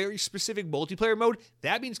one very specific multiplayer mode.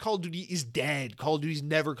 That means Call of Duty is dead. Call of Duty's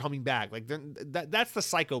never coming back. Like, that's the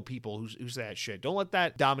psycho people who say that shit. Don't let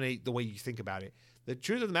that dominate the way you think about it. The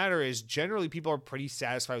truth of the matter is, generally people are pretty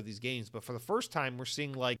satisfied with these games. But for the first time, we're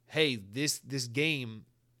seeing like, hey, this game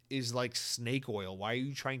is like snake oil. Why are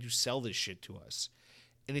you trying to sell this shit to us?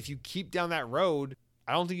 And if you keep down that road,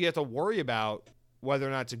 I don't think you have to worry about whether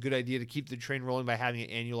or not it's a good idea to keep the train rolling by having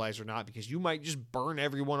it annualized or not, because you might just burn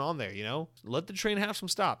everyone on there, Let the train have some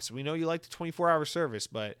stops. We know you like the 24-hour service,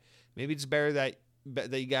 but maybe it's better that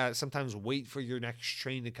you gotta sometimes wait for your next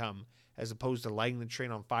train to come, as opposed to lighting the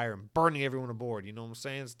train on fire and burning everyone aboard. You know what I'm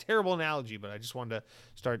saying? It's a terrible analogy, but I just wanted to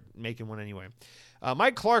start making one anyway.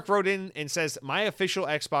 Mike Clark wrote in and says, my official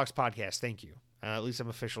Xbox podcast. Thank you. At least I'm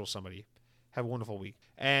official somebody. Have a wonderful week.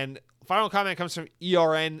 And final comment comes from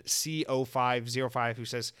ERNC0505, who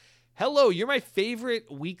says, hello, you're my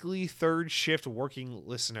favorite weekly third shift working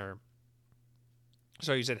listener.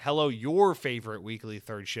 So he said, hello, your favorite weekly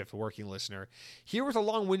third shift working listener. Here with a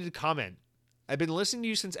long-winded comment. I've been listening to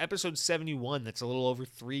you since episode 71. That's a little over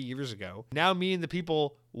 3 years ago. Now me and the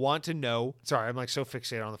people want to know. Sorry, I'm like so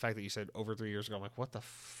fixated on the fact that you said over 3 years ago. I'm like, what the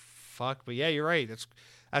fuck? But yeah, you're right.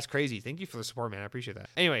 That's crazy. Thank you for the support, man. I appreciate that.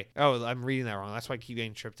 Anyway, I'm reading that wrong. That's why I keep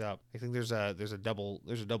getting tripped up. I think there's a double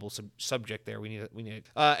subject there. We need it.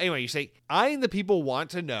 Anyway, you say, I and the people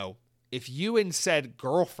want to know if you and said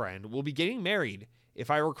girlfriend will be getting married. If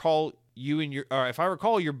I recall,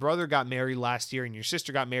 your brother got married last year and your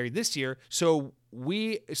sister got married this year. So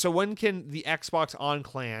when can the Xbox On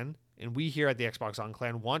clan, and we here at the Xbox On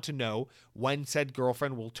clan, want to know when said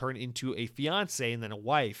girlfriend will turn into a fiance and then a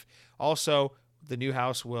wife? Also, with the new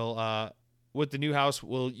house,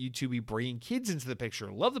 will you two be bringing kids into the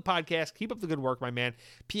picture? Love the podcast. Keep up the good work, my man.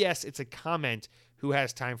 P.S. It's a comment. Who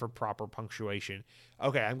has time for proper punctuation?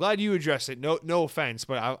 Okay, I'm glad you addressed it. No offense,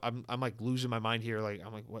 but I'm like losing my mind here. Like,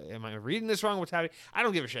 I'm like, what, am I reading this wrong? What's happening? I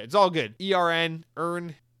don't give a shit. It's all good.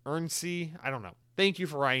 Earn C. I don't know. Thank you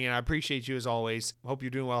for writing in. I appreciate you as always. Hope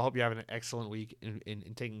you're doing well. Hope you're having an excellent week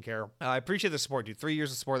in taking care. I appreciate the support, dude. 3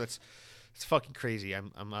 years of support. It's fucking crazy. Yeah.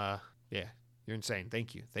 You're insane.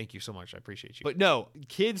 Thank you so much. I appreciate you. But no,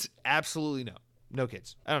 kids, absolutely no. No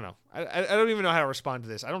kids. I don't know. I don't even know how to respond to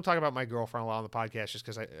this. I don't talk about my girlfriend a lot on the podcast just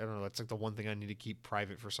because I don't know. That's like the one thing I need to keep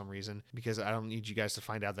private for some reason, because I don't need you guys to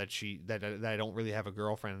find out that I don't really have a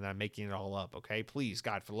girlfriend and that I'm making it all up. Okay, please,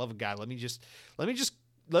 God, for the love of God, let me just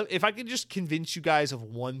if I could just convince you guys of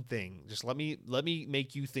one thing, just let me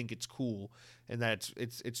make you think it's cool and that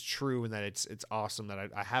it's true and that it's awesome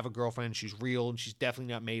that I have a girlfriend and she's real and she's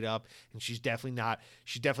definitely not made up and she's definitely not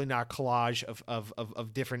a collage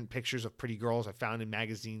of different pictures of pretty girls I found in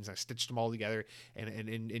magazines. I stitched them all together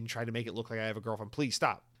and tried to make it look like I have a girlfriend. Please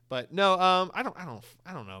stop. But no, I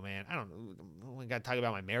don't know, man. We got to talk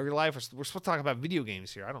about my married life. We're supposed to talk about video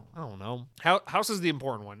games here. I don't know. House is the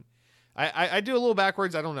important one. I do a little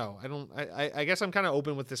backwards. I don't know. I guess I'm kind of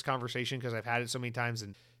open with this conversation because I've had it so many times,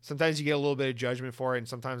 and sometimes you get a little bit of judgment for it, and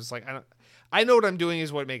sometimes it's like I know what I'm doing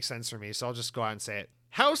is what makes sense for me, so I'll just go out and say it.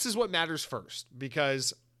 House is what matters first,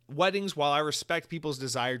 because weddings, while I respect people's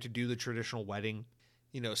desire to do the traditional wedding,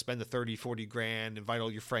 spend the 30, 40 grand, invite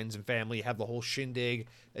all your friends and family, have the whole shindig,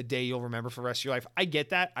 a day you'll remember for the rest of your life. I get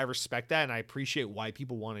that. I respect that, and I appreciate why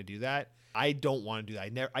people want to do that. I don't want to do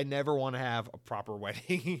that. I never want to have a proper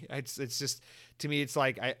wedding. It's just, to me, it's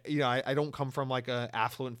like, I don't come from like a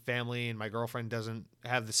affluent family, and my girlfriend doesn't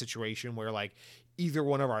have the situation where like either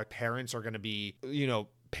one of our parents are going to be,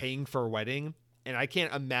 paying for a wedding. And I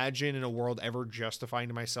can't imagine in a world ever justifying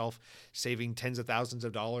to myself saving tens of thousands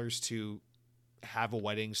of dollars to have a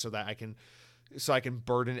wedding so I can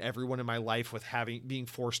burden everyone in my life with being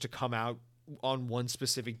forced to come out on one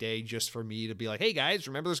specific day just for me to be like, hey guys,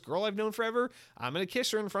 remember this girl I've known forever? I'm going to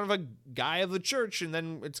kiss her in front of a guy of the church. And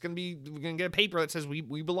then we're going to get a paper that says we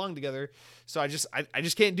belong together. So I just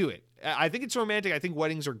can't do it. I think it's romantic. I think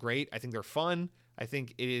weddings are great. I think they're fun. I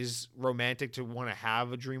think it is romantic to want to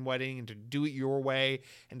have a dream wedding and to do it your way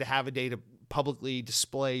and to have a day to publicly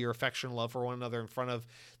display your affection and love for one another in front of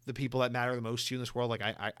the people that matter the most to you in this world. Like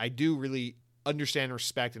I do really understand,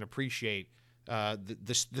 respect, and appreciate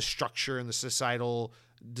the structure and the societal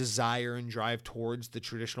desire and drive towards the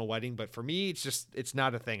traditional wedding. But for me, it's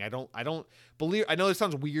not a thing. I don't believe, I know this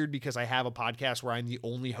sounds weird because I have a podcast where I'm the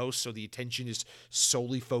only host, so the attention is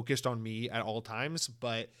solely focused on me at all times,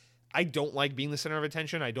 but I don't like being the center of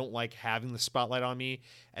attention. I don't like having the spotlight on me.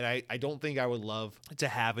 And I don't think I would love to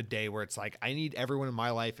have a day where it's like, I need everyone in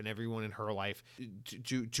my life and everyone in her life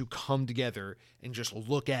to come together and just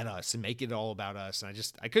look at us and make it all about us.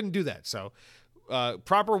 And I couldn't do that. So,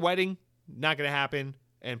 proper wedding, not going to happen.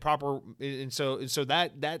 And so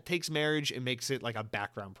that takes marriage and makes it like a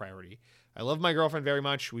background priority. I love my girlfriend very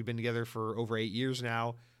much. We've been together for over 8 years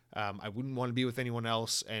now. I wouldn't want to be with anyone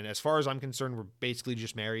else. And as far as I'm concerned, we're basically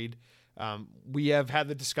just married. We have had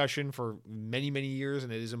the discussion for many, many years,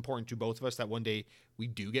 and it is important to both of us that one day we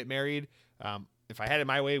do get married. If I had it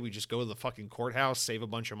my way, we'd just go to the fucking courthouse, save a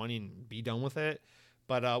bunch of money, and be done with it.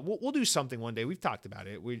 But we'll do something one day. We've talked about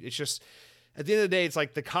it. It's just, at the end of the day, it's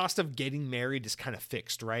like the cost of getting married is kind of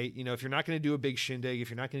fixed, right? If you're not going to do a big shindig, if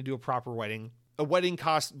you're not going to do a proper wedding, a wedding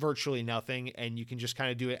costs virtually nothing, and you can just kind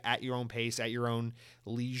of do it at your own pace, at your own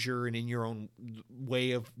leisure, and in your own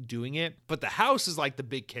way of doing it. But the house is like the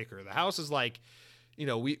big kicker. The house is like,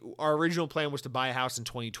 our original plan was to buy a house in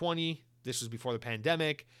 2020. This was before the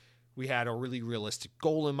pandemic. We had a really realistic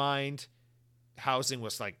goal in mind. Housing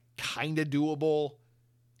was like kind of doable.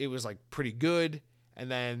 It was like pretty good. And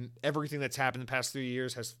then everything that's happened in the past 3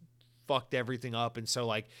 years has fucked everything up. And so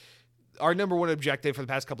like, our number one objective for the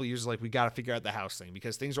past couple of years is like, we got to figure out the house thing,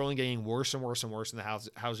 because things are only getting worse and worse and worse in the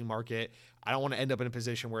housing market. I don't want to end up in a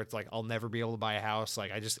position where it's like, I'll never be able to buy a house.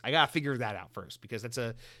 Like, I got to figure that out first, because that's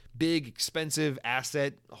a big, expensive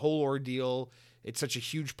asset, whole ordeal. It's such a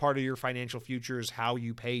huge part of your financial future is how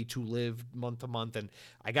you pay to live month to month. And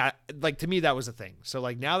to me, that was a thing. So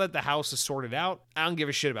like, now that the house is sorted out, I don't give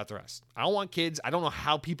a shit about the rest. I don't want kids. I don't know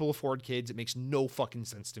how people afford kids. It makes no fucking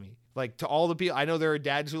sense to me. Like, to all the people, I know there are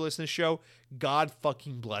dads who listen to this show. God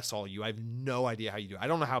fucking bless all you. I have no idea how you do it. I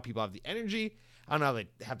don't know how people have the energy. I don't know how they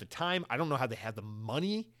have the time. I don't know how they have the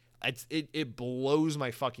money. It blows my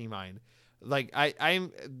fucking mind. Like,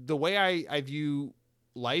 I'm the way I view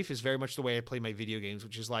life is very much the way I play my video games,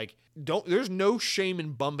 which is like, there's no shame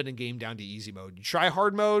in bumping a game down to easy mode. You try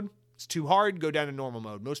hard mode, it's too hard, go down to normal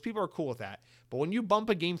mode. Most people are cool with that. But when you bump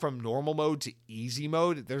a game from normal mode to easy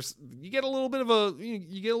mode, you get a little bit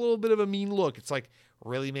of a mean look. It's like,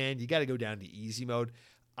 really, man, you got to go down to easy mode.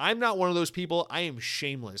 I'm not one of those people. I am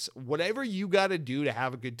shameless. Whatever you got to do to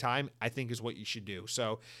have a good time, I think is what you should do.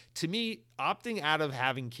 So to me, opting out of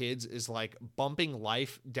having kids is like bumping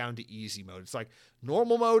life down to easy mode. It's like,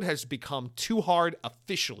 normal mode has become too hard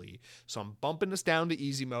officially. So I'm bumping this down to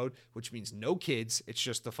easy mode, which means no kids. It's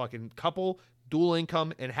just the fucking couple, dual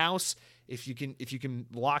income, and house. If you can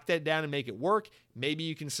lock that down and make it work, maybe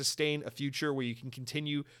you can sustain a future where you can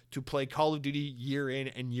continue to play Call of Duty year in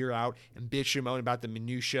and year out and bitch and moan about the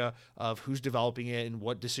minutia of who's developing it and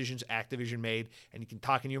what decisions Activision made. And you can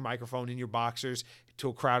talk in your microphone in your boxers to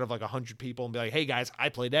a crowd of like 100 people and be like, hey guys, I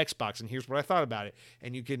played Xbox and here's what I thought about it.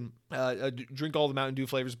 And you can drink all the Mountain Dew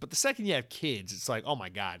flavors. But the second you have kids, it's like, oh my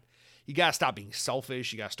God. You got to stop being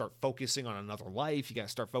selfish. You got to start focusing on another life. You got to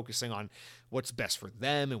start focusing on what's best for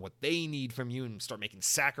them and what they need from you, and start making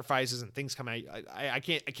sacrifices and things come out. I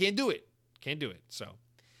can't do it. Can't do it. So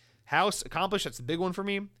house accomplished. That's the big one for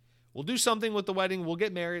me. We'll do something with the wedding. We'll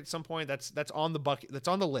get married at some point. That's on the bucket. That's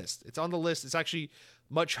on the list. It's on the list. It's actually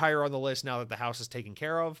much higher on the list now that the house is taken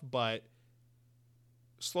care of, but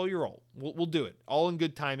slow your roll. We'll do it all in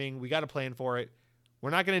good timing. We got a plan for it. We're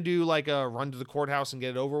not going to do like a run to the courthouse and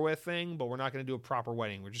get it over with thing, but we're not going to do a proper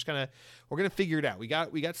wedding. We're going to figure it out. We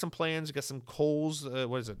got some plans. We got some coals.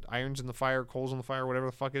 What is it? Irons in the fire, coals in the fire, whatever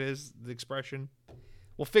the fuck it is, the expression.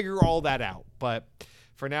 We'll figure all that out. But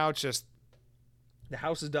for now, it's just the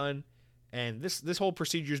house is done. And this whole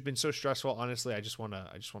procedure has been so stressful. Honestly, I just want to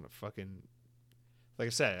fucking, like I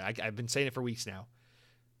said, I've been saying it for weeks now.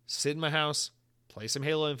 Sit in my house, play some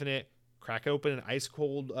Halo Infinite, crack open an ice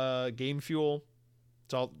cold Game Fuel.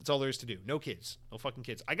 That's all there is to do. No kids. No fucking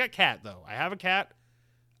kids. I got cat, though. I have a cat.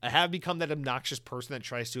 I have become that obnoxious person that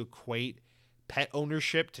tries to equate pet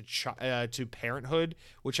ownership to parenthood,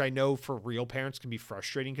 which I know for real parents can be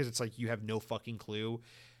frustrating, because it's like you have no fucking clue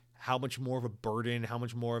how much more of a burden, how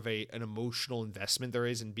much more of an emotional investment there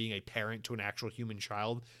is in being a parent to an actual human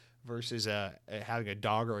child versus having a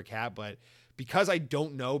dog or a cat. But because I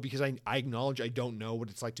don't know, because I acknowledge I don't know what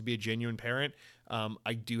it's like to be a genuine parent,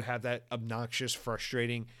 I do have that obnoxious,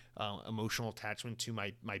 frustrating, emotional attachment to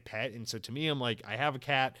my pet. And so to me, I'm like, I have a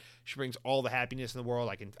cat. She brings all the happiness in the world.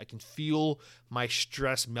 I can feel my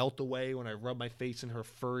stress melt away when I rub my face in her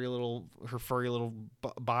furry little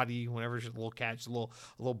body. Whenever she's a little cat, she's a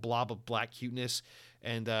little blob of black cuteness.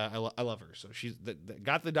 And I love her. So she's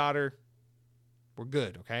got the daughter. We're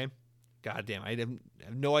good. Okay. God damn, I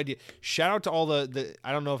have no idea. Shout out to all the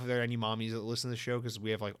I don't know if there are any mommies that listen to the show, because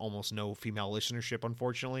we have like almost no female listenership,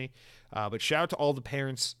 unfortunately. But shout out to all the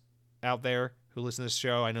parents out there who listen to this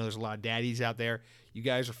show. I know there's a lot of daddies out there. You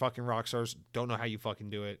guys are fucking rock stars. Don't know how you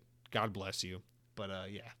fucking do it. God bless you. But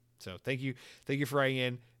yeah. So thank you for writing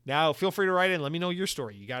in. Now feel free to write in. Let me know your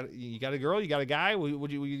story. You got a girl? You got a guy?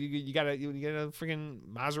 You got a freaking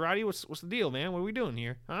Maserati? What's the deal, man? What are we doing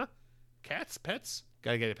here? Huh? Cats? Pets?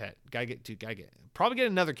 Gotta get a pet. Probably get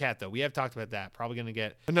another cat, though. We have talked about that. Probably gonna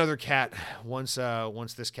get another cat once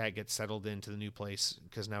this cat gets settled into the new place,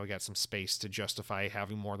 because now we got some space to justify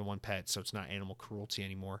having more than one pet, so it's not animal cruelty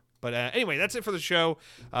anymore. But anyway, that's it for the show.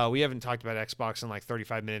 We haven't talked about Xbox in like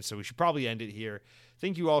 35 minutes, so we should probably end it here.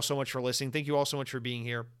 Thank you all so much for listening. Thank you all so much for being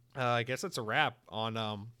here. I guess that's a wrap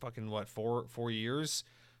on fucking what 4 years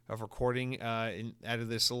of recording out of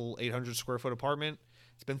this little 800 square foot apartment.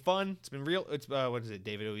 It's been fun. It's been real. It's what is it?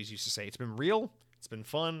 David always used to say, it's been real. It's been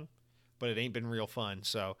fun, but it ain't been real fun.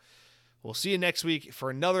 So we'll see you next week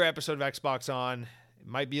for another episode of Xbox On. It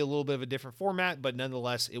might be a little bit of a different format, but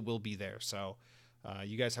nonetheless, it will be there. So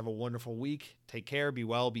you guys have a wonderful week. Take care. Be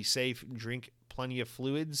well. Be safe. Drink plenty of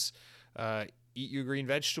fluids. Eat your green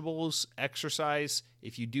vegetables. Exercise.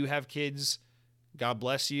 If you do have kids, God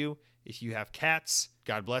bless you. If you have cats,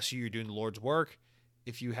 God bless you. You're doing the Lord's work.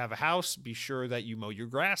 if you have a house, be sure that you mow your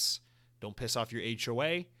grass. Don't piss off your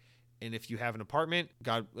HOA. And if you have an apartment,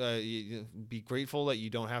 be grateful that you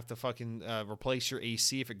don't have to fucking replace your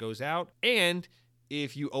AC if it goes out. And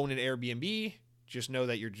if you own an Airbnb, just know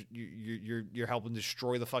that you're helping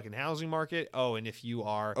destroy the fucking housing market. Oh, and if you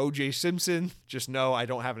are O.J. Simpson, just know I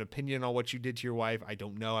don't have an opinion on what you did to your wife. I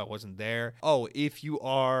don't know. I wasn't there. Oh, if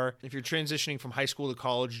you're transitioning from high school to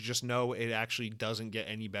college, just know it actually doesn't get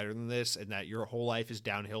any better than this, and that your whole life is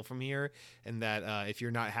downhill from here, and that if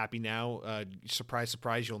you're not happy now, surprise,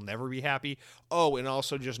 surprise, you'll never be happy. Oh, and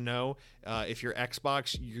also just know if you're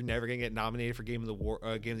Xbox, you're never gonna get nominated for Game of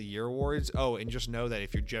the Year awards. Oh, and just know that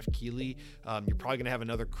if you're Jeff Keighley, you're probably going to have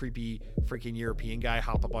another creepy freaking European guy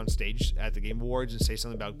hop up on stage at the Game Awards and say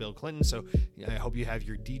something about Bill Clinton. So I hope you have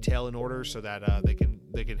your detail in order so that they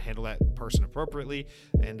can handle that person appropriately.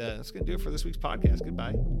 And that's going to do it for this week's podcast.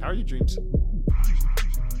 Goodbye. Power your dreams.